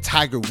 I think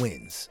Tiger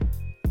wins.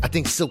 I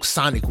think Silk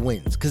Sonic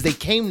wins because they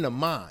came to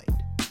mind.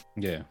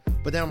 Yeah.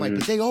 But then I'm like,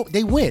 but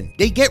they win.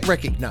 They get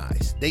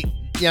recognized. I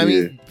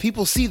mean,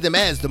 people see them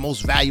as the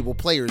most valuable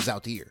players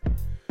out here.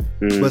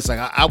 But it's like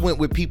I went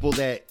with people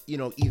that, you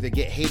know, either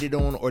get hated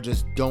on or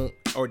just don't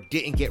or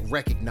didn't get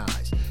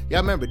recognized. Yeah,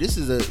 remember this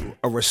is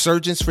a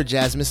resurgence for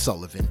Jasmine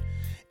Sullivan.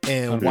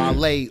 And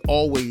Wale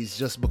always,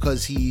 just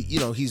because he,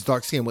 you know, he's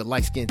dark skinned with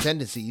light skin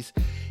tendencies,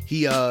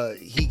 he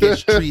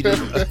gets treated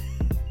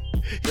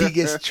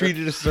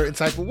a certain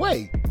type of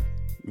way.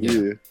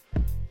 Yeah.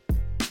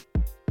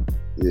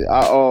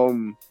 I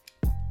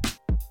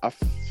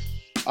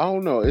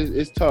don't know.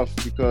 It's tough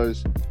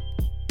because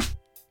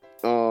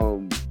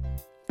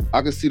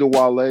I can see the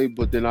Wale,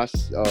 but then I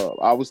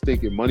was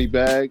thinking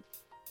Moneybag.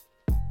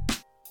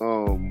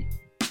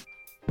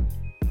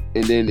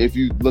 And then if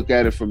you look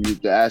at it from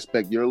the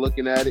aspect you're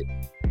looking at it,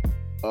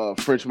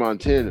 French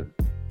Montana.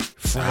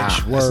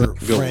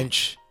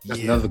 French. That's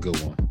another good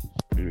one.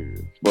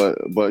 Yeah.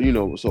 But you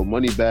know, so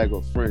Moneybag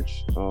or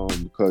French,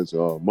 because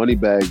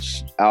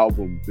Moneybag's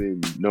album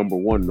been number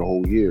one the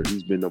whole year.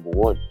 He's been number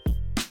one.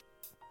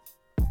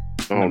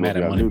 I'm mad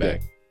at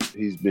Moneybag.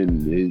 He's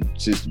been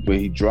since when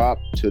he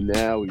dropped to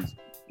now. He's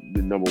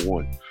been number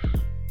one.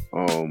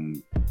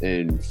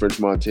 And French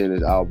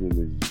Montana's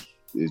album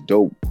is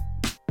dope,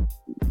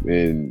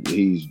 and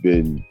he's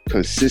been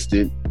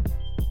consistent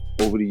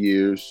over the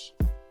years.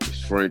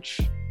 It's French.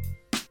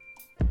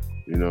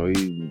 You know,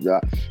 he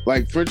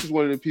like French is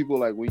one of the people,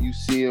 like when you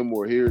see him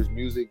or hear his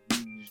music,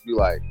 you just be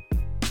like,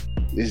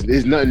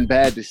 there's nothing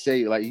bad to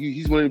say. Like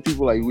he's one of the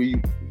people like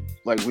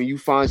when you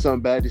find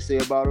something bad to say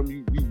about him,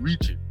 you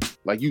reach it.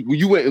 Like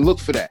you went and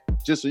looked for that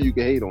just so you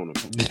can hate on him.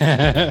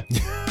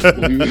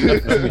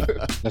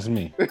 That's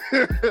me.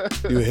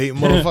 You hate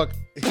motherfucker.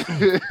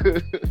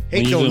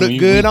 Hate don't look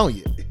good on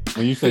you.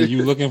 When you say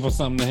you looking for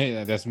something to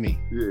hate, that's me.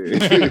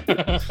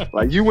 Yeah.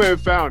 Like you went and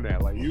found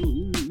that. Like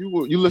you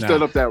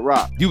lifted up that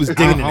rock. You was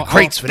digging in the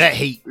crates for that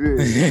hate.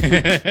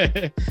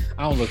 Yeah.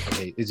 I don't look for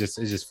hate. It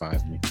just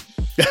finds me.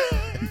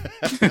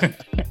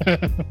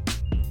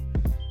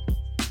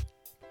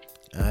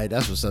 All right,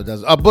 that's what's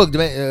up. Book,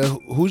 man.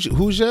 Who's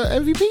your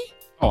MVP?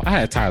 Oh, I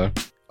had Tyler.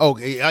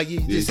 Okay, you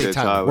did say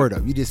Tyler. Word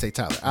up, you did say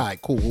Tyler. All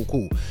right,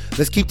 cool.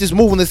 Let's keep this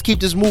moving.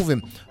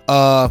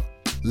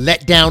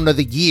 Letdown of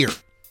the year.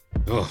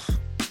 Ugh.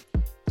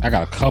 I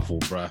got a couple,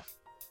 bruh.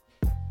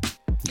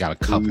 Got a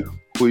couple.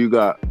 Who you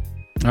got?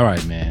 All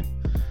right, man.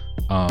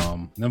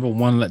 Number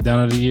one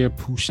letdown of the year,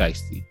 Pooh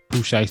Shiesty. Pooh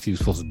Shiesty was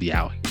supposed to be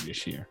out here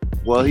this year.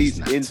 Well, he's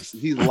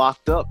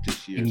locked up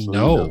this year.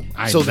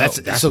 So that's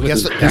a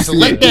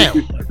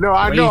letdown. No,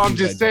 I know. I'm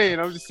just saying.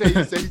 You say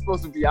he's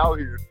supposed to be out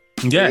here.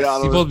 Yes,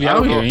 he's supposed to be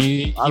out here.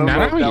 He's not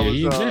out here.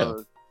 He's in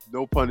jail.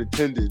 No pun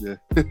intended.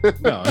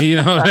 No,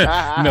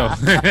 no.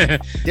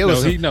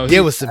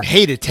 There was some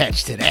hate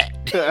attached to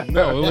that.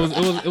 No,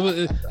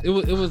 it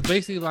was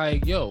basically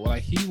like, yo,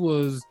 like he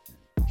was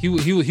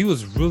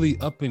really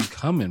up and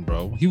coming,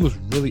 bro. He was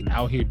really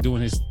out here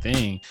doing his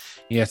thing.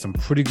 He had some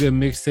pretty good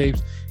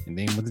mixtapes, and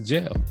then went to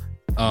jail.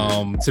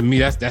 To me,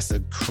 that's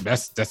a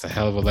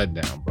hell of a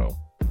letdown, bro.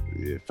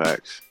 Yeah,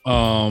 facts.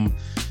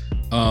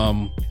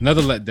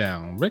 Another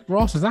letdown. Rick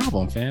Ross's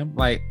album, fam.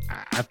 Like,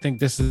 I think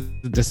this is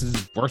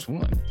his worst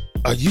one.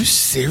 Are you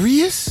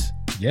serious?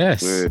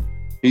 Yes. Man,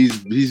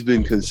 he's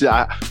been consistent.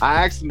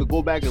 I asked him to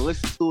go back and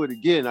listen to it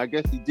again. I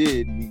guess he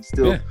did, and he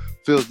still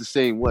feels the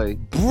same way.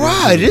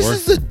 Bruh, this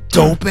is a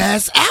dope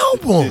ass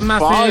album. It's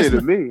fire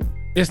to me.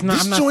 It's not.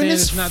 This I'm not joint saying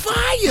is it's not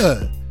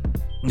fire.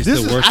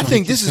 I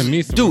think this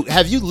is, dude.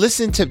 Have you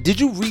listened to? Did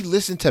you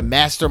re-listen to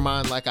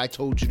Mastermind like I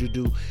told you to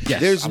do? Yes.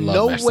 There's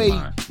no way.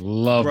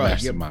 Love bro,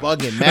 Mastermind. You're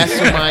bugging.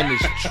 Mastermind is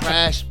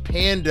trash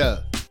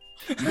panda.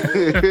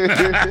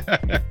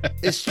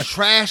 It's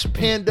trash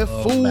panda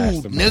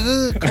food,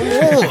 nigga. Come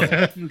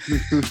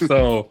on.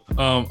 So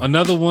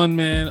another one,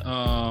 man.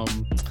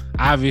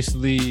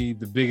 Obviously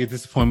the biggest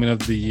disappointment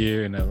of the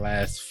year in the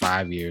last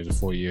 5 years or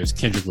 4 years,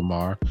 Kendrick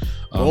Lamar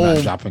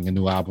not dropping a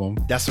new album.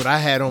 That's what I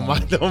had on my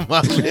list.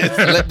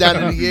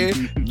 Letdown of the year,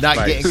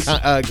 not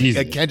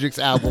getting Kendrick's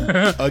album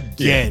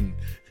again.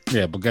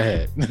 Yeah, but go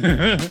ahead.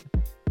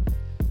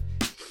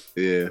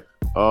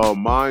 Yeah.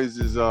 Mine's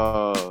is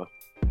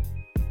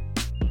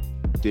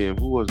damn,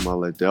 who was my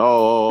letdown?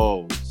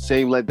 Oh,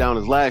 same letdown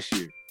as last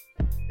year.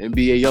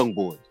 NBA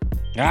YoungBoy.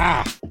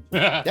 Ah,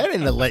 that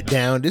ain't a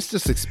letdown. This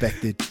just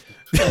expected.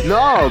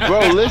 No,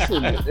 bro,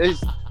 listen.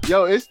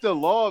 It's the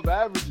law of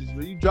averages,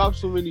 man. You drop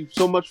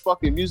so much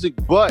fucking music,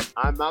 but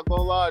I'm not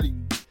gonna lie to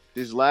you.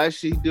 This last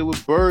shit he did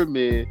with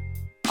Birdman,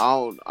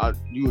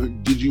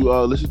 did you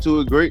listen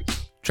to it? Great.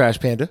 Trash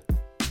Panda.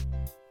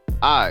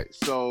 Alright,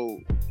 so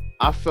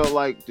I felt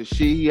like the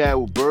shit he had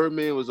with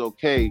Birdman was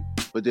okay,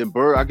 but then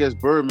I guess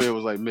Birdman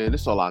was like, man,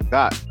 this is all I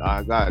got.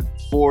 I got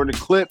 4 in the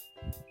clip.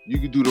 You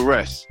can do the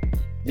rest.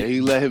 And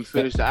he let him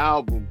finish the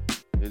album,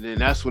 and then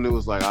that's when it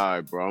was like, all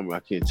right, bro, I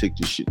can't take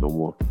this shit no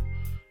more.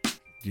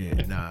 Yeah,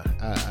 nah,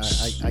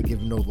 I give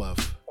him no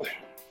love.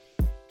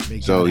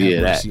 Make so God have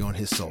yeah, mercy on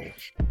his soul.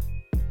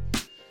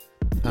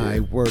 All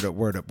right, word up.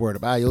 All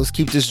right, let's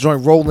keep this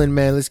joint rolling,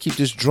 man. Let's keep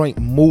this joint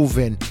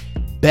moving.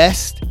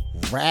 Best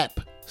rap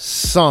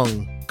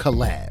song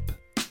collab.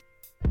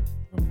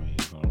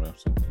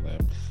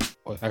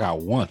 I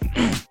got one.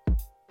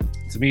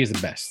 To me, it's the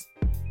best.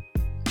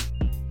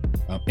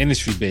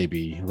 Industry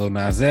Baby, Lil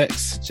Nas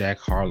X, Jack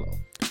Harlow.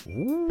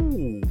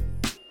 Ooh.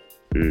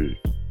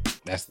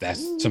 That's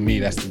to me,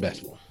 that's the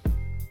best one.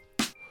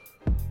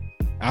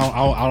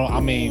 I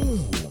mean,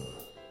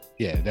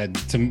 yeah, that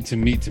to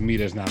me,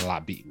 there's not a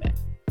lot beating that.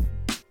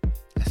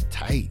 That's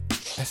tight.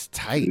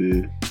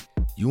 Yeah.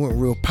 You went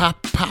real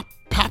pop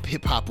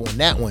hip hop on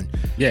that one.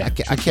 Yeah,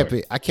 I kept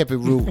it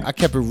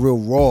real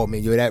raw,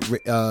 man. Yo,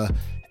 that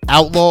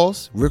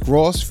Outlaws, Rick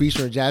Ross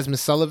featuring Jasmine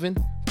Sullivan.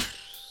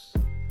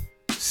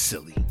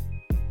 Silly.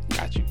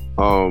 Got you.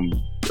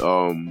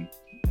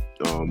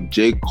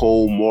 J.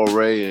 Cole,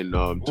 Moray, and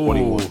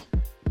 21.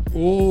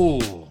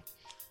 Ooh,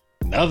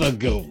 another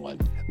good one.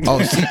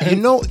 Oh, see, you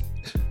know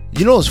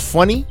what's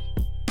funny?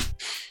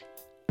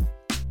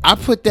 I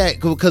put that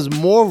because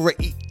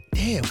Moray.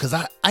 Damn, because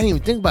I didn't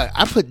even think about it.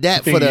 I put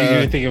that for the.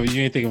 You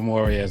didn't think of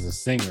Moray as a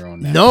singer on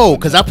that. No,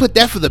 because I put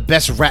that for the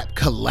best rap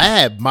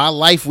collab. My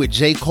Life with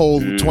J.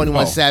 Cole,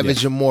 21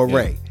 Savage, and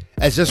Moray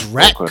as just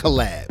rap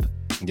collab.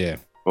 Yeah.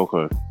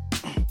 Okay.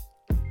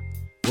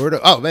 Word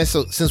up. Oh man,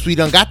 so since we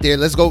done got there,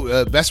 let's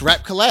go best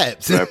rap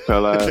collabs. Rap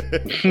collab.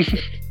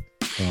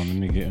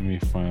 Let me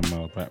find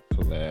my rap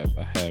collab.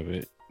 I have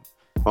it.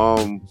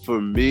 For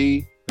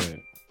me,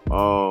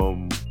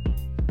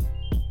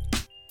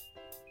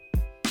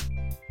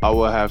 I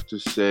would have to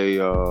say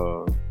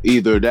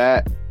either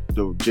that,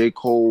 the J.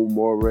 Cole,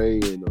 Moray,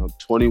 and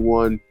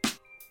 21,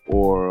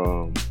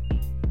 or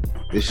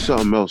it's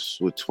something else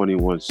with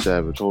 21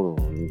 Savage. Hold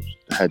on,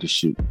 I had this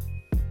shit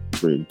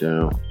written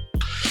down.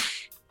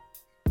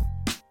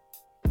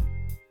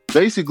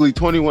 Basically,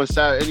 21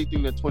 Savage.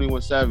 Anything that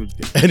 21 Savage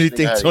did.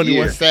 Anything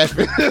 21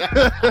 Savage.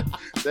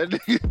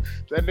 that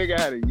nigga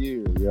had a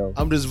year, yo.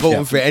 I'm just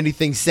voting for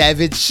anything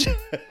Savage.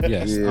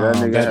 Yes. Yeah,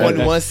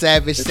 21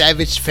 Savage,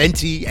 Savage,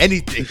 Fenty,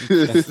 anything.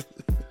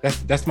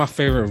 That's my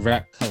favorite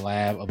rap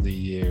collab of the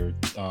year.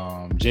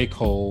 J.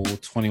 Cole,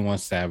 21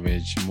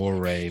 Savage,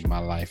 Moray, My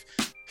Life.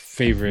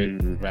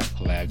 Favorite rap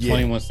collab. Yeah.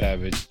 21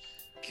 Savage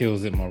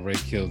kills it. Moray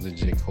kills it.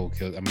 J. Cole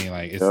kills it. I mean,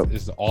 like,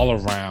 it's all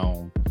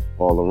around.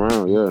 All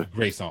around, yeah.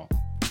 Great song.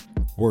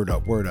 Word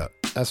up.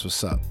 That's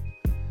what's up.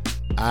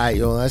 All right,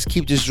 yo, let's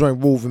keep this joint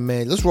moving,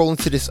 man. Let's roll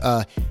into this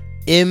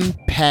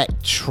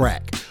impact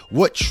track.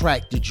 What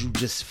track did you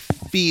just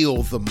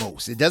feel the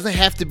most? It doesn't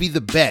have to be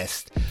the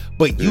best,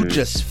 but you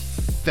just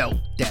felt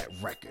that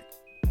record.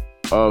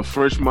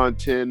 French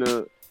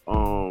Montana,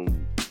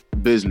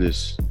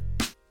 Business,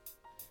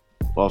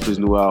 off his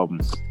new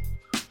album.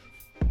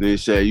 They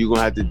said, "You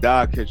gonna have to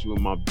die, catch you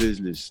in my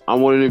business."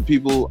 I'm one of them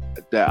people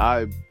that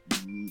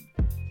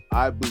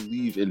I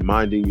believe in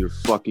minding your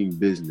fucking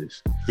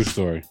business. True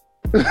story.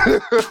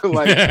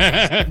 Like,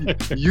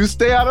 you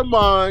stay out of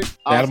mine.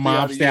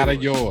 Stay out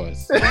of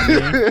yours.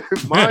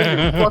 Mind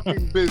your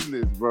fucking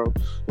business, bro.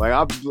 Like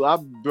I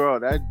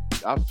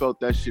felt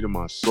that shit in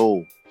my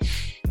soul.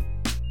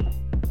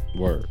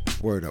 Word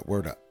up. Go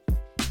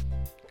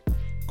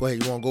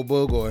ahead. You want to go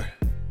Boog or?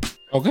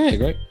 Okay,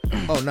 great.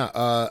 Oh no.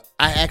 I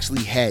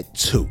actually had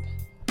two.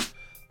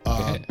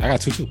 I got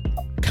two too.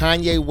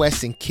 Kanye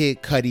West and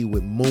Kid Cudi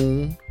with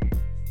Moon.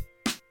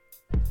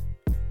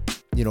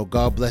 You know,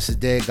 God bless his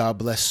dead, God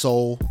bless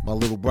soul, my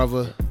little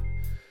brother.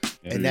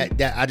 Yeah, and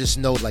that I just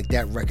know, like,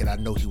 that record, I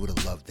know he would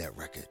have loved that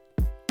record.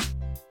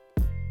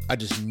 I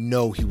just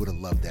know he would have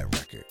loved that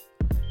record.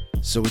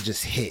 So it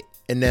just hit.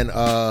 And then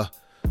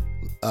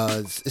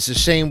it's a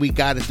shame we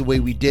got it the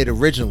way we did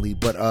originally,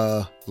 but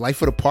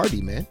Life of the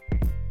Party, man.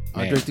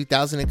 Andre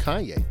 3000 and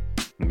Kanye.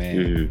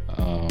 Man.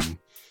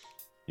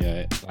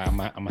 Yeah, I'm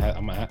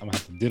gonna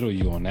have to diddle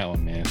you on that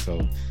one, man.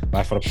 So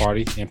Life of the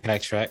Party,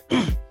 impact track.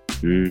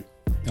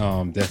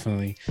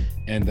 Definitely.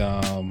 And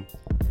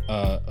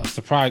a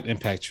surprise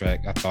impact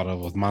track I thought of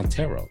was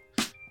Montero.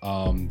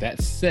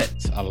 That set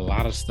a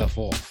lot of stuff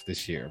off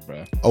this year,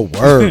 bro. Oh,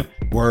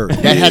 word.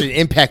 That had an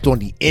impact on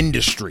the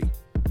industry.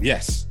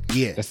 Yes.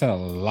 Yeah. That's not a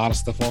lot of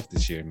stuff off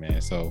this year,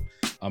 man. So,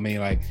 I mean,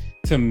 like,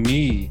 to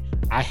me,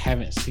 I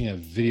haven't seen a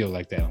video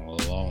like that in a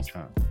long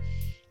time.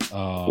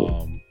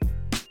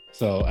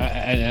 So,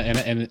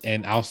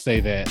 and I'll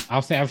say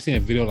I've seen a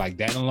video like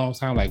that in a long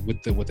time, like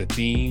with the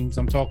themes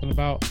I'm talking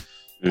about.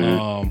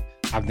 Mm-hmm.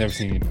 I've never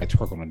seen anybody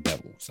twerk on a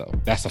devil, so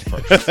that's a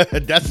first.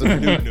 That's a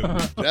new.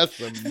 That's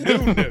a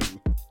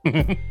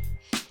new.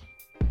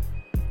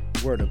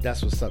 Word up.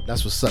 That's what's up.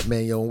 That's what's up,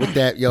 man. Yo, and with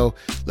that, yo,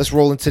 let's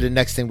roll into the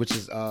next thing, which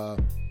is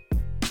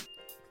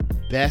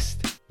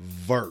best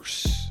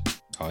verse.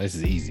 Oh, this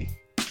is easy.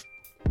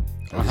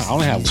 I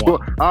only have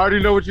one. I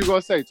already know what you're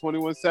gonna say.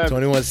 21 Savage.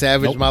 21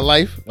 Savage, Nope. My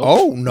Life. Nope.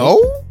 Oh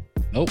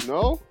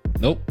no.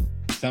 No.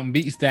 Something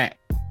beats that.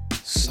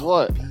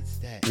 What? Beats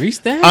that? 3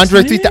 stacks.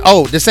 Andre 3000.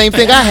 Oh, the same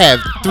thing I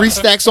have. 3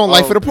 stacks on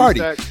Life of the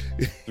Party.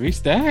 3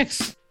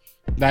 stacks.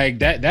 Like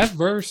that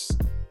verse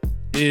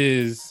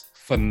is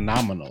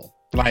phenomenal.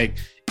 Like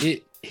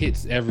it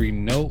hits every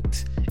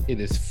note. It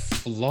is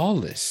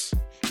flawless.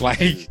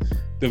 Like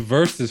the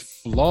verse is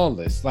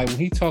flawless. Like when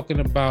he talking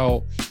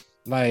about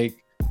like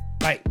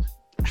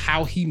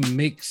how he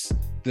makes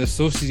the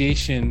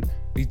association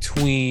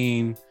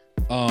between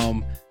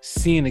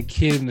seeing a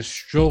kid in the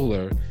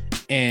stroller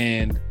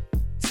and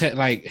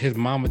like his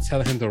mama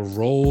telling him to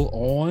roll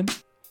on.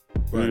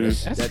 Bro,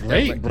 that's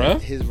great, bro.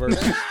 His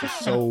verse is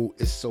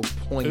so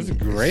poignant. It's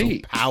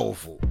great. It's so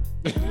powerful.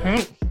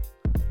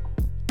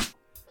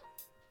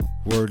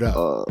 Word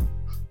up.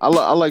 I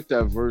like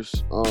that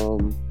verse.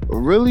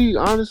 Really,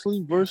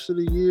 honestly, verse of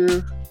the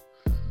year.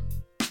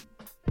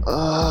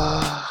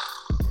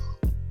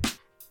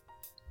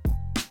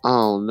 I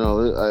don't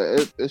know.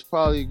 It's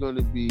probably going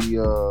to be.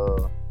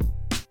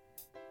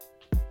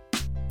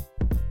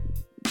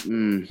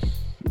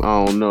 I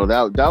don't know.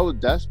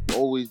 That's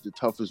always the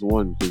toughest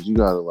one because you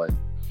gotta like.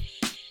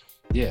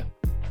 Yeah.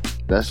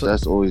 That's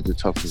always the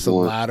toughest it's a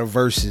one. lot of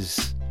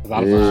verses. A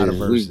lot of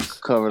verses. We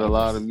covered a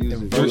lot of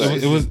music.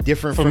 It was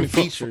different from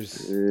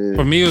features.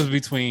 For me, it was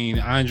between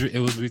Andre. It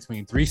was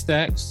between 3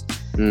 stacks.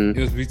 It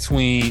was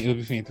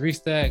between 3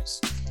 stacks,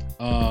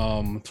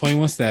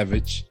 21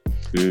 Savage,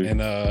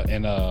 and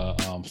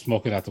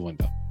Smoking Out the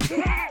Window.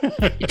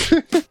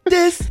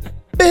 This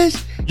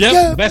bitch.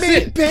 Yep, that's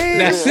it.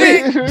 That's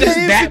it. Just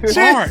that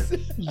part.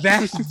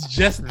 That's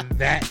just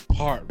that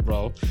part,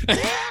 bro.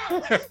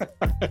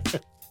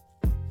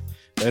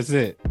 That's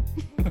it.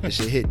 That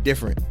shit hit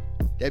different.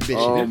 That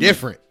bitch hit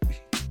different.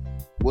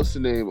 What's the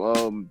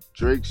name?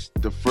 Drake's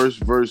the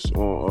first verse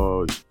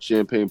on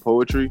Champagne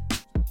Poetry.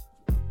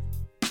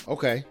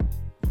 Okay.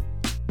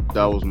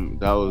 That was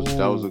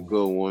a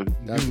good one.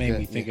 You made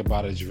me think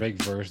about a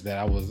Drake verse that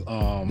I was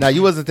Nah,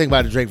 you wasn't thinking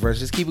about a Drake verse.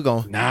 Just keep it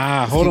going.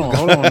 Nah, hold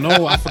on.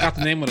 No, I forgot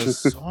the name of the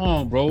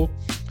song, bro.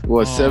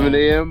 What, 7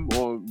 a.m.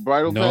 on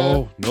Bridal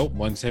Path? Nope,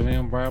 1 7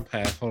 a.m. Bridal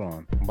Path. Hold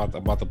on. I'm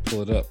about to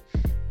pull it up.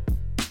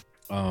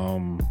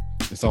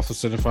 It's off of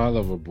Certified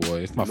Lover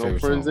Boy. It's my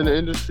favorite song. No Friends in the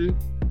Industry?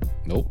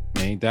 Nope,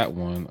 ain't that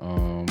one.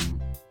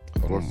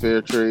 Or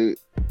Fair Trade?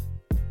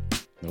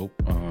 Nope.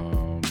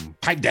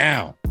 Pipe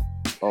Down.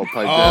 Oh,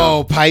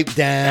 Pipe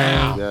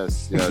Down.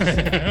 Yes.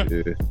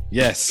 Yeah.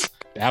 Yes.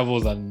 That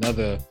was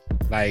another,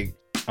 like,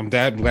 I'm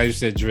glad you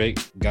said Drake.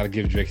 Gotta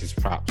give Drake his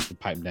props for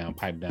Pipe Down.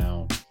 Pipe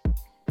Down.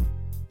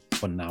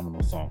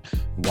 Phenomenal song.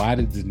 Why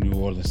did the New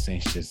Orleans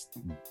Saints just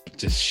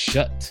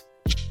shut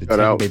the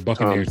Tampa Bay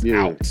Buccaneers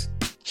out?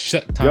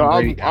 Shut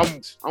Tom Brady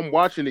out. I'm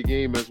watching the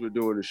game as we're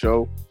doing the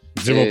show.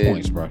 0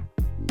 points, bro.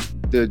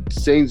 The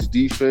Saints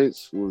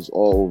defense was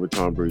all over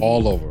Tom Brady.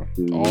 All over.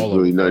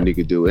 Really nothing he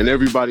could do. And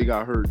everybody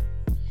got hurt.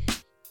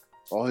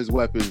 All those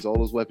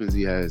weapons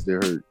he has,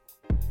 they're hurt.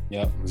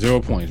 Yep. 0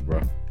 points,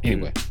 bro.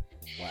 Anyway.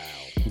 Wow.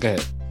 Go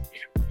ahead.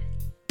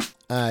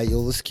 All right, yo,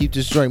 let's keep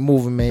this joint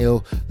moving, man.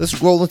 Yo,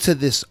 let's roll into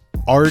this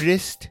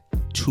artist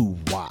to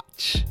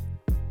watch.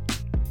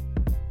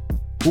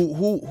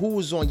 Who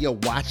is on your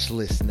watch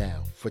list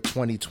now for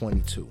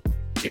 2022?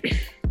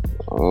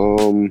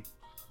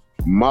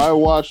 My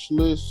watch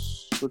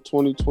list for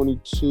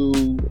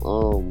 2022.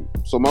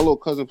 So my little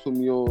cousin put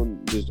me on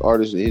this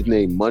artist. His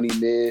name Money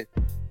Man.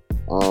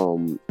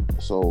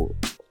 So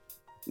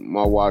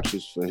my watch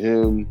is for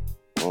him.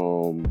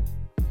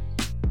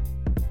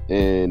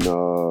 And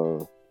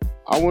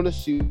I want to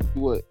see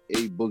what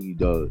A Boogie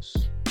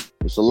does.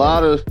 It's a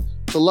lot of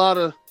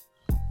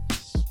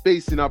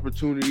space and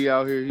opportunity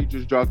out here. He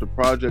just dropped a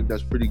project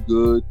that's pretty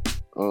good.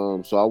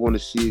 So I want to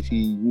see if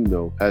he,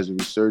 has a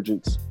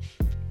resurgence.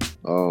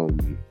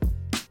 And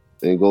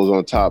goes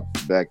on top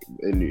back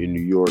in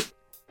New York.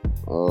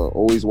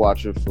 Always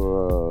watching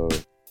for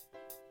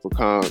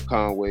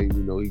Conway.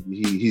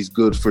 He's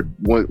good for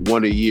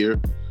one a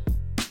year.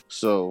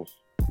 So,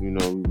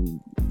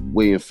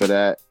 waiting for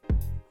that.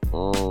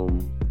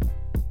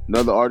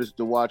 Another artist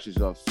to watch is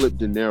Flip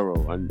De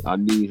Niro. I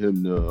need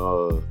him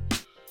to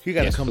he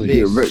gotta come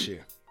big this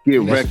year.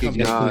 Get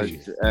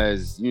recognized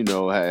as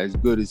as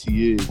good as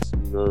he is.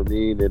 You know what I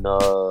mean? And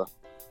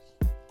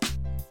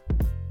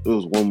there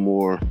was one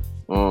more.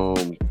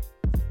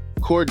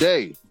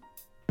 Corday.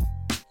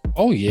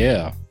 Oh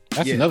yeah.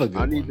 That's another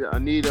good I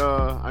need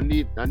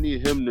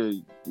him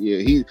to.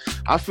 Yeah,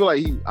 I feel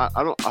like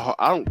I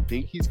don't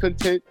think he's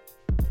content,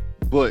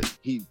 but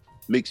he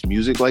makes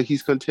music like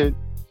he's content.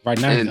 Right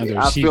now, and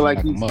I feel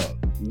like he's a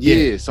mug.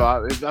 Yeah,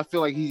 so if I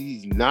feel like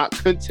he's not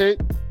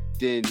content,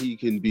 then he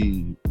can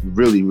be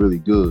really, really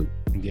good.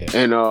 Yeah,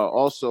 and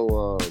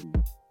also,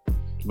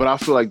 but I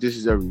feel like this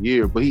is every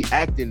year. But he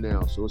acting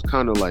now, so it's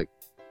kind of like,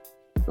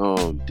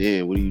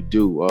 damn, what do you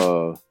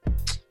do?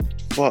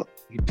 Fuck,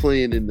 he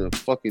playing in the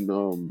fucking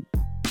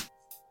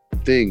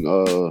thing.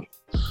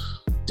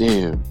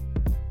 Damn,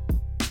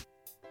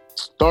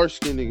 dark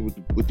skin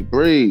nigga with the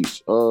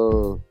braids.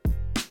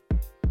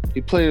 He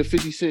played a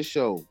 50 Cent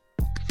show.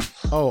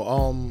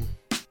 Oh,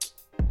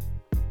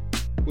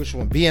 which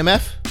one?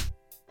 BMF?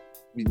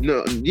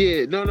 No.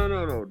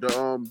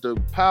 The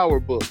Power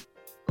Book.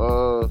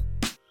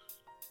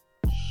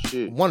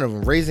 Shit. One of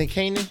them, Raising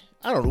Canaan.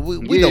 I don't know. We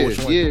know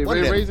which one. Yeah, one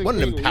of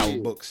them Power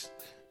Books.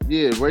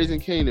 Yeah, Raising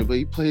Canaan. But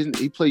he played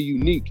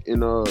unique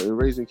in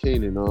Raising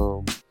Canaan.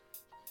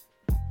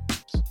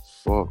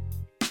 Fuck.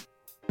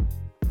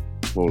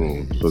 Hold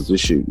on, because this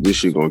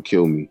shit gonna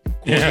kill me.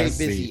 Yeah, I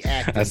see.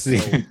 I see.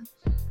 So.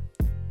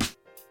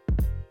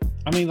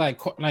 I mean,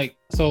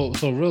 so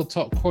real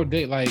talk,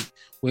 Cordae, like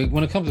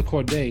when it comes to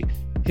Cordae,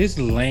 his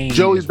lane.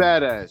 Joey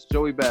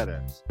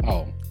Badass.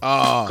 Oh,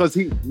 because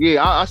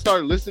I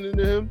started listening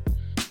to him,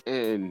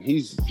 and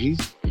he's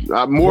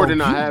more than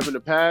I have in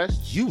the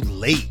past. You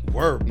late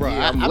word, bro.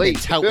 Yeah, I've been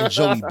touting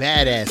Joey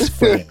Badass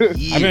for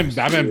years.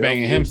 I've been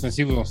banging him since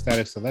he was on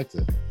Static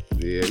Selector.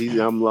 Yeah, I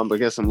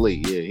guess I'm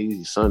late. Yeah,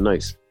 he's son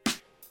nice.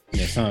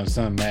 Yeah,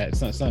 son mad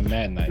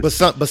nice. But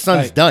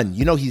son's done.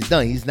 You know he's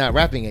done. He's not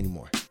rapping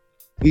anymore.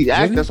 He's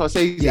acting. That's why I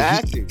say he's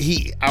acting.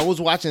 I was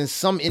watching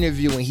some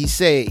interview and he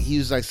said he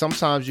was like,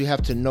 sometimes you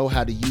have to know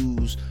how to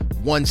use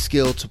one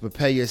skill to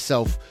prepare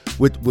yourself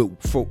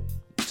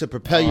to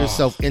propel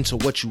yourself into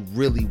what you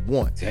really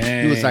want.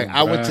 Dang, he was like,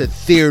 I went to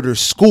theater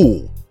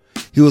school.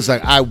 He was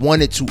like, I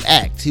wanted to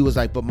act. He was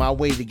like, but my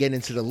way to get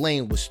into the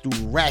lane was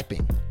through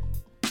rapping.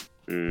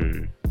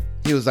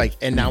 He was like,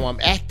 and now I'm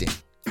acting.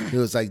 He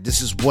was like, this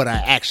is what I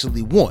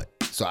actually want.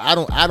 So I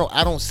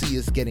don't see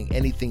us getting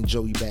anything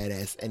Joey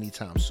Badass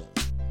anytime soon.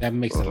 That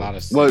makes a lot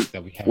of sense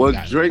that we haven't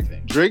gotten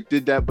anything. Drake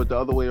did that, but the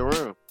other way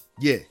around.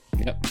 Yeah.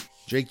 Yep.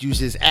 Drake used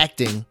his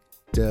acting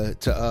to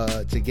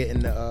get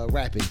into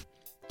rapping.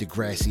 The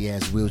grassy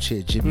ass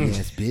wheelchair Jimmy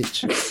ass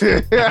bitch.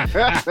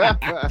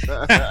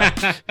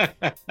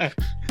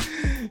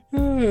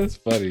 That's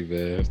funny,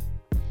 man.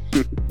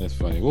 That's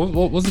funny.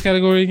 What's the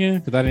category again?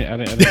 Because I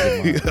didn't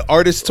get mine.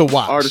 Artists to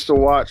watch. Artists to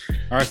watch.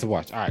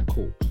 All right,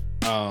 cool.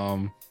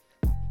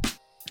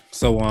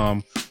 So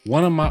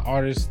one of my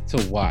artists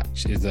to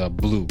watch is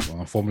Blue,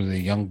 formerly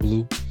Young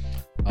Blue.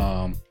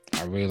 I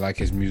really like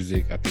his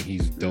music. I think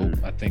he's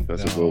dope. I think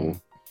that's a good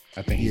one.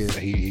 I think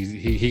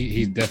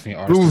he's definitely an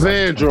artist. Blue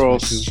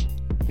Vandross.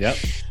 Yep.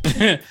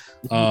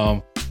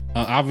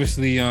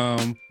 Obviously,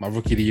 my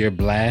rookie of the year,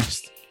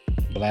 Blast.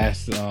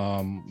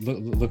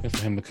 Looking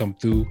for him to come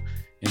through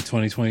in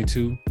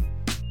 2022.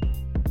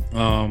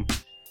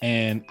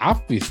 And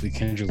obviously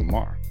Kendrick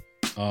Lamar.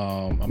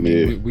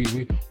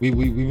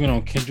 We went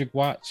on Kendrick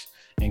Watch,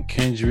 and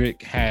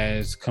Kendrick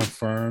has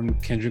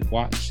confirmed Kendrick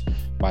Watch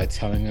by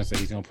telling us that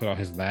he's gonna put out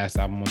his last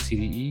album on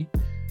TDE.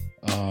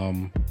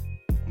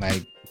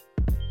 Like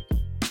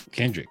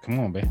Kendrick, come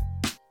on, man.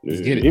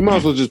 Let's get it. He might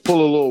as well just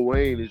pull a Lil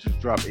Wayne and just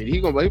drop it. He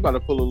about to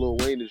pull a Lil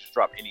Wayne and just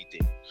drop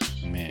anything.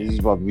 Man, he's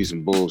about to be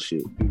some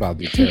bullshit. About to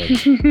be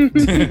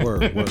terrible.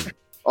 Word.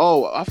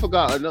 Oh, I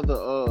forgot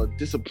another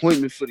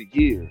disappointment for the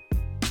year.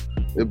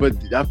 But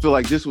I feel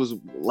like this was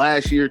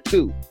last year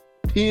too.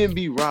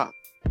 PNB Rock.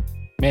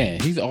 Man,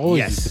 he's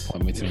always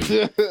disappointment to me.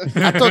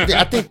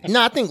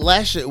 I think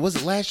last year, was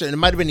it last year? And it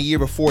might have been the year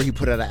before he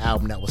put out an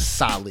album that was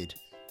solid.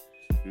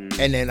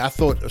 And then I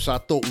thought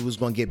we was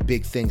gonna get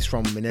big things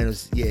from him, and then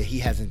he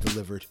hasn't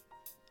delivered.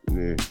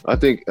 Yeah, I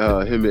think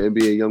him and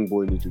NBA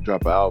YoungBoy need to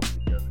drop an album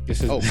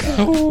together.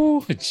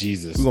 Oh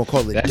Jesus! We're gonna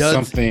call it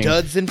Duds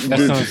and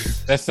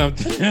Fugees. That's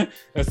something.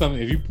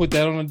 If you put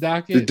that on the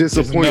docket, the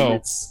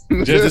disappointments.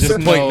 Just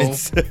know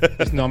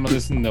I'm gonna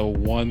listen to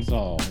one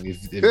song.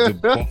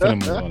 If both of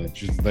them are on it,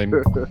 just let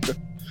me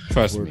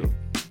trust me.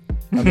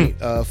 I mean,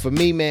 for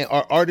me, man,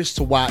 our artists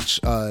to watch,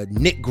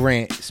 Nick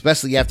Grant,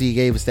 especially after he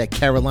gave us that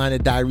Carolina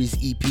Diaries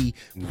EP.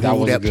 That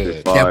was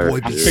good. That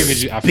boy I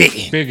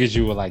figured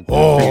you were like,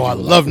 I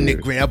love Nick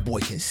Grant. That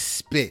boy can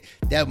spit.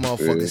 That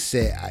motherfucker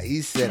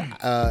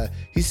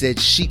said,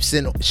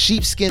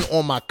 sheepskin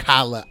on my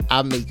collar.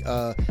 I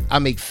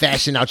make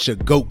fashion out your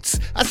goats.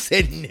 I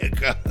said,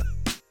 nigga.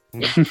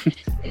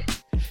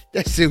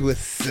 That shit was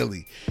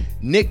silly.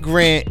 Nick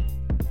Grant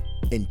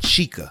and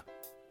Chica.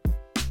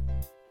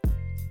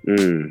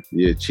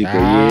 Yeah,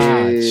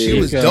 Chica. She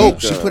was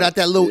dope. She put out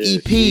that little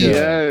EP.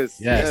 Yes.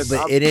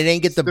 But it didn't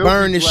get the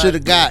burn it should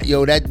have got.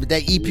 Yo, that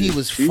EP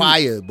was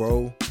fire,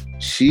 bro.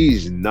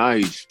 She's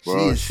nice,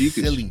 bro. She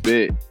can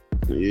spit.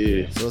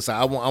 Yeah. So it's like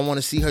I want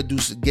to see her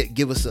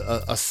give us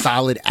a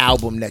solid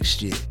album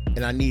next year,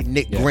 and I need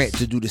Nick Grant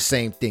to do the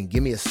same thing.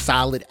 Give me a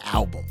solid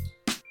album.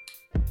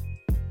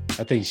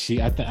 I think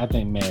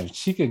man, if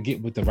she could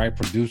get with the right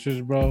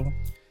producers, bro.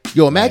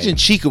 Yo, imagine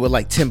Chica with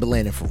like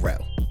Timbaland and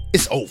Pharrell.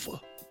 It's over.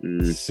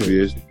 It's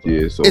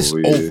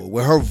over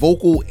with her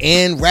vocal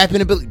and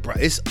rapping ability, bro.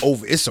 It's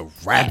over. It's a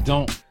rap.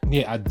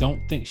 I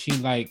don't think she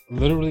like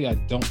literally. I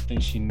don't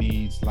think she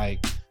needs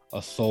like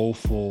a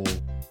soulful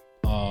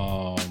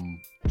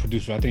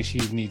producer. I think she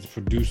needs a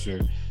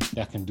producer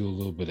that can do a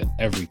little bit of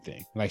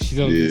everything. Like she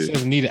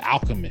doesn't need an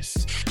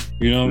alchemist.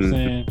 You know what I'm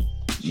saying?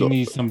 She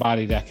needs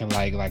somebody that can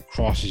like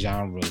cross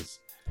genres.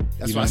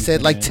 That's why I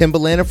said like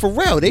Timbaland and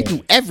Pharrell. They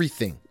do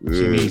everything.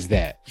 She needs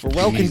that.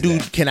 Pharrell can do.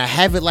 Can I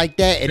have it like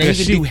that? And they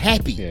can do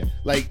happy. Yeah.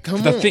 Like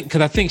come on.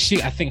 I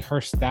think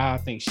her style. I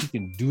think she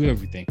can do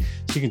everything.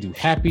 She can do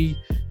happy.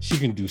 She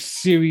can do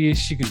serious.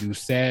 She can do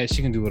sad.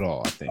 She can do it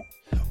all. I think.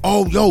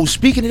 Oh, yo!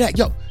 Speaking of that,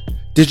 yo,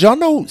 did y'all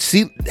know?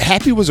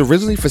 Happy was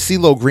originally for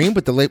CeeLo Green,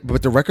 but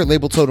the record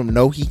label told him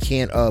no, he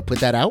can't put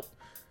that out.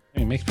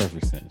 It makes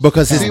perfect sense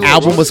because his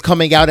album was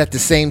coming out at the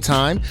same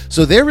time.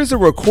 So there is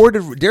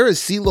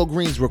CeeLo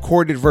Green's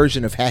recorded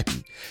version of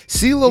Happy.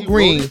 CeeLo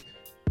Green,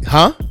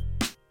 huh?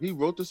 He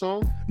wrote the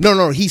song?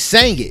 No, he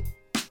sang it.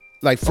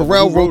 Like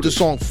Pharrell wrote the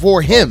song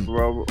for him.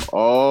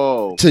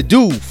 To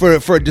do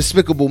for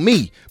Despicable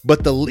Me,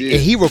 but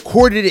he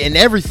recorded it and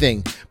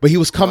everything. But he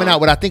was coming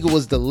out with, I think it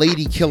was the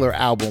Lady Killer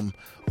album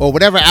or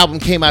whatever album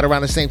came out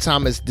around the same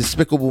time as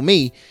Despicable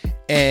Me.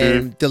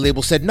 And the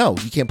label said, no,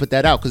 you can't put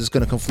that out because it's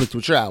going to conflict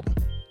with your album.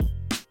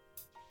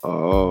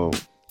 Oh.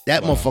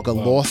 That motherfucker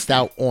lost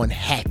out on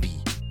Happy,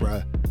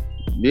 bruh.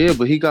 Yeah,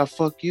 but he got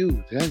Fuck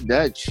You.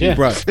 That shit. Yeah.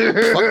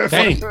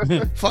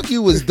 Bruh. Fuck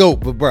You was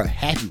dope, but bruh,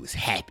 Happy was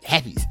happy.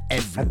 Happy's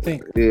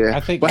everywhere. I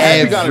think but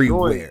Happy got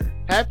everywhere.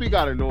 Happy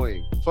got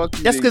annoying. Fuck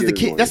You. That's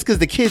because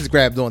the kids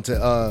grabbed on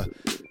to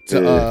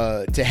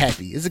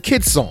Happy. It's a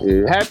kid's song.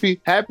 Yeah.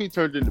 Happy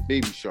turned into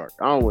Baby Shark.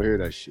 I don't want to hear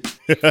that shit.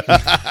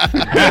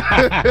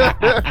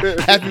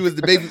 Happy was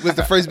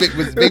the first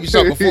Baby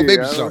Shark before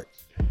Baby Shark.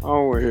 I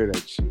don't want to hear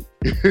that shit.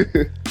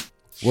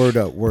 Word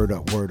up. All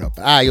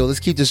right, yo, let's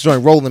keep this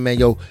joint rolling, man.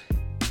 Yo,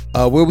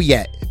 where we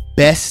at?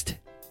 Best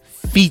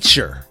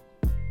feature.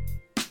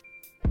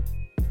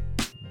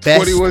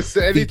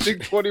 Anything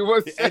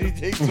 21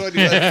 Savage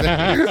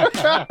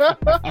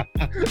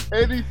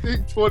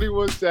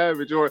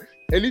or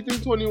anything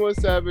 21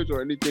 Savage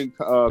or anything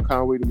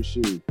Conway the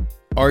Machine.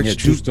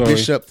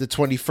 Archbishop the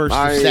 21st of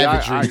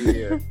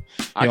Savagery.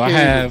 I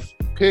have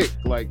pick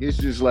like it's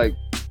just like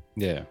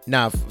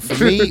Nah,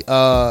 for me,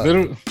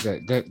 go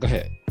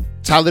ahead.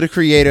 Tyler the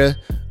Creator,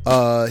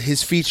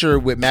 his feature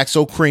with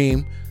Maxo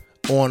Cream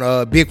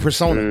on Big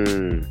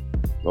Persona.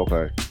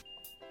 Okay.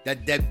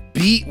 That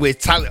beat with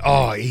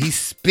Tyler, he's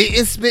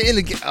spitting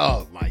again.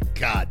 Oh my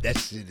God, that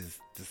shit is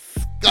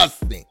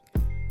disgusting.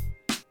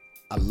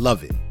 I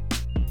love it.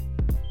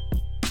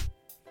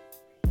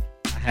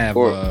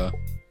 I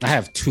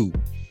have two.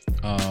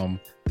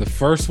 The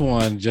first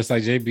one, just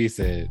like JB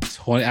said,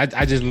 20.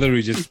 I just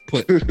literally just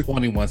put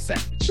 21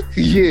 Savage.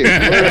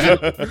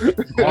 Yeah.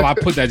 All I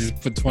put that just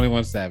put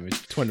 21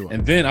 Savage. 21.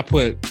 And then I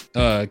put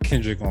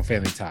Kendrick on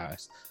Family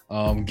Ties.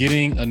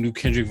 Getting a new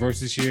Kendrick verse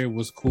this year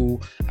was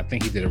cool. I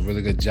think he did a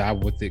really good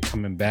job with it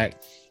coming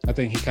back. I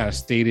think he kind of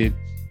stated,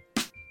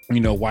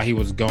 why he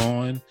was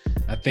gone.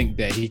 I think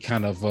that he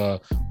kind of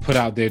put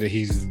out there that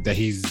he's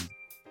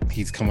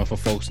coming for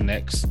folks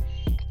next.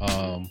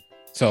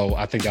 So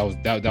I think that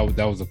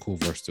was a cool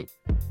verse too.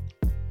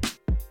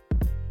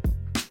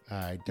 All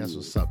right, that's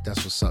what's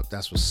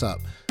up.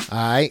 All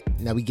right,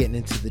 now we getting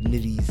into the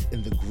nitties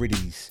and the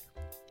gritties.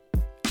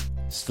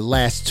 It's the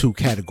last two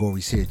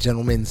categories here,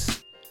 gentlemen.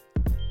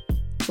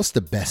 What's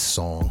the best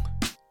song?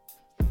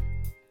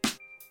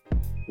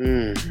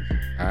 All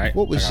right.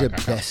 What was your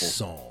best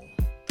song?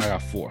 I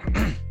got 4.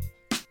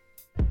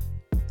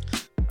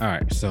 All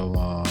right, so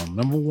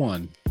number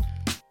 1.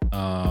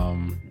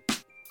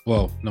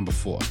 Number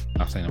 4.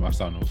 I'll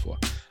start number 4.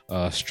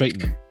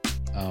 Straightening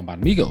by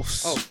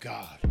Migos. Oh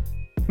God.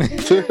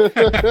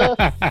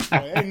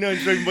 Ain't nothing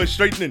straight but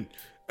straightening.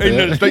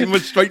 Them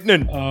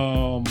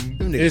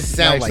niggas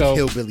sound like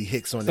Hillbilly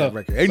Hicks on that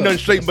record. Ain't nothing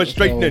straight but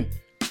straightening.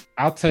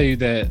 I'll tell you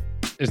that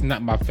it's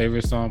not my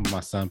favorite song, but my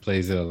son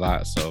plays it a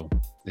lot, so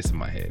it's in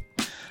my head.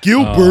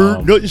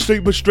 Gilbert, nothing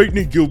straight but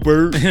straightening,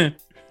 Gilbert.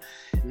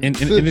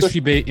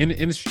 Industry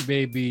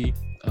Baby,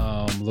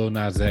 Lil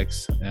Nas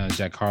X,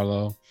 Jack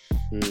Harlow,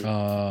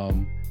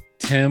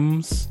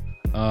 Tim's.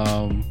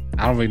 I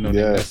don't really know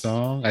that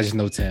song. I just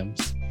know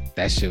Tim's.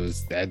 That shit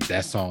was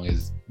that song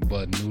is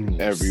Bud Noodles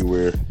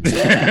everywhere.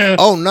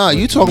 Oh no,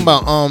 you talking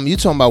about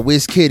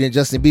Wizkid and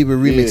Justin Bieber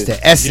remix to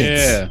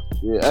Essence.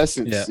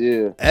 Essence.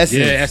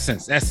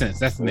 Essence.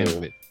 That's the name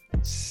of it.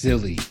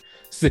 Silly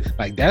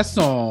like that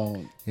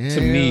song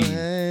to me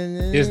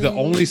is the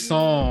only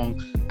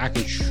song I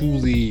can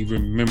truly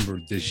remember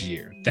this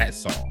year. That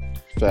song.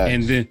 Facts.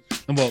 And then,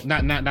 well,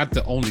 not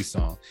the only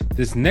song.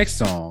 This next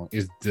song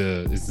is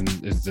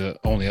the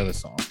only other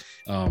song.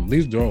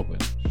 Leave the Door Open.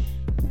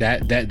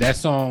 That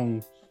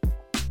song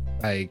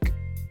like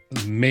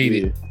made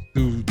it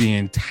through the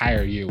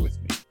entire year with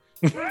me.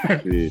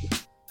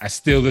 I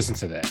still listen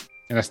to that,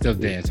 and I still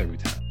dance every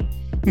time.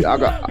 Yeah,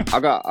 I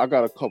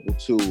got a couple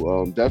too.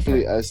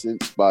 Definitely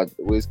Essence by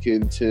Wizkid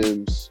and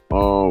Tim's.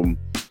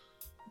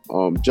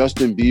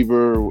 Justin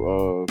Bieber,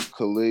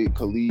 Khalid,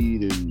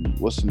 and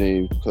what's the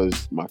name?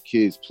 Because my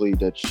kids played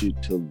that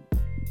shit till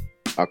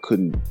I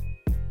could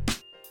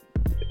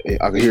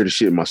hear the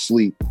shit in my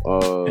sleep.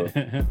 So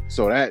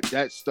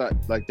that stuck,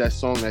 like that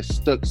song that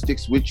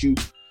sticks with you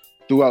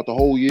throughout the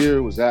whole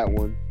year was that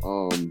one.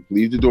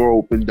 Leave the Door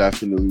Open,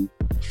 definitely.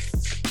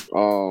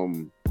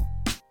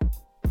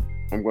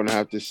 I'm gonna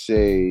have to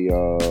say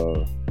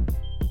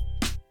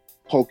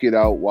Poke It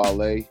Out,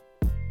 Wale.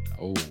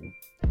 Oh,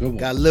 good one.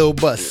 Got Lil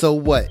Bus. So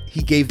what?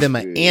 He gave them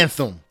an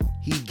anthem.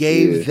 He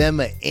gave them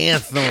an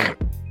anthem.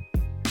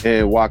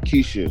 And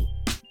Waukesha,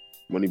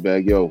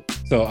 Moneybagg Yo.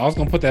 So I was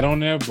gonna put that on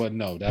there, but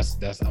no, that's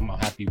I'm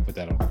happy you put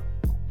that on.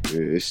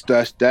 Yeah, it's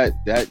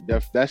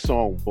that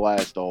song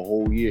blast the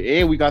whole year,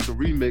 and we got the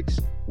remix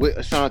with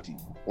Ashanti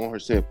on her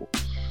sample.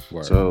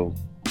 Word. So,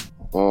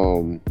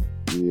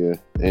 yeah.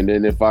 And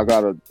then if I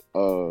got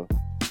a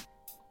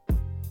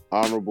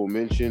honorable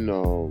mention,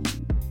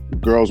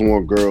 Girls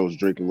Want Girls,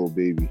 Drake and Lil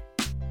Baby.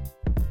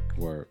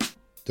 Word.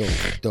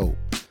 Dope.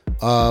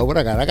 What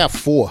I got? I got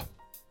 4.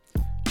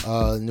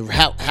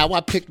 How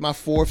I picked my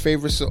 4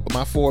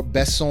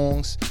 best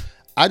songs,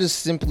 I just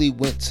simply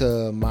went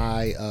to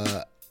my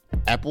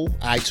Apple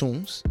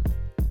iTunes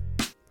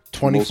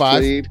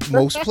 25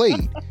 most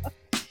played.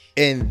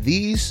 And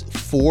these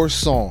 4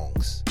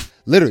 songs,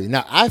 literally,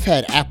 now I've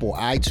had Apple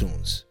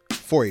iTunes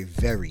for a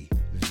very,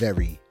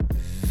 very,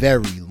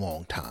 very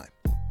long time.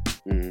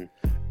 Mm-hmm.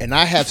 And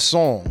I have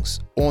songs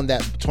on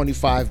that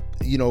 25,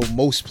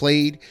 most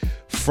played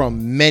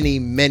from many,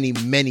 many,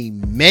 many,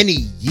 many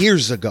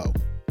years ago.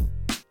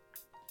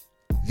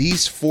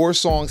 These 4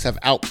 songs have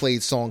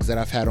outplayed songs that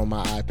I've had on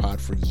my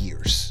iPod for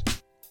years.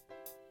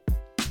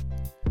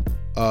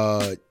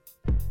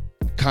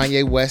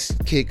 Kanye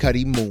West, Kid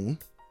Cudi, Moon.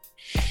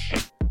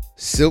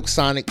 Silk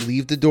Sonic,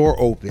 Leave the Door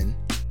Open.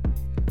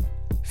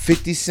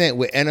 50 Cent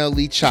with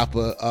NLE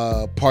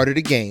Choppa, Part of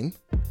the Game.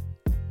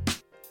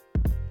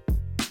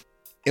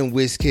 And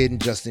Wizkid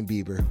and Justin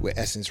Bieber with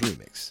Essence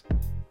Remix.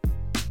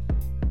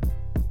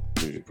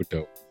 Super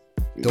dope.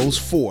 Those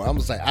 4. I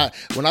was like,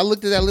 when I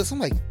looked at that list, I'm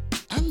like,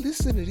 I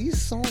listened to these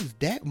songs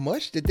that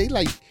much? Did they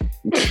like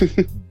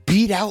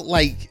beat out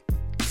like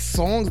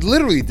songs?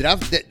 Literally,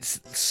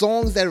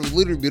 songs that have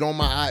literally been on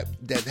my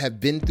that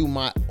have been on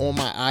my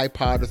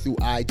iPod or through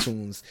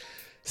iTunes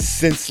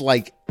since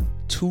like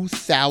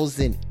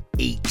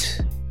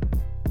 2008.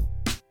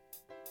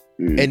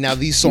 And now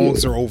these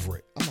songs are over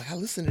it. I'm like, I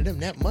listen to them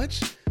that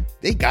much.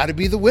 They got to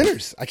be the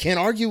winners. I can't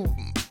argue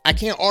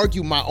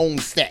my own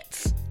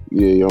stats.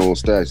 Yeah, your own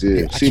stats.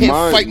 Yeah, I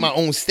can't fight my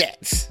own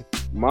stats.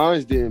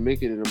 Mine didn't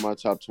make it into my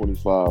top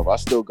 25. I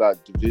still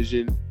got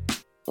Division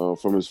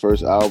from his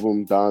first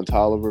album, Don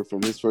Toliver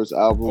from his first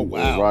album,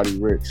 and Roddy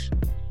Ricch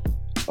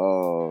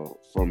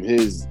from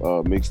his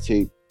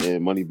mixtape,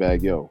 and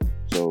Moneybagg Yo.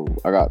 So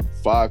I got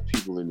 5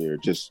 people in there,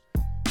 just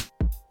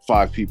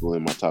 5 people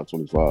in my top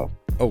 25.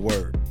 Oh,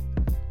 word.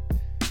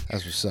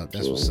 That's what's up.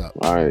 What's up.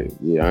 All right.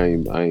 Yeah, I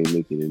ain't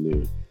making it in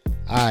there.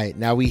 All right,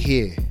 now we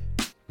here.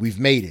 We've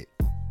made it.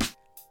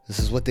 This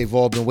is what they've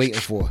all been waiting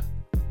for.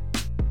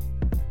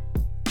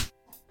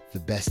 The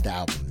best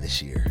album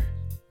this year.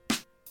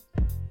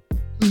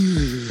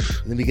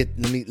 Let me get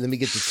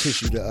the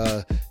tissue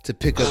to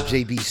pick up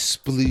JB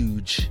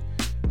splooge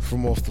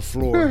from off the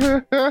floor.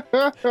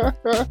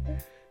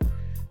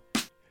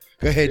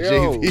 Go ahead,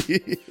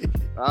 JB.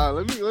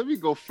 Let me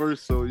go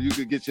first so you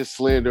could get your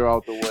slander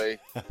out the way.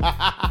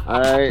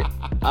 All right.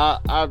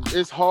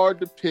 It's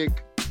hard to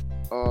pick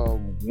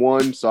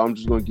one, so I'm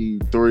just gonna give you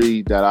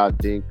 3 that I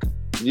think.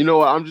 You know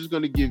what? I'm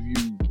gonna give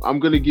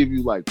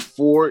you like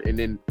 4, and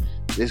then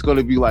it's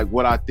gonna be like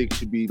what I think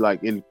should be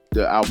like in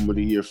the album of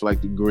the year for like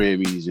the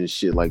Grammys and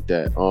shit like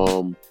that.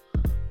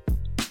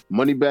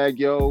 Moneybagg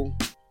Yo,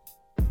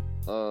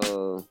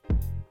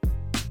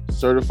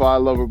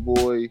 Certified Lover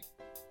Boy,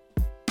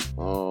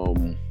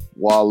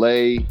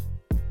 Wale,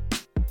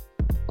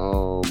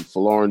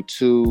 Folarin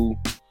 2,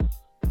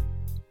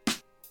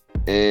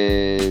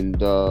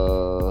 and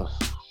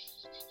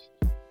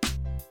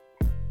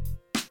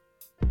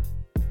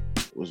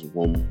was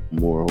one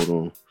more.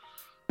 Hold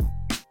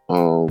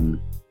on.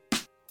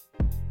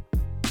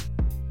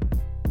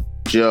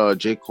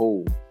 J.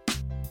 Cole.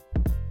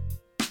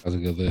 That's a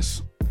good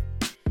list.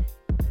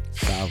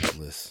 Solid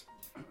list.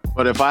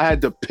 But if I had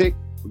to pick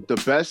the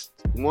best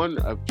one,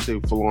 I'd say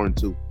Folarin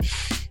 2.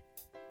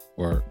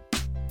 Word.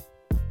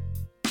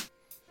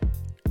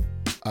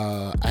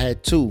 I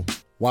had 2.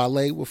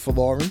 Wale with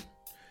Folarin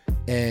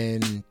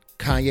and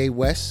Kanye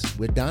West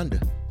with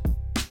Donda.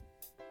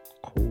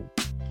 Cool.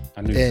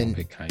 I knew you were gonna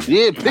pick Kanye.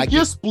 Yeah, pick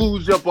your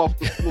splooge up off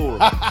the floor.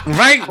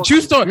 Right?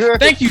 True story.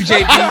 Thank you,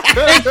 JB.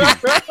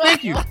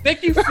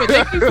 Thank you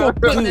for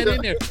putting that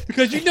in there.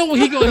 Because you know what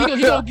he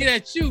gonna get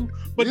at you,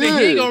 but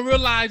then he gonna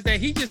realize that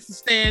he just a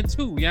stand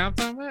too. You know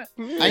what I'm talking about?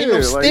 I ain't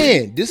no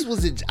stand. This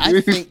was I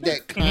think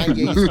that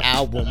Kanye's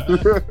album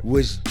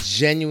was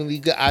genuinely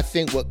good. I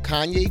think what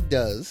Kanye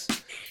does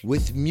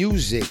with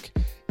music,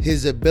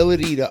 his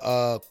ability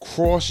to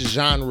cross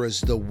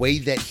genres the way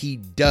that he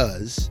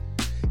does,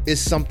 is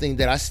something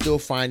that I still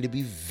find to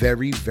be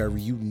very,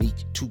 very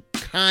unique to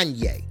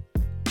Kanye.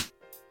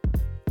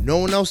 No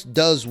one else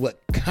does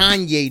what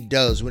Kanye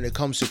does when it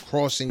comes to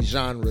crossing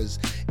genres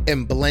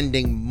and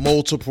blending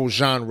multiple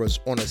genres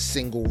on a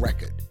single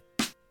record.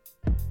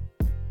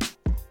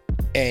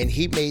 And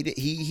he made it,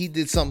 he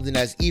did something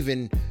that's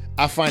even,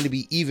 I find to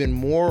be even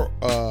more,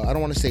 I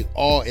don't want to say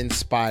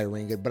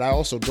awe-inspiring, but I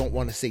also don't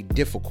want to say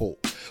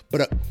difficult.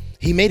 But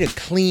he made a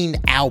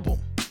clean album.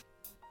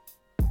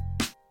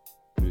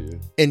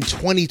 In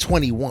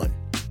 2021.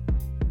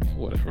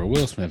 Whatever.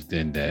 Will Smith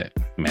did that,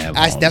 man.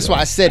 That's why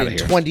I said in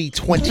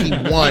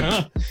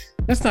 2021.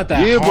 That's not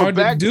that hard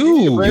to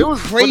do. It was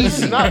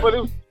crazy.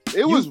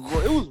 It was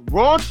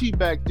raunchy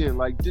back then.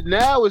 Like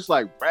now it's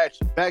like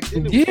ratchet. Back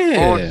then it was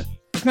raunchy.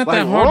 It's not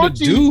that hard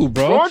to do,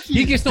 bro.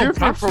 He gets no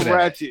props for that.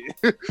 Ratchet.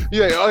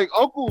 Yeah, like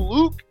Uncle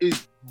Luke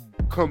is.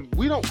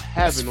 We don't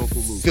have an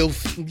Uncle Luke.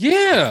 Filthy.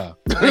 Yeah,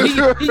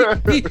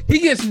 he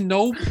gets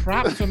no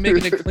props for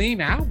making a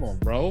clean album,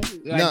 bro.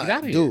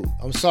 Like, dude,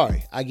 I'm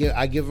sorry. I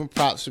give him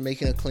props for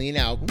making a clean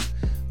album.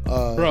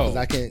 Bro,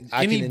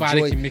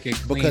 anybody can make a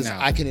clean because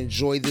album. I can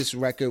enjoy this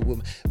record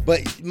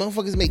but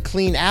motherfuckers make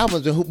clean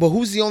albums. But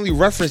who's the only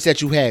reference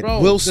that you had?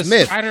 Bro, Will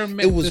Smith.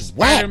 It was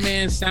whack.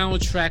 Spider-Man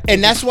soundtrack,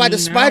 and that's why the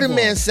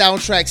Spider-Man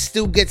soundtrack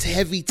still gets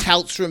heavy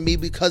touts from me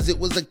because it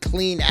was a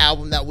clean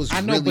album that was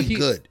really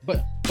good.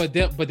 But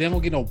they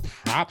don't get no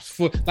props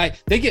for,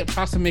 like, they get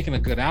props for making a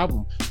good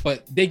album,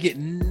 but they get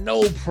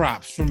no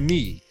props from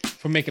me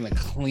for making a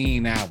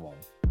clean album,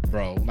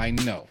 bro. Like,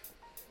 no,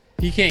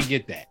 he can't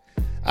get that.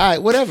 All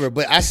right, whatever.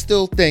 But I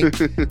still think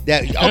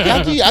that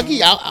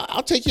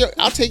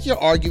I'll take your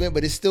argument,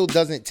 but it still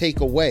doesn't take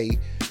away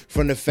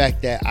from the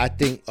fact that I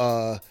think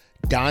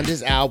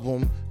Donda's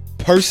album,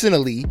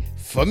 personally,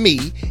 for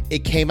me,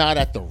 it came out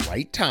at the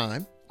right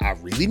time. I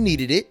really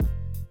needed it.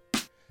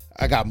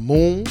 I got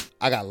Moon.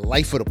 I got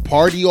Life of the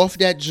Party off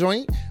that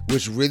joint,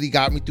 which really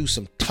got me through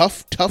some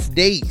tough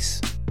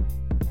days.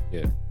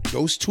 Yeah,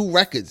 those two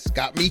records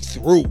got me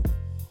through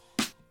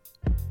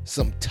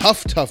some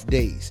tough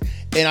days.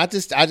 And I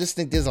just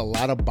think there's a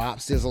lot of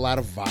bops, there's a lot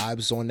of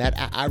vibes on that.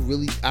 I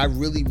really,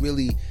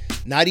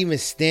 not even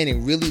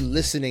standing, really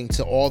listening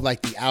to all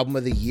like the album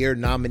of the year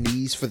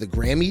nominees for the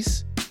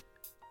Grammys.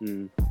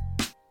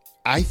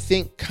 I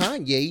think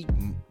Kanye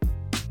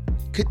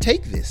could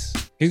take this.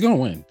 He's gonna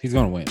win.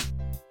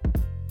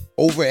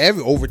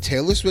 Over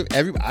Taylor Swift.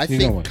 I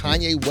think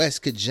Kanye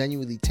West could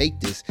genuinely take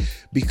this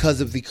because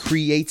of the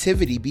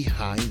creativity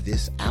behind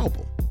this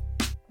album.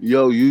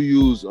 Yo, you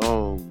use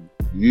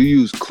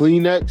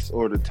Kleenex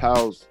or the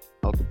towels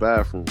out the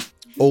bathroom?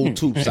 Old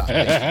tube sock.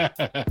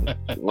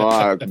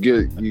 Well,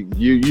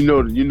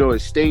 you know it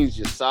stains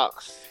your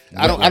socks.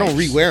 I don't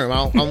rewear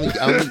them.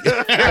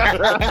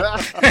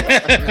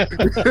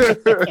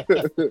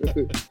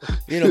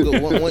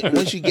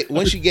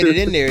 Once you get it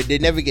in there, they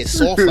never get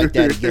soft like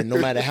that again. No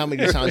matter how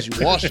many times you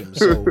wash them.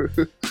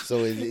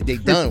 So they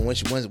done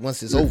once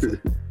it's over.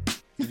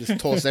 You just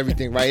toss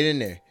everything right in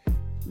there.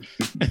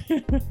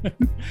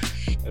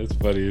 That's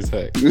funny as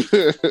heck.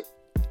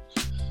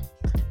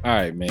 All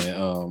right, man.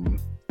 All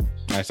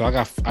right, so I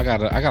got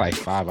like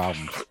 5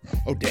 albums.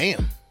 Oh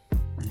damn.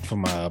 For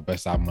my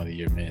best album of the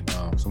year, man. So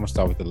I'm gonna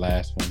start with the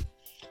last one.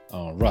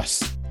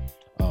 Russ.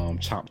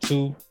 Chomp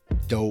 2.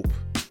 Dope.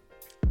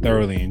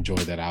 Thoroughly enjoyed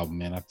that album,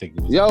 man. I think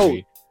it was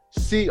great.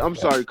 See, I'm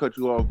sorry to cut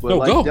you off, but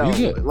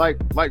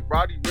like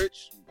Roddy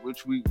Ricch,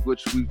 which we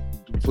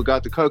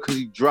forgot to cut because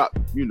he dropped,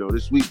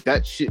 this week.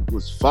 That shit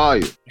was fire.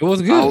 It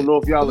was good. I don't know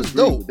if y'all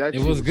agree with that.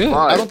 It was good.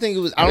 I don't think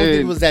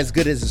it was as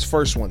good as his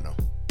first one though.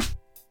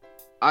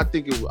 I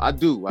think it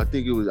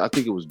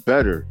was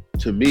better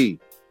to me,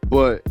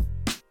 but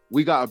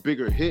we got a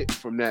bigger hit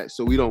from that,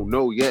 so we don't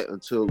know yet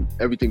until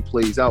everything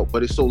plays out.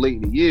 But it's so late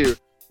in the year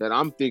that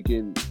I'm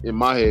thinking in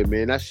my head,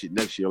 man, that shit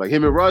next year. Like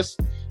him and Russ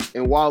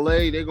and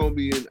Wale, they're gonna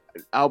be in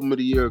album of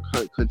the year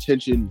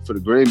contention for the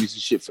Grammys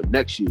and shit for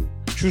next year.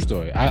 True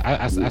story.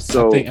 I think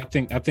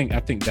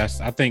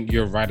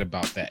you're right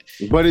about that.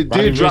 But it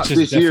did drop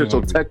this year, so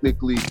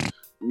technically,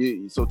 yeah.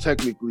 You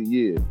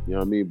know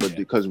what I mean? But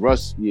because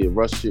Russ shit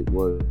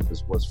was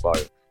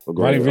fire.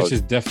 Roddy Ricch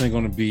is definitely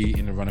going to be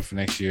in the running for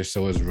next year.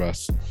 So is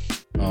Russ,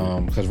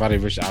 because Roddy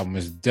Ricch album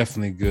is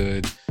definitely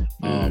good.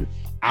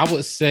 I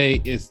would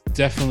say it's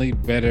definitely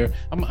better.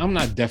 I'm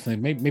not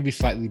definitely, maybe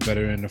slightly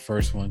better than the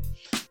first one.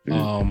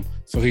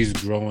 So he's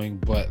growing,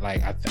 but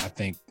like I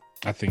think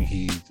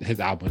his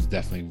album is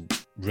definitely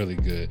really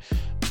good.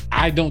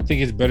 I don't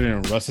think it's better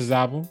than Russ's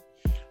album.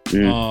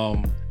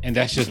 and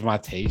that's just my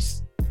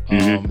taste.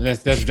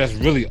 That's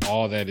really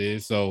all that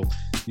is. So,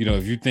 you know,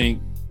 if you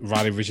think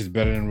Roddy Ricch is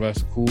better than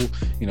Russ, cool.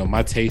 You know,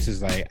 my taste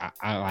is like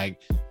I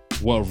like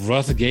what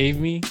Russ gave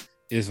me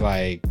is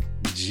like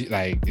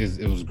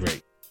it was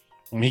great.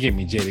 I mean, he gave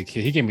me Jada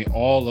Kidd. He gave me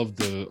all of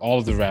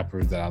the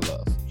rappers that I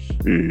love.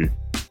 Mm-hmm.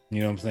 You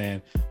know what I'm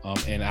saying?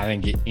 And I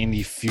didn't get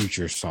any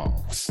Future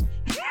songs.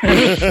 Yo,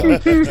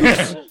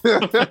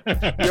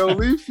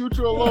 leave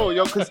Future alone,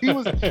 yo, because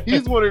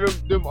he's one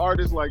of them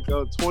artists like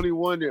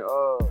 21 and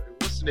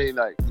what's the name,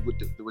 like with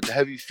the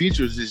heavy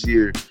features this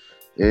year,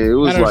 and it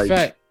was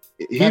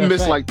he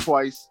missed like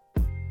twice.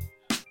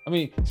 I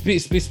mean,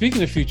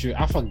 speaking of Future,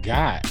 I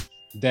forgot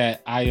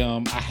that I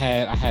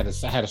had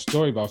a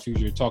story about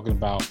Future talking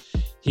about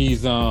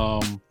he's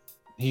bigger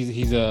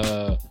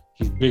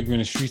in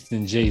the streets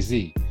than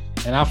Jay-Z.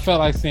 And I felt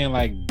like saying,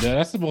 like,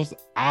 that's the most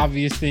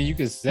obvious thing you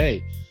could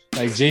say.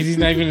 Like, Jay-Z's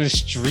not even in the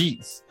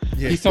streets.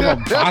 Yeah. He's talking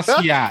about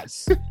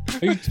Basquiat's. What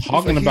are you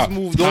talking about? He's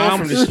moved on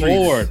from the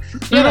Ford.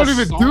 They don't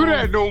even do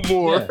that no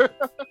more. Yeah.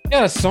 He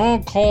had a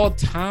song called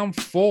Tom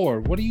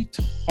Ford. What are you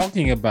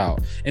talking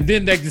about? And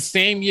then, like, the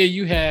same year,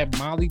 you had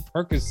Molly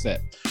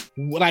Percocet.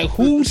 Like,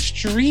 who's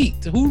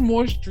street? Who's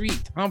more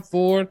street? Tom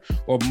Ford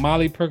or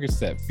Molly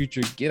Percocet?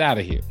 Future, get out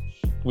of here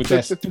with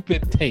that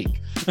stupid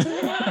take.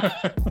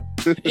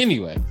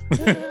 Anyway,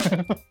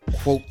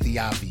 quote the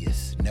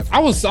obvious. Never. I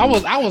was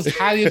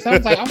highly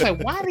upset. I was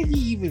like, why did he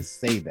even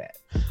say that?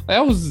 Like,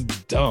 that was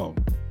dumb.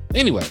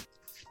 Anyway,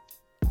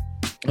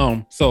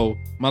 so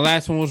my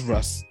last one was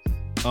Russ.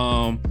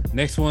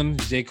 Next one,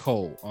 J.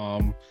 Cole.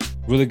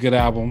 Really good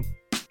album.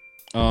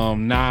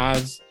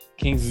 Nas,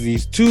 King's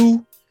Disease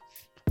 2.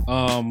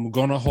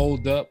 Gonna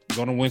hold up.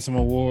 Gonna win some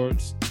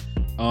awards.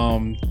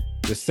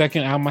 The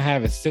second album I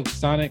have is Silk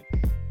Sonic.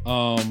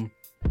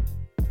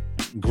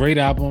 Great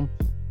album.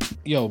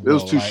 Yo, bro, it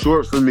was too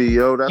short for me,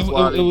 yo. That's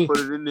why I didn't put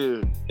it in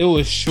there. It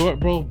was short,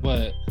 bro,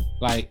 but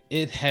like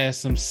it has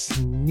some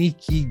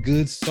sneaky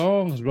good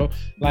songs, bro.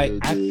 Like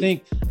I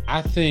think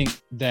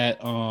that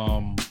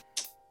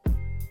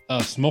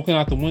Smoking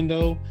Out the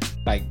Window,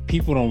 like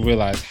people don't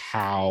realize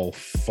how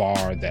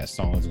far that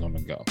song is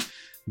gonna go.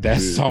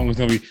 That song is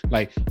gonna be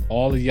like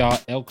all of y'all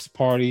Elks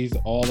parties,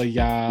 all of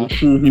y'all,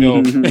 you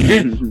know,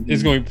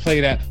 it's gonna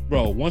play that,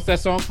 bro. Once that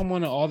song come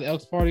on at all the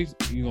Elks parties,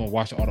 you're gonna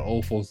watch all the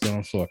old folks down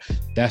on the floor.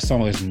 That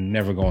song is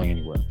never going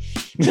anywhere.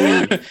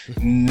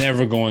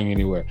 Never going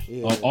anywhere.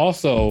 Yeah.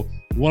 Also,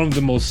 one of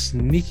the most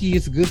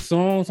sneakiest good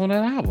songs on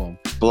that album.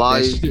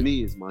 Fly Is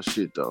Me is my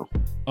shit though.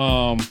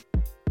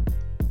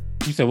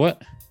 You said what?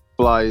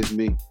 Fly Is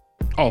Me.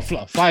 Oh,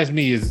 Fly Is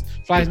Me is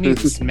a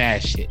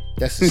smash hit.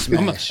 That's a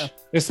smash.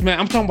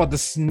 I'm talking about the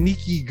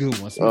sneaky good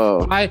ones.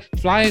 Oh.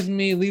 Fly Is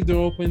Me, Leave the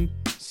Door Open,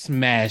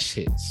 smash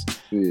hits.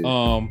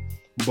 Yeah.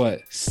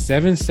 But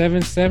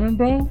 777,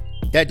 bro.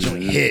 That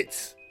joint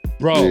hits,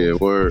 bro. Yeah,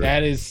 word.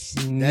 That is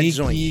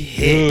sneaky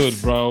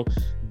good, bro.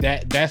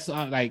 That's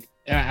like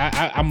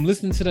I'm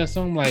listening to that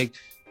song like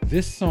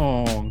this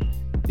song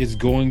is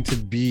going to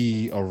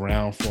be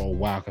around for a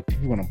while because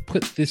people are gonna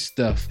put this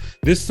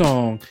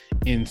song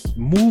in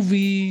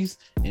movies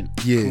and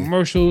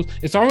commercials.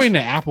 It's already in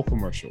the Apple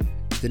commercial.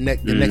 The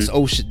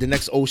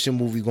next Ocean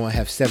movie gonna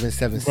have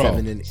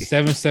 777 in it.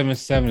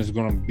 777 is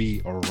gonna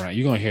be around.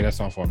 You're gonna hear that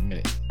song for a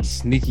minute.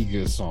 Sneaky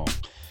good song.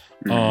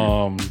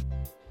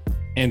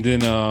 And then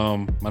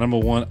my number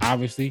one,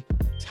 obviously,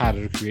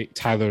 Tyler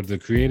the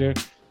Creator.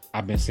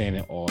 I've been saying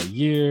it all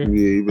year. Yeah,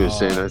 you've been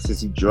saying that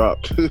since he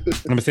dropped. I've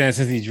been saying it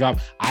since he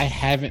dropped. I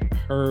haven't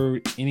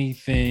heard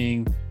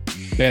anything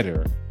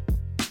better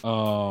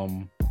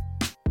than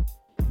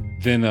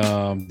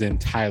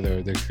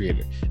Tyler, the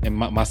Creator. And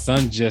my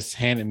son just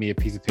handed me a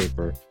piece of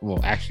paper. Well,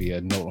 actually,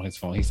 a note on his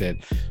phone. He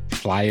said,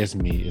 "Fly As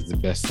Me is the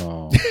best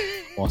song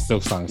on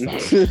Silk Sonic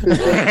side."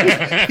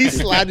 He's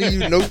sliding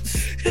you notes.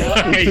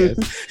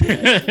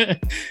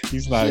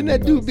 He's sliding. Shouldn't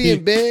that dude be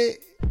in bed?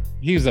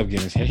 He was up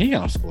getting his hair. He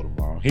got on school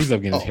tomorrow. He's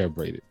up getting his hair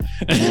braided.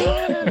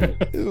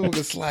 We're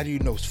gonna slide you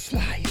notes.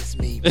 Fly As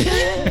Me.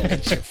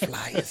 Mention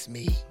Fly As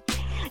Me.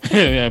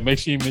 Yeah, make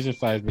sure you mention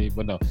Fly As Me.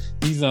 But no,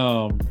 he's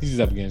up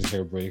getting his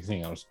hair braided because he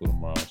ain't out of school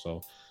tomorrow.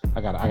 So I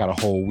got a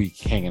whole week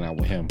hanging out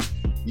with him.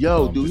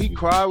 Yo, do he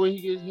cry when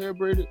he gets his hair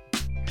braided?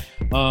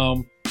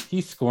 He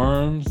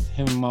squirms.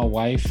 Him and my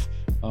wife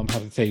have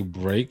to take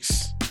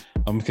breaks.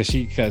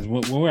 Because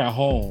when we're at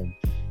home,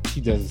 he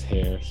does his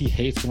hair. He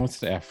hates going to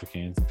the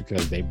Africans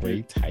because they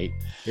braid tight.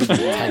 They braid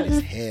tight as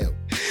hell.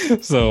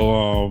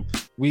 So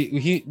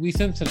we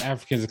sent him to the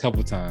Africans a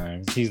couple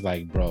times. He's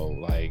like, bro,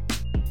 like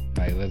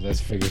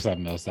let's figure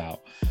something else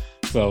out.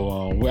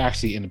 So we're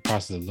actually in the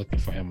process of looking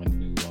for him a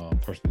new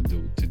person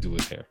to do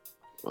his hair.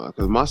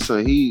 Because my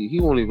son, he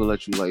won't even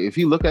let you, like, if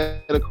he look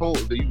at a comb,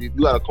 if you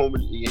got a comb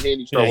in your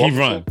hand, you start walking. He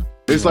run.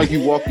 It's like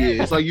you walk.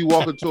 Yeah, it's like you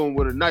walking to him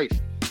with a knife.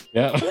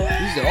 Yeah. He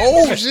said,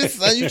 "Oh shit,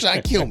 son, you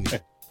trying to kill me."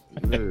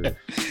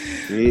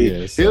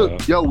 Yeah.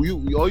 Yo,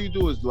 all you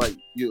do is like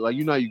you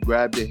know how you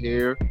grab the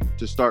hair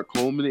to start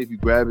combing it, if you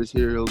grab his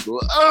hair, he'll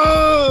go,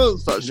 oh,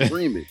 start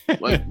screaming.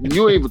 Like,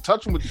 you ain't even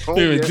touch him with the comb.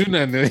 He didn't do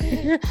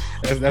nothing.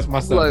 That's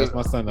my son. Like, that's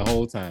my son the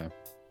whole time.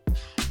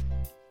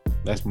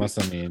 That's my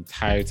son the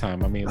entire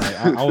time. I mean, like,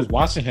 I was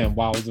watching him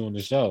while I was doing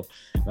the show,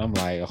 and I'm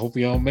like, I hope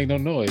you don't make no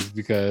noise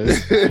because.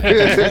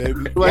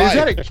 Like, is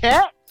that a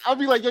cat? I'll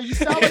be like, yo, you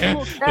sound like a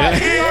little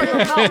cat.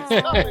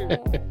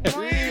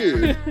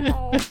 Weird.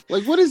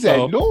 Like, what is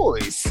that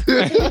noise?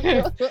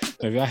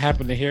 If y'all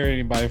happen to hear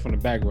anybody from the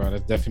background,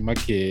 that's definitely my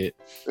kid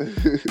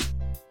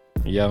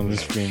yelling and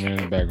screaming in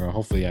the background.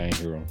 Hopefully, I ain't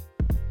hear him.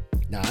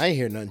 Nah, I ain't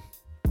hear nothing.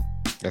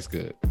 That's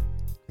good.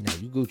 No,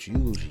 you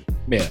Gucci.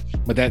 Yeah,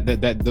 but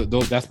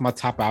that's my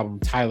top album,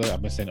 Tyler.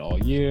 I've been saying it all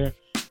year.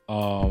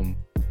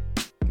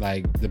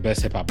 Like the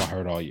best hip hop I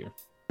heard all year.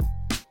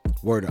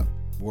 Word up.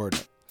 All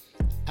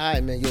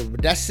right, man. Yo,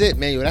 but that's it,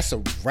 man. Yo, that's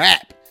a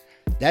wrap.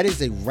 That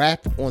is a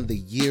wrap on the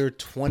year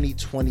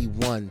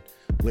 2021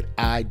 with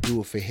I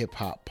Do It For Hip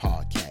Hop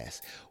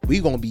podcast.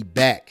 We gonna be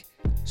back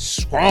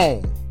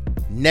strong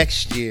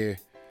next year.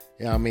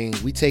 You know what I mean?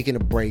 We taking a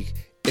break.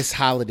 It's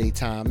holiday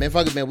time, man.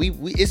 Fuck it, man. We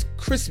it's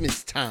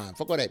Christmas time.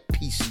 Fuck all that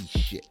PC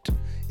shit.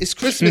 It's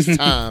Christmas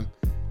time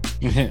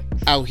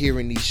out here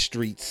in these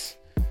streets,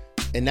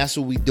 and that's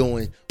what we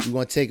doing. We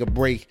want to take a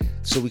break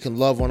so we can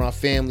love on our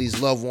families,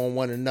 love on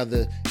one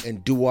another,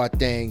 and do our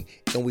thing.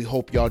 And we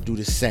hope y'all do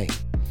the same.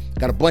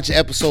 Got a bunch of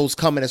episodes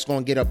coming that's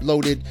going to get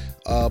uploaded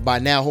by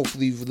now.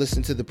 Hopefully, you've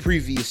listened to the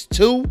previous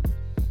two,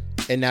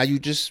 and now you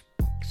just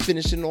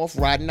finishing off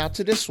riding out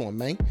to this one,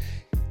 man.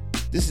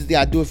 This is the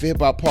I Do It For Hip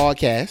Hop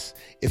podcast.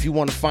 If you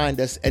want to find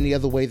us any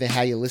other way than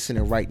how you're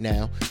listening right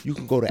now, you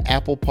can go to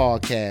Apple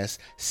Podcasts,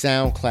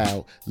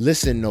 SoundCloud,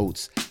 Listen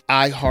Notes,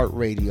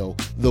 iHeartRadio,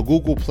 the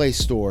Google Play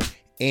Store,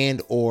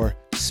 and or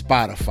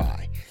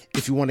Spotify.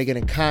 If you want to get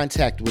in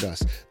contact with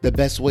us, the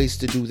best ways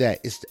to do that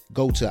is to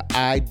go to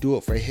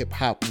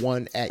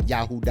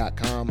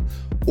idoitforhiphop1@yahoo.com,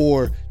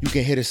 or you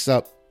can hit us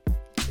up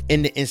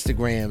in the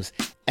Instagrams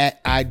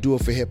at I Do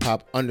It For Hip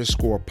Hop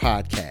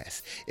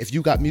 _podcast. If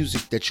you got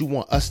music that you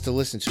want us to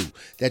listen to,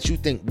 that you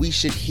think we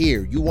should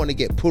hear, you want to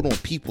get put on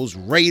people's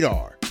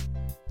radar,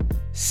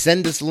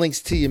 send us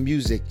links to your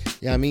music.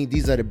 You know what I mean?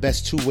 These are the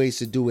best two ways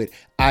to do it.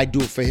 I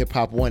Do It For Hip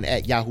Hop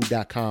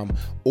 1@yahoo.com,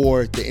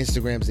 or the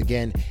Instagrams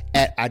again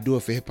at I Do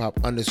It For Hip Hop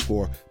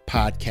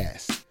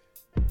 _podcast.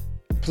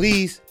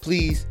 Please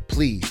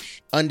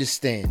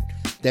understand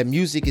that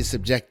music is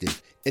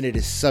subjective, and it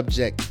is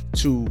subject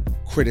to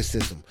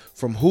criticism.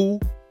 From who?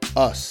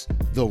 Us,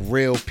 the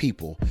real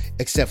people,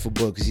 except for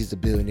Boog because he's a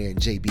billionaire, and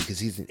JB because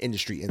he's an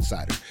industry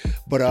insider.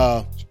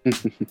 But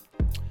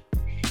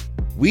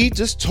we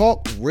just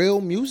talk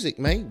real music,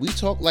 man. We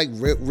talk like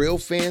real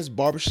fans,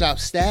 barbershop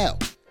style.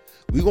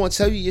 We're going to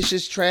tell you your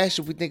shit's trash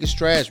if we think it's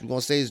trash. We're going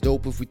to say it's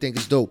dope if we think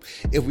it's dope.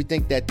 If we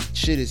think that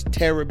shit is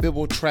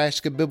terrible, trash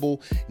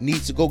kabibble,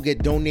 needs to go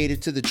get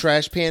donated to the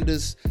trash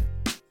pandas,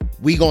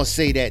 we going to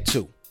say that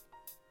too.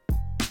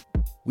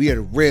 We are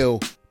the real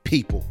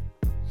people.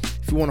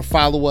 If you want to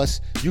follow us,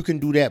 you can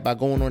do that by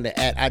going on to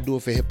at I Do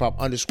It For Hip Hop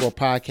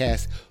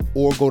 _podcast,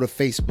 or go to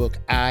Facebook,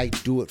 I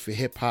Do It For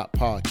Hip Hop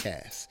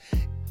podcast.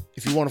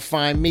 If you want to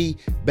find me,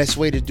 best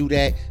way to do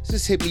that is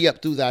just hit me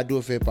up through the I Do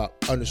It For Hip Hop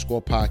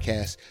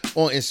 _podcast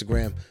on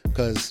Instagram,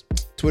 because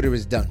Twitter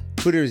is done.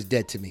 Twitter is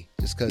dead to me,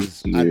 just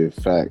because. Yeah,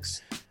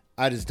 facts.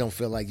 I just don't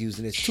feel like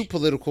using it. It's too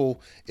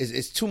political.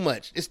 It's too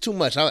much. It's too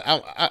much.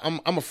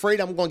 I'm afraid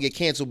I'm going to get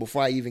canceled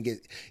before I even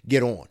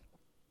get on.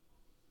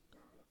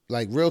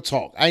 Like, real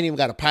talk. I ain't even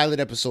got a pilot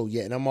episode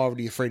yet, and I'm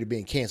already afraid of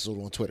being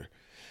canceled on Twitter.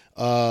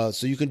 So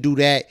you can do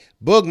that.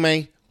 Boog,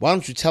 man, why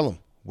don't you tell them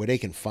where they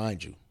can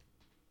find you?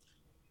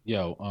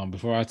 Yo,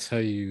 before I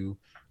tell you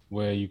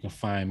where you can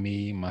find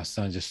me, my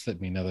son just slipped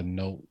me another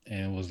note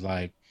and was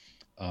like,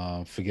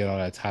 forget all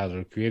that Tyler,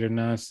 the Creator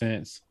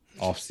nonsense.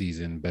 Off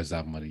season, best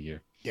album of the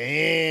year.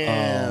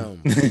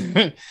 Damn.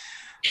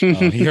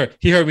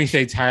 He heard me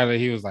say Tyler.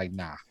 He was like,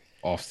 nah.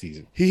 Off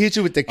season. He hit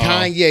you with the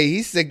Kanye.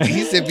 He said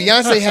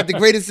Beyonce had the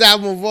greatest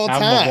album of all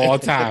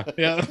time.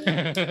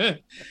 Yep.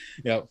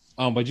 Yep.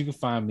 But you can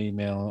find me,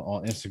 man,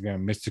 on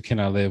Instagram, Mr. Can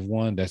I Live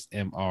 1. That's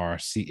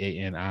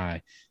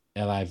MrCanilive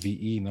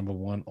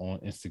 1 on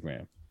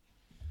Instagram.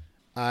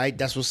 All right,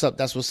 that's what's up.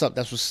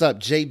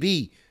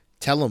 JB,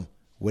 tell them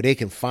where they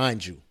can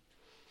find you.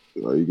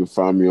 You can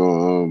find me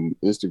on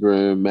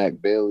Instagram,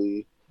 Mac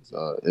Bailey,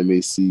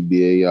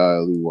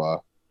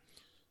 MacBailey.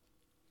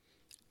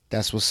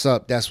 That's what's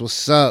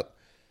up.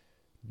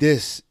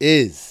 This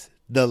is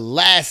the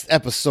last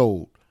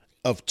episode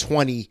of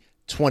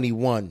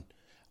 2021.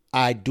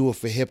 I Do It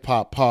For Hip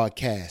Hop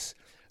podcast.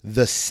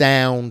 The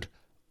sound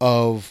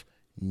of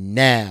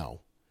now.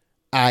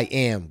 I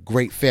am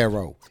Great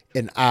Pharaoh,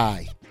 and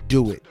I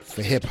do it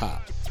for hip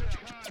hop.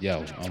 Yo,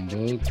 I'm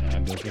Boog, and I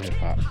do it for hip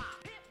hop.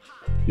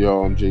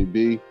 Yo, I'm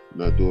JB,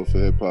 and I do it for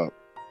hip hop.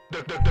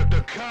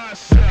 The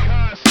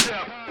concept.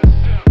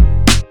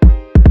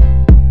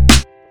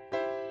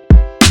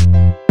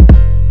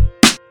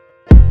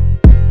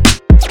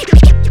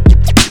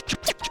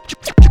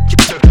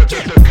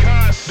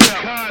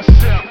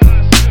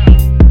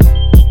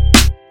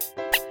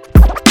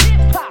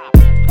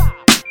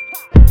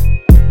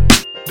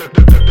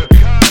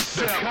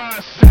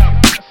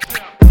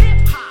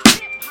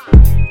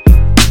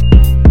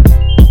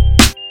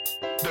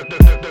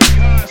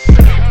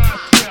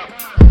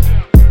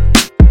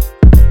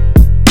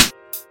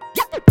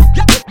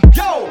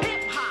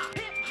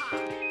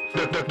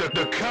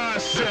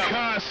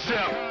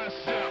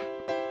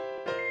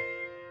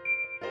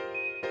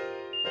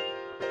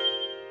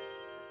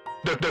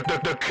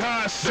 The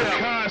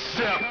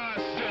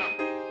concept.